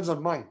all depends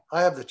on mine.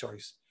 I have the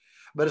choice.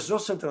 but it's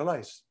not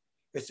centralized.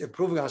 It's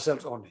improving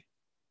ourselves only.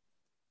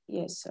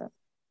 Yes, sir.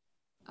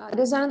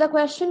 There's another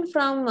question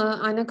from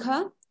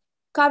Anukha.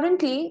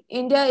 Currently,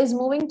 India is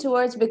moving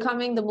towards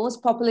becoming the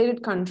most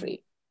populated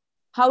country.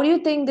 How do you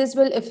think this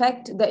will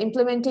affect the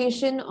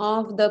implementation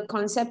of the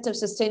concept of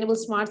sustainable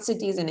smart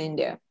cities in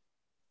India?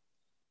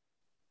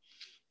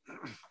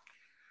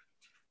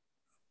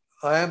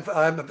 I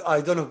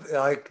don't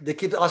know. They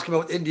keep asking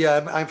about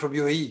India. I'm from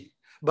UAE,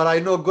 but I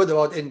know good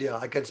about India.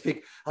 I can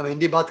speak. I'm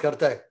Hindi baat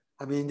karta hai.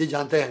 I mean, Hindi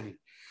jante hai nahi.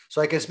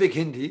 So I can speak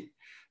Hindi,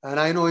 and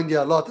I know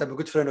India a lot. I'm a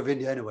good friend of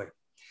India anyway.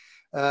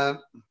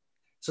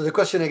 So the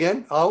question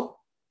again, how?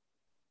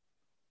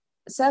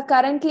 Sir,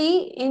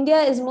 currently,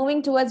 India is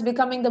moving towards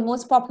becoming the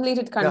most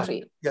populated country.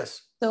 Yeah.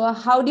 Yes. So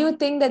how do you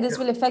think that this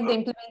will affect the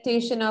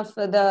implementation of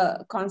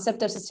the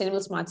concept of sustainable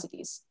smart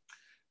cities?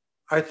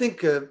 I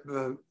think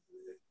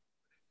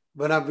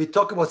when we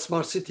talk about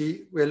smart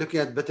city, we're looking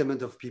at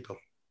betterment of people.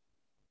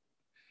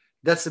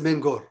 That's the main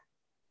goal.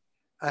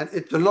 And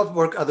it will not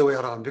work other way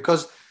around,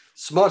 because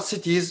smart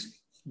cities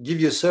give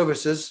you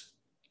services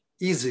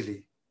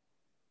easily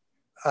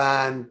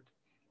and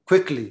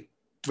quickly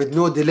with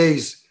no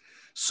delays.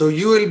 So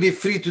you will be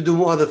free to do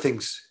more other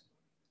things.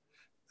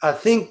 I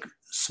think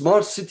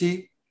smart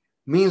city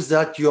means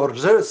that your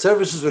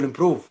services will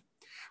improve.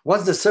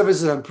 Once the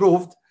services are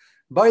improved,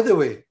 by the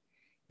way,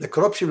 the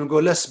corruption will go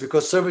less,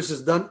 because service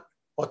is done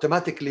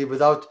automatically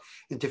without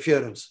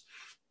interference.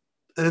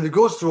 And if it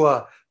goes through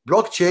a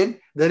blockchain,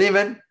 then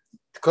even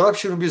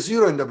corruption will be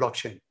zero in the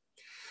blockchain.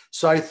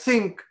 So I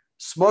think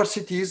smart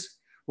cities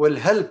will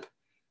help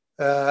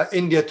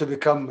India to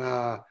become,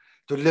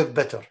 to live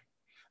better.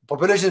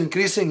 Population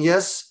increasing,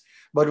 yes,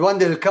 but one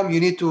day will come, you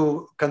need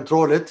to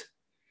control it.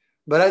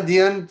 But at the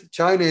end,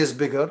 China is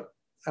bigger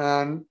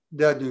and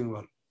they're doing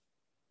well.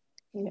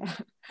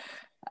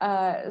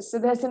 Yeah. So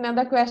there's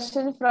another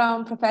question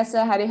from Professor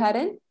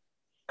Hariharan.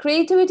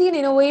 Creativity and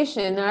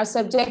innovation are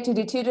subject to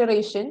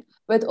deterioration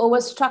with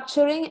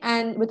overstructuring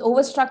and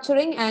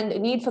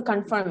need for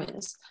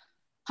conformance.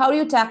 How do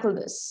you tackle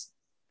this?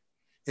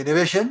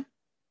 Innovation?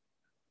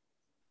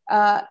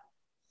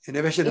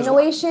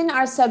 Innovation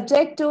are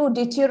subject to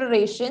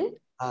deterioration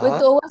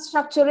with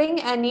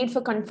overstructuring and need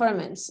for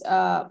conformance.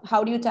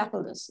 How do you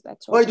tackle this?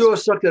 That's why do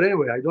overstructure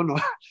anyway? I don't know.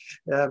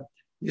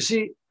 You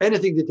see,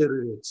 anything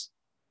deteriorates.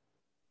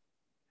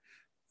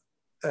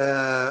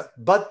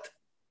 But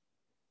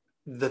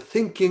the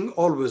thinking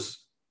always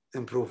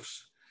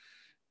improves.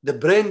 The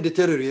brain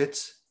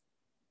deteriorates,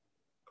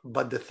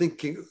 but the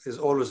thinking is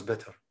always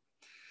better.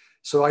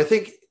 So I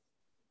think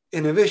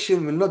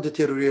innovation will not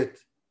deteriorate.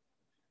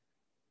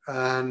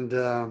 And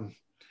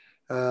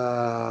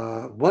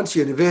once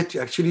you innovate,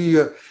 actually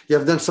you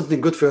have done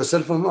something good for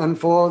yourself and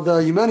for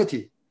the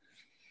humanity.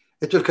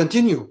 It will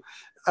continue.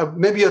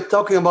 Maybe you're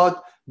talking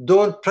about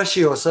don't pressure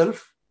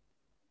yourself.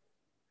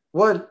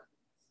 Well,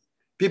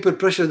 people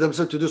pressure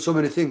themselves to do so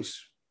many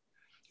things.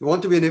 You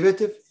want to be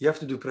innovative, you have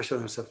to do pressure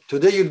on yourself.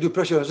 Today you'll do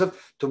pressure on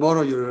yourself,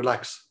 tomorrow you'll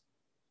relax.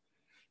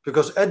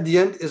 Because at the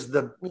end is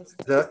the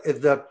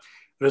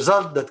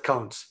result that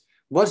counts.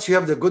 Once you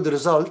have the good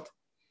result,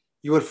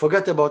 you will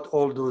forget about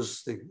all those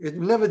things. It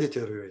will never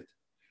deteriorate.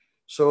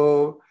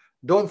 So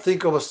don't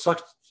think of a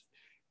structure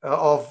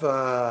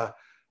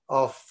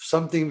of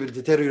something will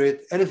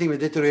deteriorate. Anything will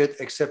deteriorate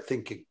except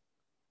thinking.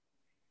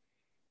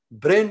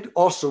 Brain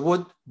also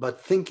would, but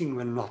thinking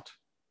will not.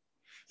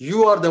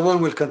 You are the one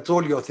who will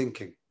control your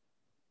thinking.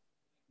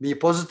 Be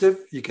positive,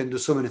 you can do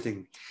so many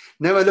things.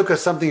 Never look at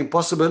something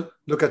impossible,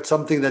 look at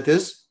something that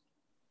is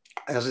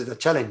as a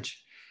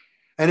challenge.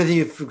 Anything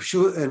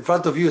in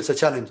front of you, it's a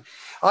challenge.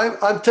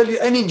 I'm telling you,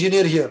 any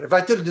engineer here, if I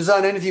tell you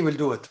design anything, will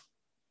do it.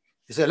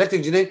 It's an electric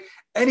engineer,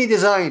 any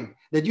design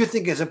that you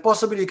think is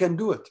impossible, you can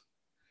do it.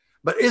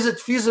 But is it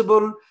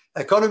feasible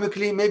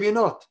economically? Maybe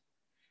not.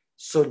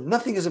 So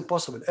nothing is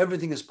impossible,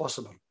 everything is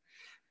possible.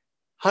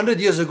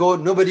 100 years ago,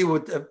 nobody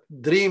would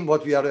dream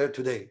what we are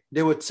today.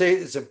 They would say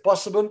it's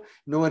impossible,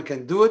 no one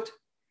can do it.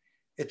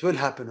 It will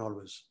happen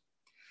always.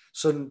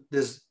 So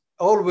there's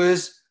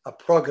always a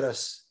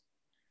progress.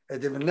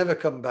 It will never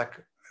come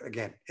back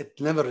again. It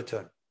never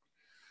return.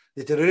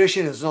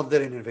 Deterioration is not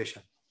there in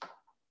innovation.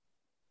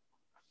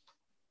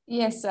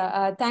 Yes,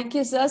 thank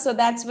you, sir. So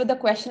that's with the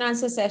question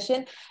answer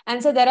session.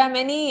 And so there are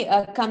many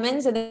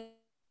comments in the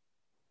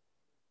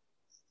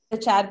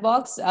chat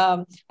box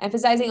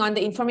emphasizing on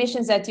the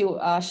information that you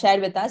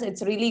shared with us.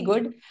 It's really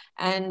good.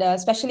 And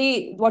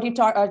especially what you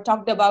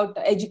talked about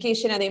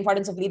education and the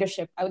importance of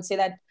leadership. I would say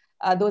that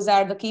those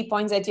are the key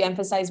points that you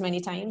emphasized many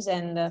times.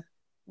 And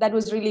that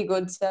was really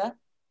good, sir.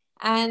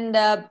 And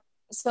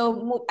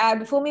so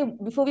before we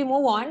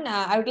move on,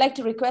 I would like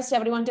to request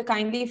everyone to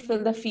kindly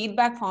fill the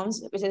feedback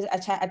forms, which is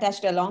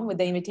attached along with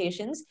the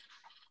invitations.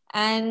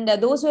 And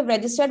those who have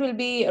registered will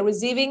be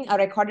receiving a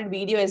recorded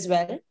video as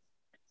well.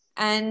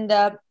 And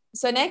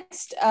so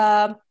next,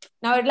 now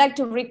I'd like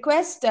to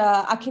request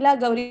Akhila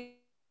Gauri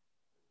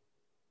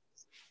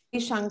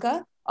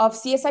Shankar of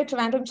CSI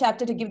Trivandrum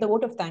chapter to give the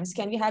vote of thanks.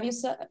 Can we have you,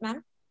 sir,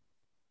 ma'am?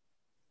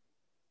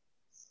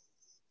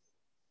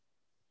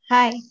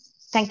 Hi.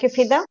 Thank you,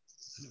 Fida.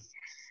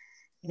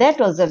 That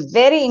was a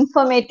very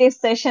informative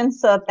session,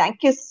 sir.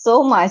 Thank you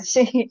so much.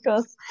 It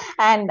was,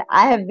 and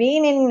I have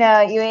been in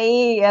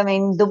UAE, I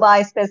mean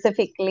Dubai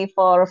specifically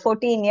for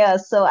 14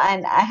 years. So,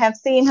 and I have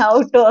seen how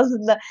it was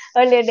in the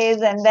earlier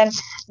days, and then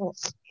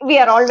we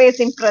are always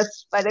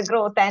impressed by the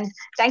growth. And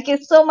thank you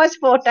so much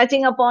for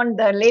touching upon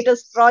the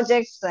latest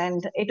projects,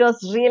 and it was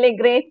really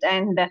great.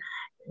 And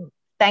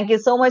thank you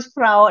so much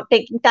for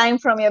taking time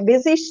from your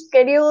busy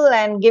schedule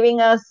and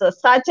giving us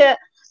such a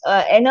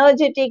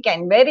energetic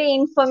and very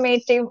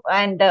informative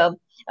and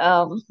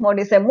what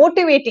is a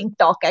motivating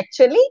talk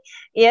actually.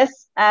 Yes,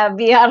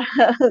 we are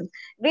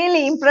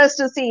really impressed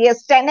to see.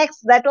 Yes, 10x,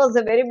 that was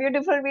a very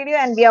beautiful video,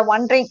 and we are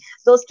wondering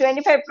those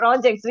 25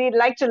 projects, we'd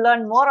like to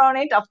learn more on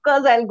it. Of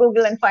course, I'll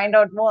Google and find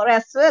out more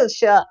as well.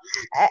 Sure,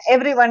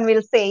 everyone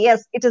will say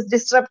yes, it is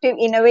disruptive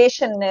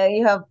innovation.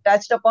 You have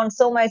touched upon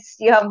so much.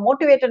 You have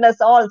motivated us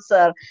all,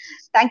 sir.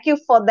 Thank you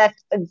for that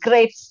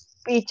great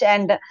speech.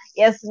 And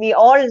yes, we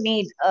all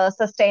need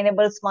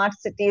sustainable smart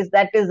cities.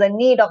 That is the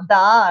need of the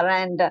hour.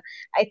 And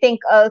I think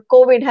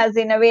COVID has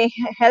in a way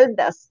helped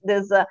us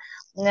this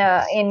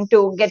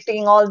into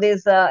getting all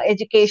this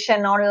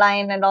education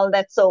online and all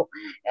that. So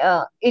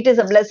it is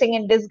a blessing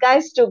in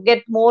disguise to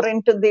get more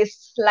into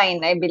this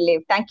line, I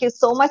believe. Thank you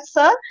so much,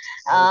 sir.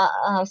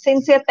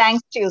 Sincere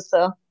thanks to you,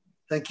 sir.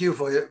 Thank you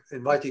for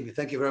inviting me.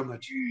 Thank you very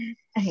much.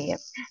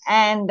 Yes.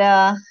 And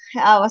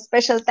our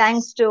special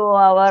thanks to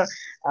our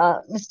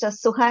Mr.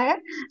 Suhair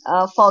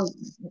for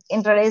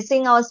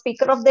introducing our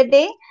speaker of the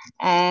day.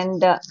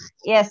 And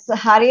yes,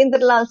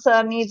 Harindralal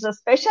sir needs a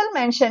special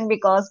mention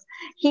because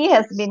he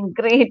has been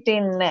great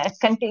in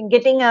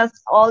getting us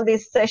all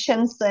these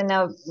sessions in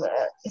a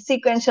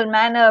sequential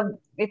manner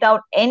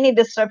without any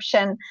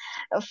disruption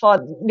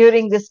for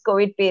during this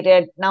COVID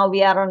period. Now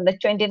we are on the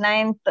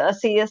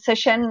 29th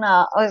session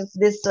of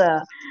this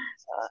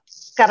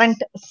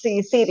current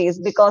series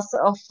because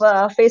of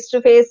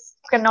face-to-face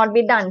cannot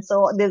be done.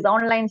 So this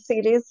online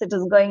series, it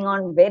is going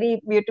on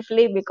very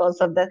beautifully because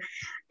of the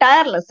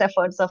tireless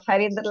efforts of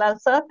Harindralal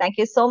sir. Thank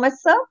you so much,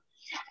 sir.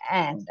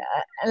 And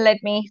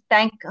let me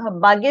thank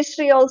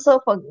Bhagyashree also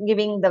for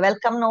giving the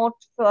welcome note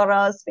for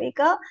our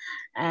speaker,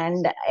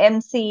 and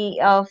MC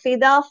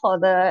Fida for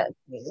the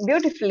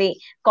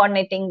beautifully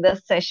coordinating the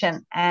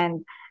session.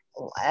 And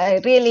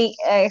I really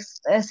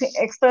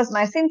express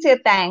my sincere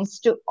thanks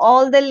to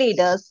all the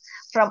leaders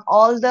from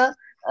all the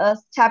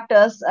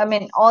chapters. I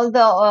mean, all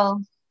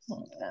the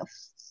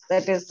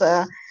that is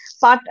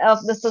part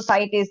of the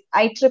societies: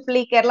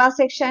 IEEE Kerala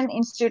Section,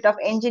 Institute of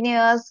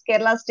Engineers,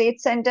 Kerala State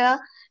Center,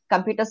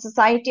 Computer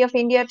Society of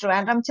India,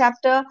 Trivandrum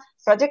Chapter,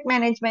 Project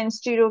Management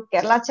Institute,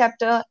 Kerala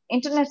Chapter,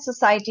 Internet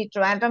Society,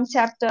 Trivandrum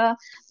Chapter,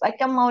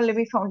 Vaikam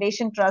Maulavi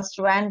Foundation Trust,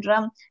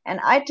 Trivandrum, and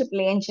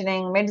IEEE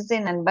Engineering,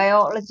 Medicine and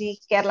Biology,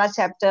 Kerala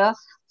Chapter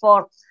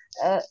for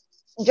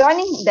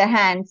joining the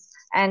hands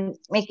and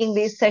making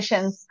these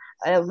sessions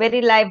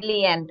very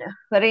lively and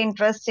very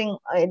interesting.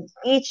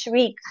 Each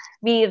week,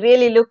 we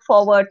really look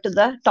forward to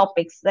the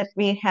topics that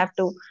we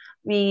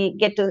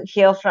get to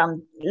hear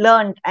from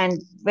learned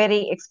and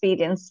very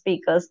experienced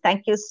speakers.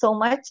 Thank you so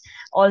much,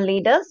 all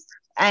leaders.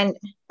 And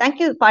thank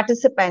you,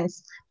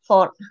 participants,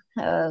 for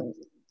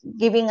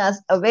giving us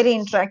a very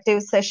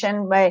interactive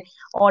session by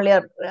all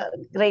your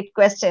great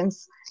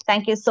questions.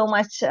 Thank you so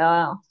much,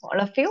 all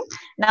of you.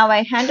 Now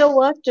I hand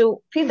over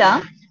to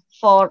Fida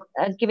for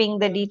giving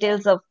the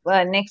details of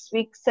next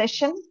week's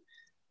session.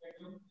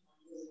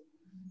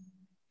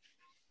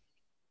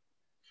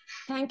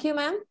 Thank you,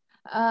 ma'am.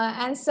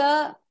 And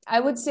sir, I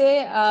would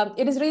say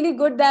it is really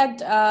good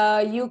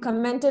that you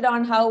commented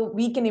on how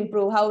we can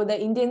improve, how the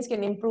Indians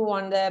can improve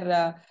on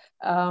their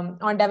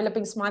on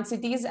developing smart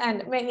cities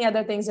and many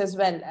other things as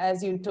well,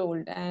 as you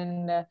told.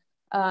 And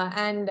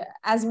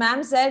as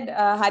ma'am said,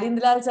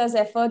 Harindralal sir's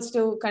efforts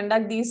to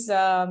conduct these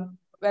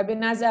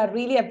webinars are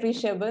really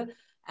appreciable.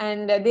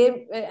 And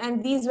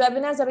these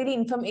webinars are really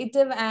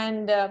informative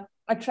and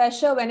a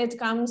treasure when it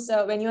comes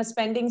when you are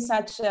spending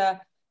such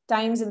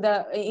times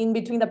in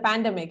between the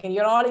pandemic and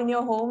you're all in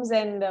your homes,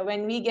 and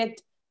when we get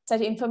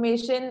such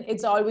information,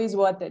 it's always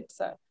worth it,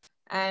 sir.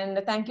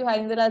 And thank you,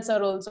 Harindralal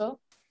sir, also.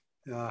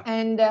 Yeah.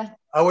 And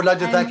I would like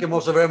to thank him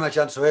also very much,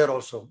 and Suhair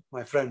also,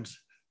 my friends.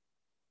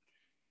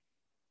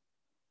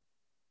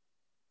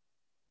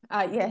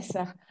 Yes,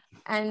 sir.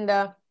 And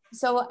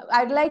so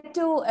I'd like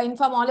to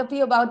inform all of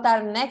you about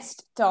our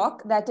next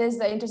talk, that is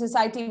the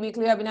Inter-Society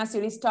Weekly Webinar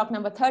Series talk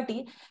number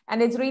 30.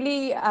 And it's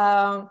really,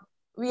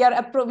 we are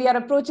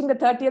approaching the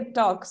 30th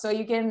talk. So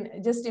you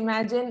can just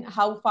imagine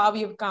how far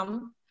we've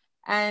come.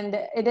 And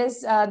it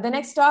is, the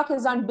next talk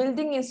is on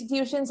Building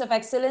Institutions of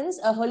Excellence,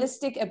 a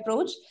Holistic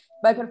Approach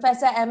by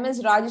Professor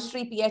M.S.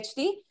 Rajeshri,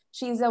 PhD.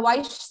 She's a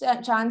Vice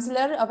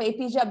Chancellor of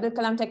APJ Abdul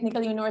Kalam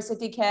Technical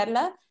University,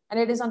 Kerala. And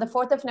it is on the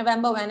 4th of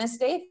November,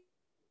 Wednesday,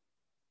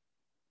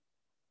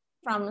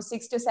 from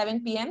 6 to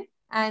 7 p.m.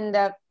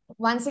 And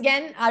once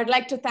again, I would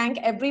like to thank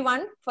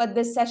everyone for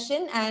this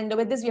session. And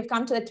with this, we have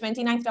come to the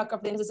 29th talk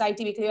of the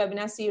Inter-Society Weekly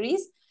Webinar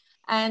Series.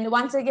 And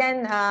once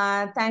again,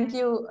 thank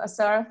you,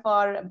 sir,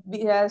 for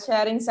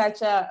sharing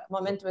such a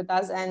moment with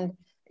us and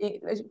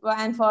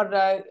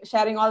for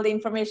sharing all the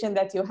information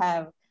that you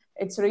have.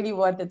 It's really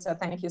worth it, sir.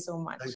 Thank you so much.